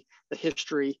topography, the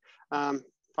history.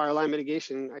 Fire line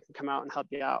mitigation, I can come out and help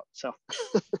you out. So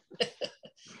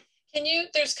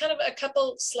there's kind of a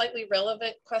couple slightly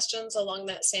relevant questions along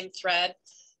that same thread.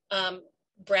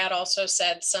 Brad also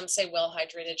said, some say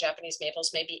well-hydrated Japanese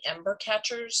maples may be ember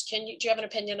catchers. Do you have an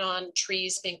opinion on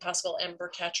trees being possible ember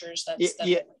catchers?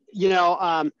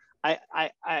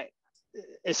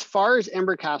 As far as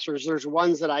ember casters, there's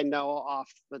ones that I know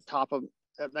off the top of,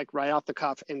 like right off the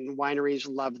cuff, and wineries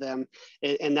love them,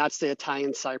 and that's the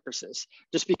Italian cypresses.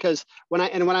 Just because when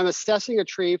I'm assessing a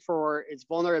tree for its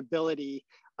vulnerability,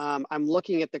 I'm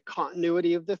looking at the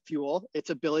continuity of the fuel,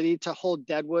 its ability to hold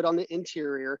dead wood on the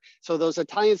interior. So those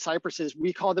Italian cypresses,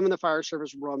 we call them in the fire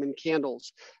service Roman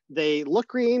candles. They look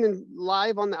green and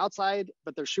live on the outside,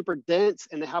 but they're super dense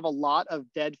and they have a lot of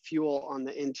dead fuel on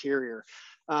the interior.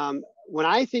 When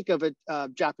I think of a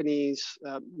Japanese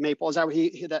maple, is that what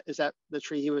is that the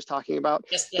tree he was talking about?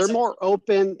 Yes, they're sir. more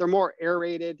open, they're more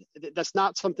aerated. That's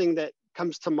not something that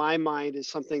comes to my mind as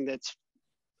something that's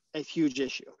a huge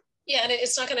issue. Yeah, and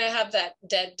it's not going to have that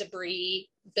dead debris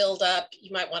build up.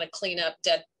 You might want to clean up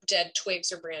dead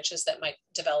twigs or branches that might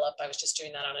develop. I was just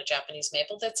doing that on a Japanese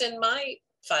maple that's in my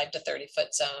 5 to 30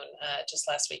 foot zone just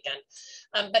last weekend.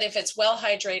 But if it's well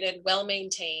hydrated, well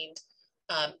maintained,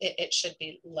 it should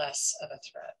be less of a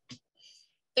threat.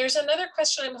 There's another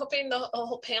question I'm hoping the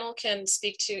whole panel can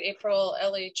speak to, April,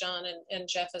 Ellie, John, and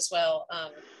Jeff as well.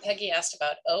 Peggy asked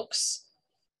about oaks.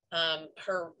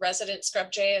 Her resident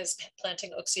scrub jay is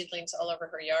planting oak seedlings all over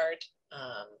her yard.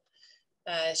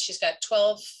 She's got 2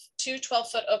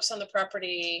 12-foot oaks on the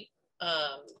property,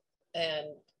 and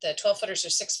the 12-footers are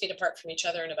 6 feet apart from each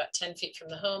other and about 10 feet from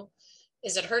the home.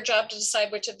 Is it her job to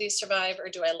decide which of these survive, or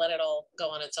do I let it all go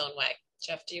on its own way?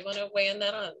 Jeff, do you want to weigh in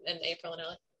that in April and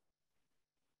Ellie?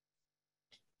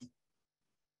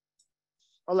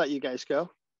 I'll let you guys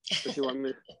go if you want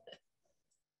me.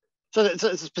 So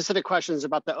the specific questions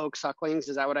about the oak sucklings,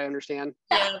 is that what I understand?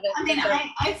 Yeah, I mean,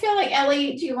 I feel like,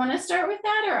 Ellie, do you want to start with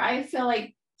that? Or I feel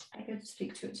like I could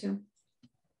speak to it too.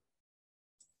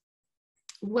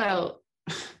 Well,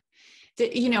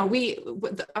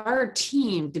 our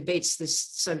team debates this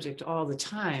subject all the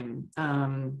time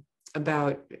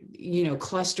about,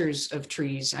 clusters of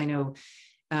trees. I know,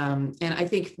 and I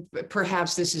think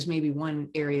perhaps this is maybe one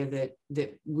area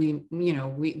that we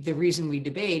the reason we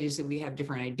debate is that we have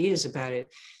different ideas about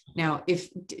it. Now, if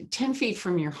 10 feet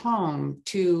from your home,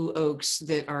 2 oaks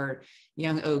that are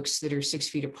young oaks that are 6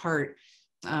 feet apart,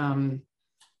 you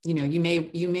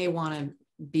may want to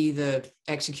be the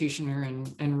executioner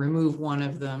and remove one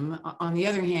of them. On the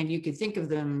other hand, you could think of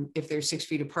them, if they're 6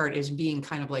 feet apart, as being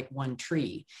kind of like one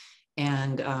tree.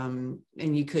 And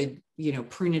you could,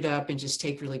 prune it up and just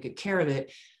take really good care of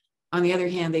it. On the other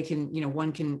hand, they can,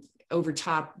 one can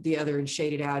overtop the other and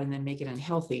shade it out and then make it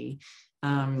unhealthy.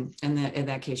 And that in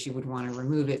that case, you would want to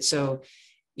remove it. So,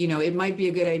 it might be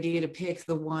a good idea to pick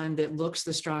the one that looks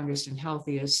the strongest and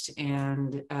healthiest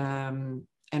and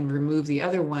remove the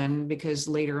other one, because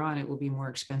later on it will be more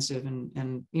expensive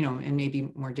and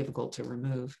maybe more difficult to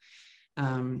remove.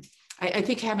 I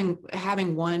think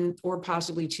having 1 or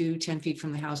possibly 2 10 feet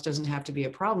from the house doesn't have to be a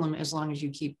problem, as long as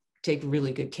you take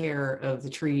really good care of the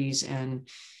trees, and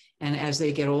as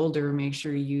they get older, make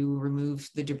sure you remove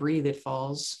the debris that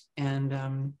falls. And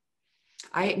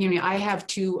I have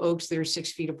 2 oaks that are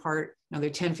 6 feet apart. No, they're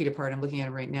 10 feet apart. I'm looking at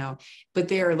them right now, but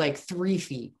they are like 3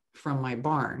 feet from my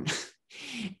barn.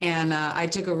 And I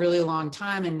took a really long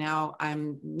time, and now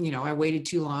I waited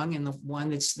too long, and the one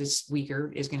that's this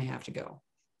weaker is going to have to go.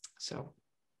 So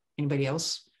anybody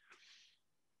else?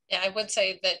 Yeah, I would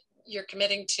say that you're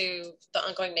committing to the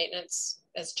ongoing maintenance.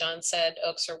 As John said,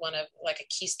 oaks are one of like a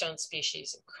keystone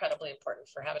species, incredibly important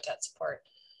for habitat support.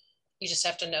 You just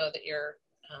have to know that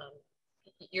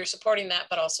you're supporting that,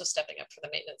 but also stepping up for the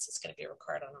maintenance that's going to be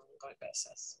required on an ongoing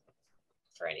basis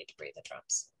for any debris that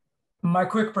drops. My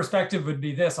quick perspective would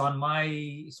be this: on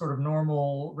my sort of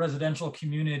normal residential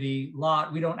community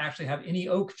lot, we don't actually have any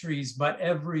oak trees, but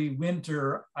every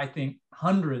winter, I think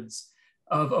hundreds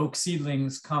of oak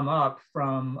seedlings come up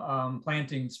from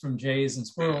plantings from jays and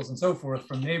squirrels and so forth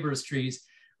from neighbors' trees.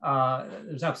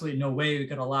 There's absolutely no way we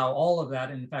could allow all of that.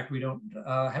 In fact, we don't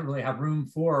really have room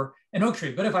for an oak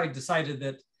tree. But if I decided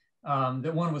that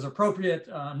that one was appropriate,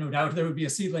 no doubt there would be a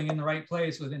seedling in the right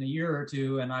place within a year or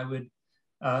two, and I would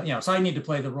so I need to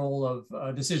play the role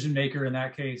of decision maker in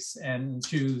that case and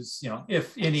choose,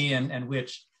 if any and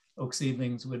which oak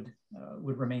seedlings would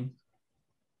remain.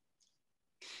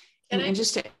 And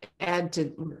just to add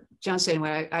to John saying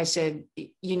what I said,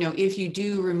 if you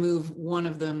do remove one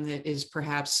of them that is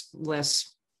perhaps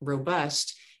less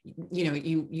robust,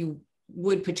 you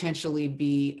would potentially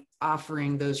be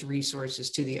offering those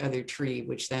resources to the other tree,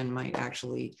 which then might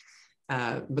actually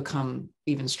become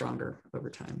even stronger over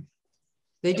time.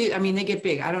 They do. I mean, they get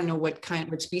big. I don't know what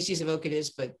species of oak it is,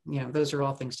 but those are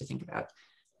all things to think about.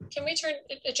 Can we turn,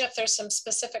 Jeff, there's some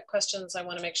specific questions I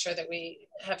want to make sure that we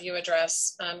have you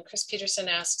address. Chris Peterson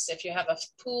asks if you have a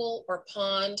pool or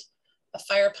pond, a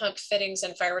fire pump, fittings,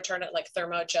 and fire retardant like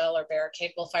thermogel or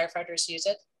barricade, will firefighters use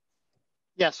it?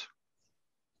 Yes.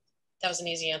 That was an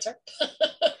easy answer.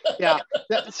 Yeah.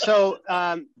 So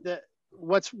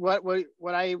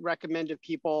what I recommend to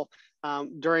people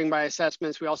during my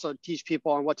assessments. We also teach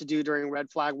people on what to do during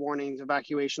red flag warnings,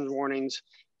 evacuation warnings,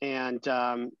 and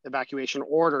evacuation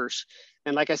orders.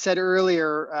 And like I said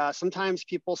earlier, sometimes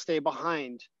people stay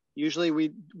behind. Usually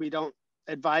we don't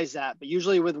advise that, but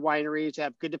usually with wineries that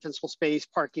have good defensible space,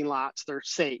 parking lots, they're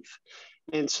safe.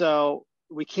 And so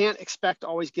we can't expect to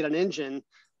always get an engine,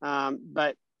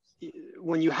 but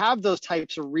when you have those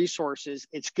types of resources,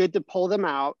 it's good to pull them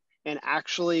out and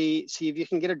actually see if you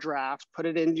can get a draft, put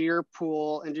it into your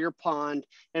pool, into your pond,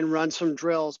 and run some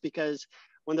drills, because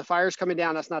when the fire's coming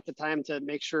down, that's not the time to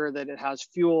make sure that it has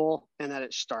fuel and that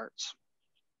it starts.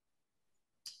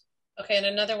 Okay, and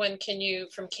another one,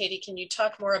 from Katie, can you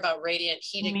talk more about radiant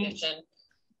heat ignition?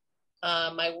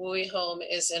 My Wui home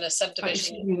is in a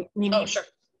subdivision. Oh, sure.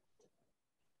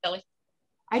 Ellie?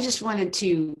 I just wanted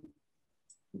to,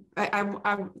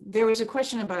 there was a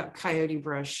question about coyote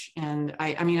brush, and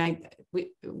we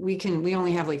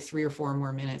only have like 3 or 4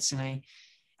 more minutes, and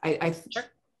Sure.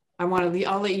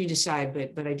 I'll let you decide,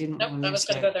 but I didn't. Nope, I was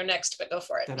going to go there next, but go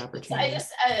for it. That opportunity. So I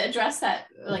just addressed that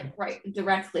like right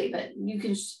directly, but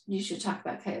you should talk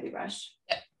about coyote brush.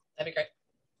 Yeah, that'd be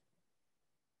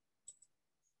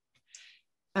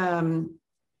great.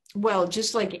 Well,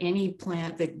 just like any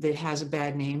plant that has a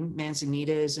bad name,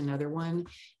 manzanita is another one.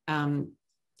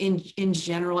 In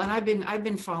general, and I've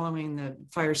been following the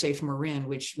Fire Safe Marin,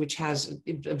 which has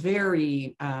a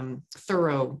very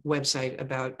thorough website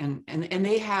about, and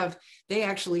they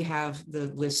actually have the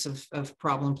list of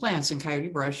problem plants, and coyote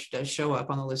brush does show up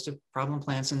on the list of problem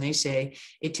plants, and they say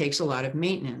it takes a lot of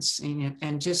maintenance,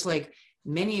 and just like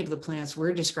many of the plants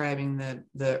we're describing,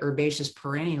 the herbaceous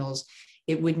perennials,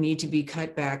 it would need to be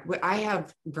cut back. I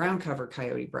have ground cover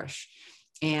coyote brush,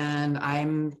 and I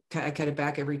cut it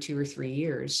back every 2 or 3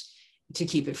 years to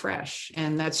keep it fresh.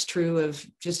 And that's true of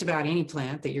just about any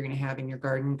plant that you're going to have in your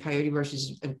garden. Coyote brush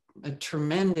is a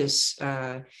tremendous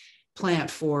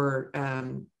plant for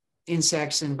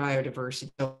insects and biodiversity.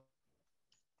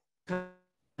 That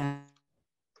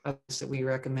we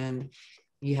recommend,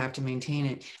 you have to maintain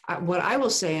it. What I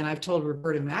will say, and I've told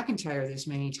Roberta McIntyre this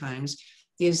many times,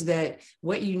 is that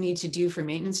what you need to do for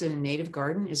maintenance in a native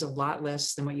garden is a lot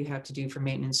less than what you have to do for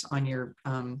maintenance on your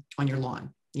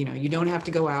lawn. You don't have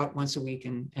to go out once a week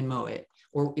and mow it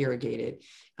or irrigate it.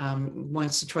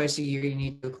 Once or twice a year, you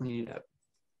need to clean it up.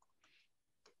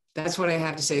 That's what I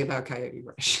have to say about coyote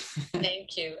brush.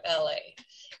 Thank you, Ellie.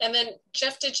 And then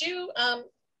Jeff, did you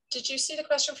see the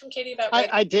question from Katie about?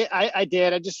 I did. I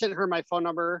just sent her my phone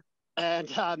number, and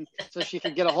so she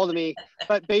could get a hold of me.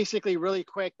 But basically, really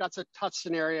quick, that's a tough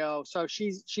scenario. So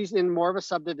she's in more of a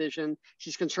subdivision.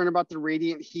 She's concerned about the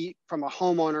radiant heat from a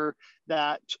homeowner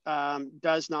that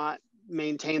does not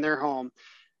maintain their home.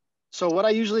 So what I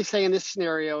usually say in this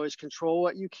scenario is control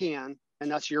what you can, and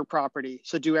that's your property.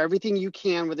 So do everything you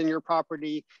can within your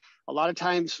property. A lot of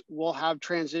times we'll have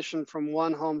transition from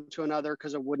one home to another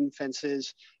because of wooden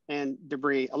fences and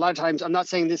debris. A lot of times, I'm not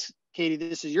saying this, Katie,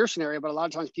 this is your scenario, but a lot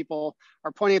of times people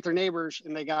are pointing at their neighbors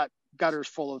and they got gutters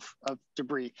full of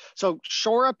debris. So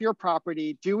shore up your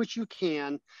property, do what you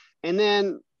can. And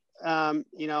then,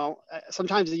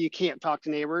 sometimes you can't talk to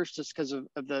neighbors just because of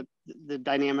the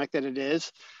dynamic that it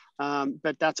is.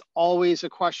 But that's always a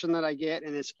question that I get,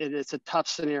 and it's a tough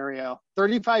scenario.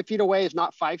 35 feet away is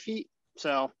not 5 feet.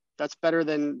 So that's better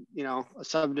than, a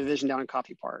subdivision down in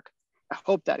Coffee Park. I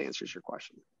hope that answers your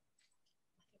question.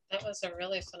 That was a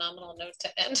really phenomenal note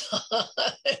to end on.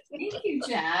 Thank you,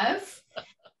 Jeff.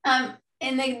 And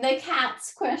the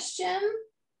cats question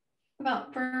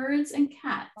about birds and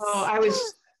cats. Oh,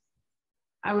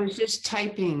 I was just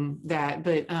typing that,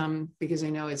 but because I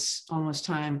know it's almost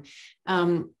time.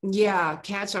 Yeah,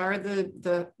 cats are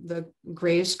the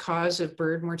greatest cause of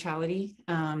bird mortality.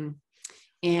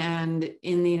 And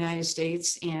in the United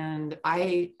States, and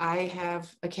I have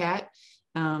a cat.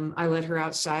 I let her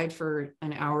outside for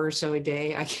an hour or so a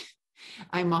day.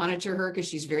 I monitor her because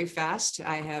she's very fast.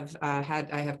 I have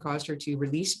caused her to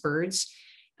release birds.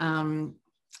 I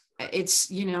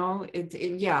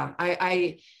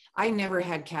never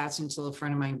had cats until a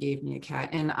friend of mine gave me a cat,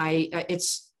 and I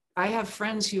have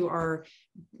friends who are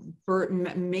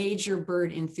major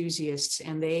bird enthusiasts,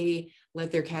 and they let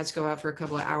their cats go out for a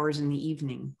couple of hours in the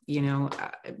evening,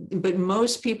 but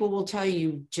most people will tell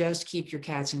you just keep your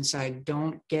cats inside.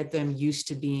 Don't get them used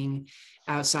to being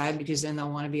outside, because then they'll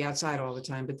want to be outside all the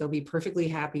time, but they'll be perfectly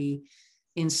happy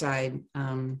inside.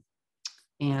 And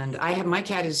my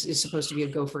cat is supposed to be a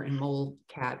gopher and mole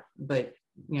cat, but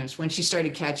so when she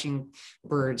started catching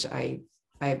birds, I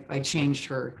changed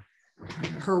her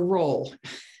role.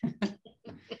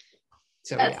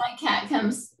 So that's my cat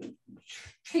comes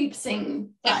traipsing.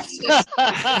 That's That's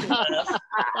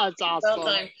awesome. well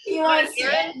done. He wants to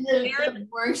Aaron, end the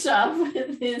workshop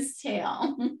with his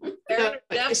tail. Aaron,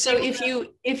 Jeff, So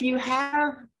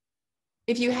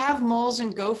if you have moles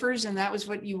and gophers and that was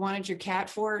what you wanted your cat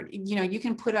for, you know, you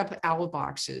can put up owl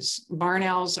boxes. Barn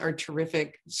owls are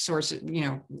terrific sources, you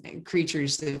know,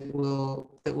 creatures that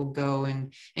will go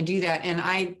and do that. And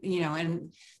I, you know,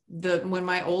 and when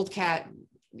my old cat,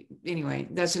 anyway,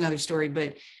 that's another story,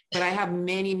 but I have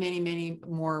many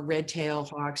more red-tailed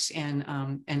hawks and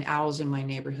owls in my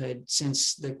neighborhood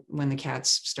since when the cats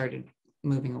started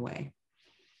moving away.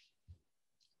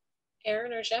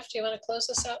 Aaron or Jeff, do you want to close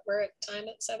this out? We're at time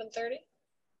at 7:30.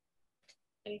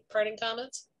 Any parting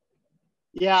comments?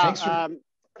 Yeah.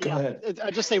 Go ahead.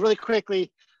 I just say really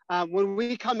quickly, when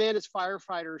we come in as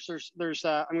firefighters, there's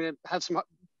I'm going to have some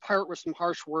part with some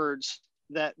harsh words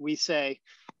that we say,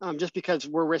 just because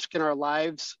we're risking our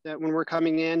lives when we're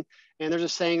coming in. And there's a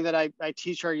saying that I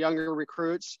teach our younger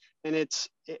recruits, and it's,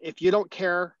 if you don't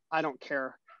care, I don't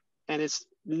care. And it's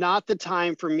not the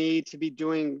time for me to be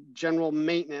doing general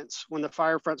maintenance when the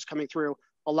fire front's coming through.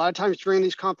 A lot of times during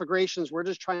these conflagrations, we're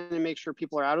just trying to make sure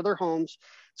people are out of their homes.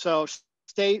 So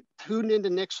stay tuned into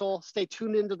Nixle, stay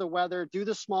tuned into the weather, do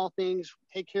the small things,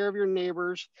 take care of your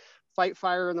neighbors, fight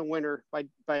fire in the winter by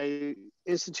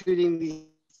instituting these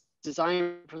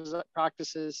design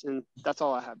practices. And that's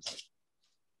all I have to say.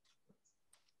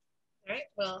 All right,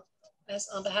 well, as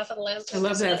on behalf of the land. I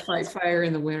love that, fight fire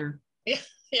in the winter.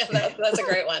 Yeah, that's a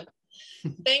great one.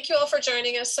 Thank you all for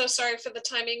joining us. So sorry for the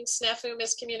timing snafu,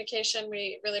 miscommunication.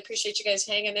 We really appreciate you guys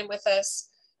hanging in with us.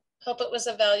 Hope it was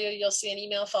of value. You'll see an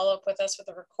email follow up with us with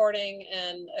a recording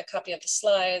and a copy of the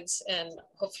slides, and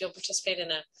hope you'll participate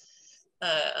in a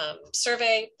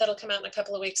survey that'll come out in a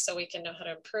couple of weeks so we can know how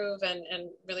to improve, and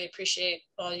really appreciate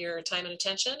all your time and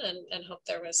attention, and hope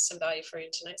there was some value for you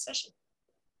in tonight's session.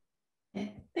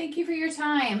 Thank you for your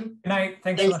time. Good night.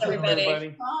 Thanks Thanks, so much, everybody. everybody.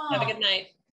 Bye. Have a good night.